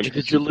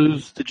did you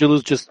lose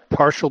just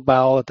partial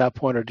bowel at that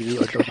point, or did you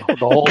the whole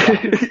bowel?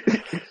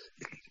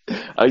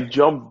 I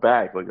jumped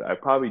back, I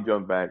probably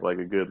jumped back like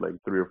a good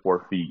 3 or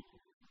 4 feet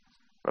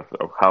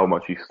of how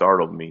much he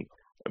startled me.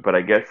 But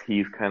I guess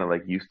he's kind of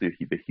like used to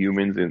the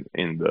humans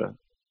in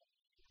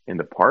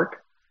the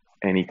park,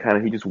 and he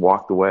just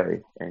walked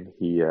away, and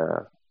he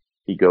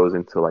goes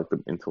into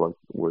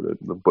where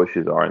the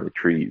bushes are and the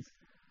trees,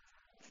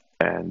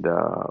 and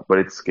but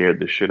it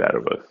scared the shit out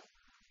of us.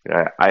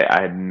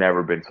 I had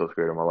never been so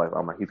scared in my life.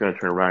 I'm like, he's gonna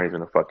turn around, he's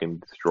gonna fucking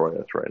destroy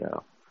us right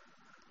now.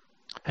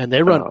 And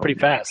they run pretty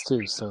fast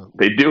too. So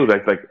they do.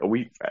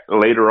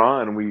 Later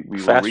on we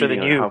faster were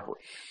than you.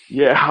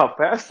 How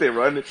fast they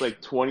run. It's like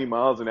 20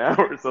 miles an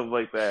hour or something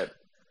like that.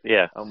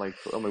 Yeah. I'm like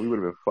we would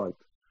have been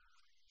fucked.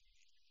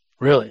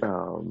 Really?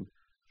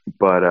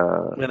 But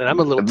man, I'm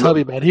a little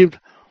tubby, man. He'd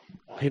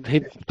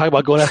talk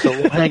about going after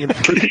a hanging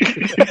fruit.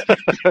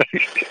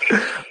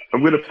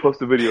 I'm gonna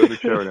post a video in the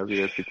chat right now so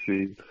you guys can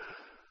see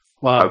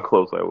how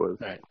close I was.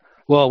 All right.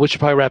 Well, we should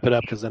probably wrap it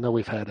up because I know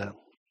we've had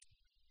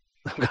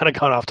I've kind of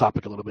gone off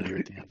topic a little bit here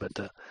at the end. But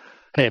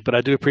but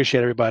I do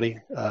appreciate everybody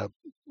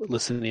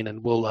listening,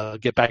 and we'll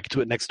get back to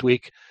it next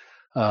week.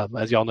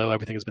 As y'all know,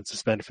 everything has been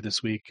suspended for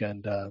this week,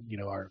 and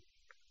our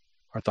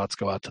thoughts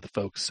go out to the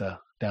folks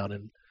down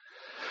in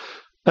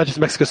not just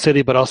Mexico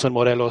City, but also in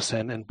Morelos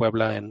and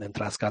Puebla and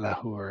Tlaxcala,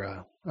 who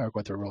are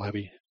going through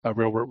a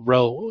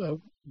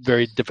real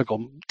very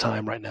difficult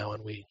time right now,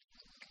 and we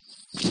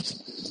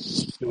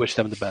wish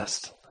them the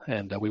best,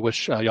 and we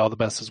wish y'all the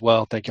best as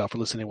well. Thank y'all for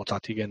listening. We'll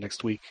talk to you again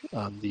next week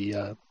on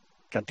the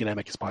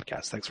CantinaMX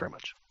podcast. Thanks very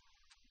much.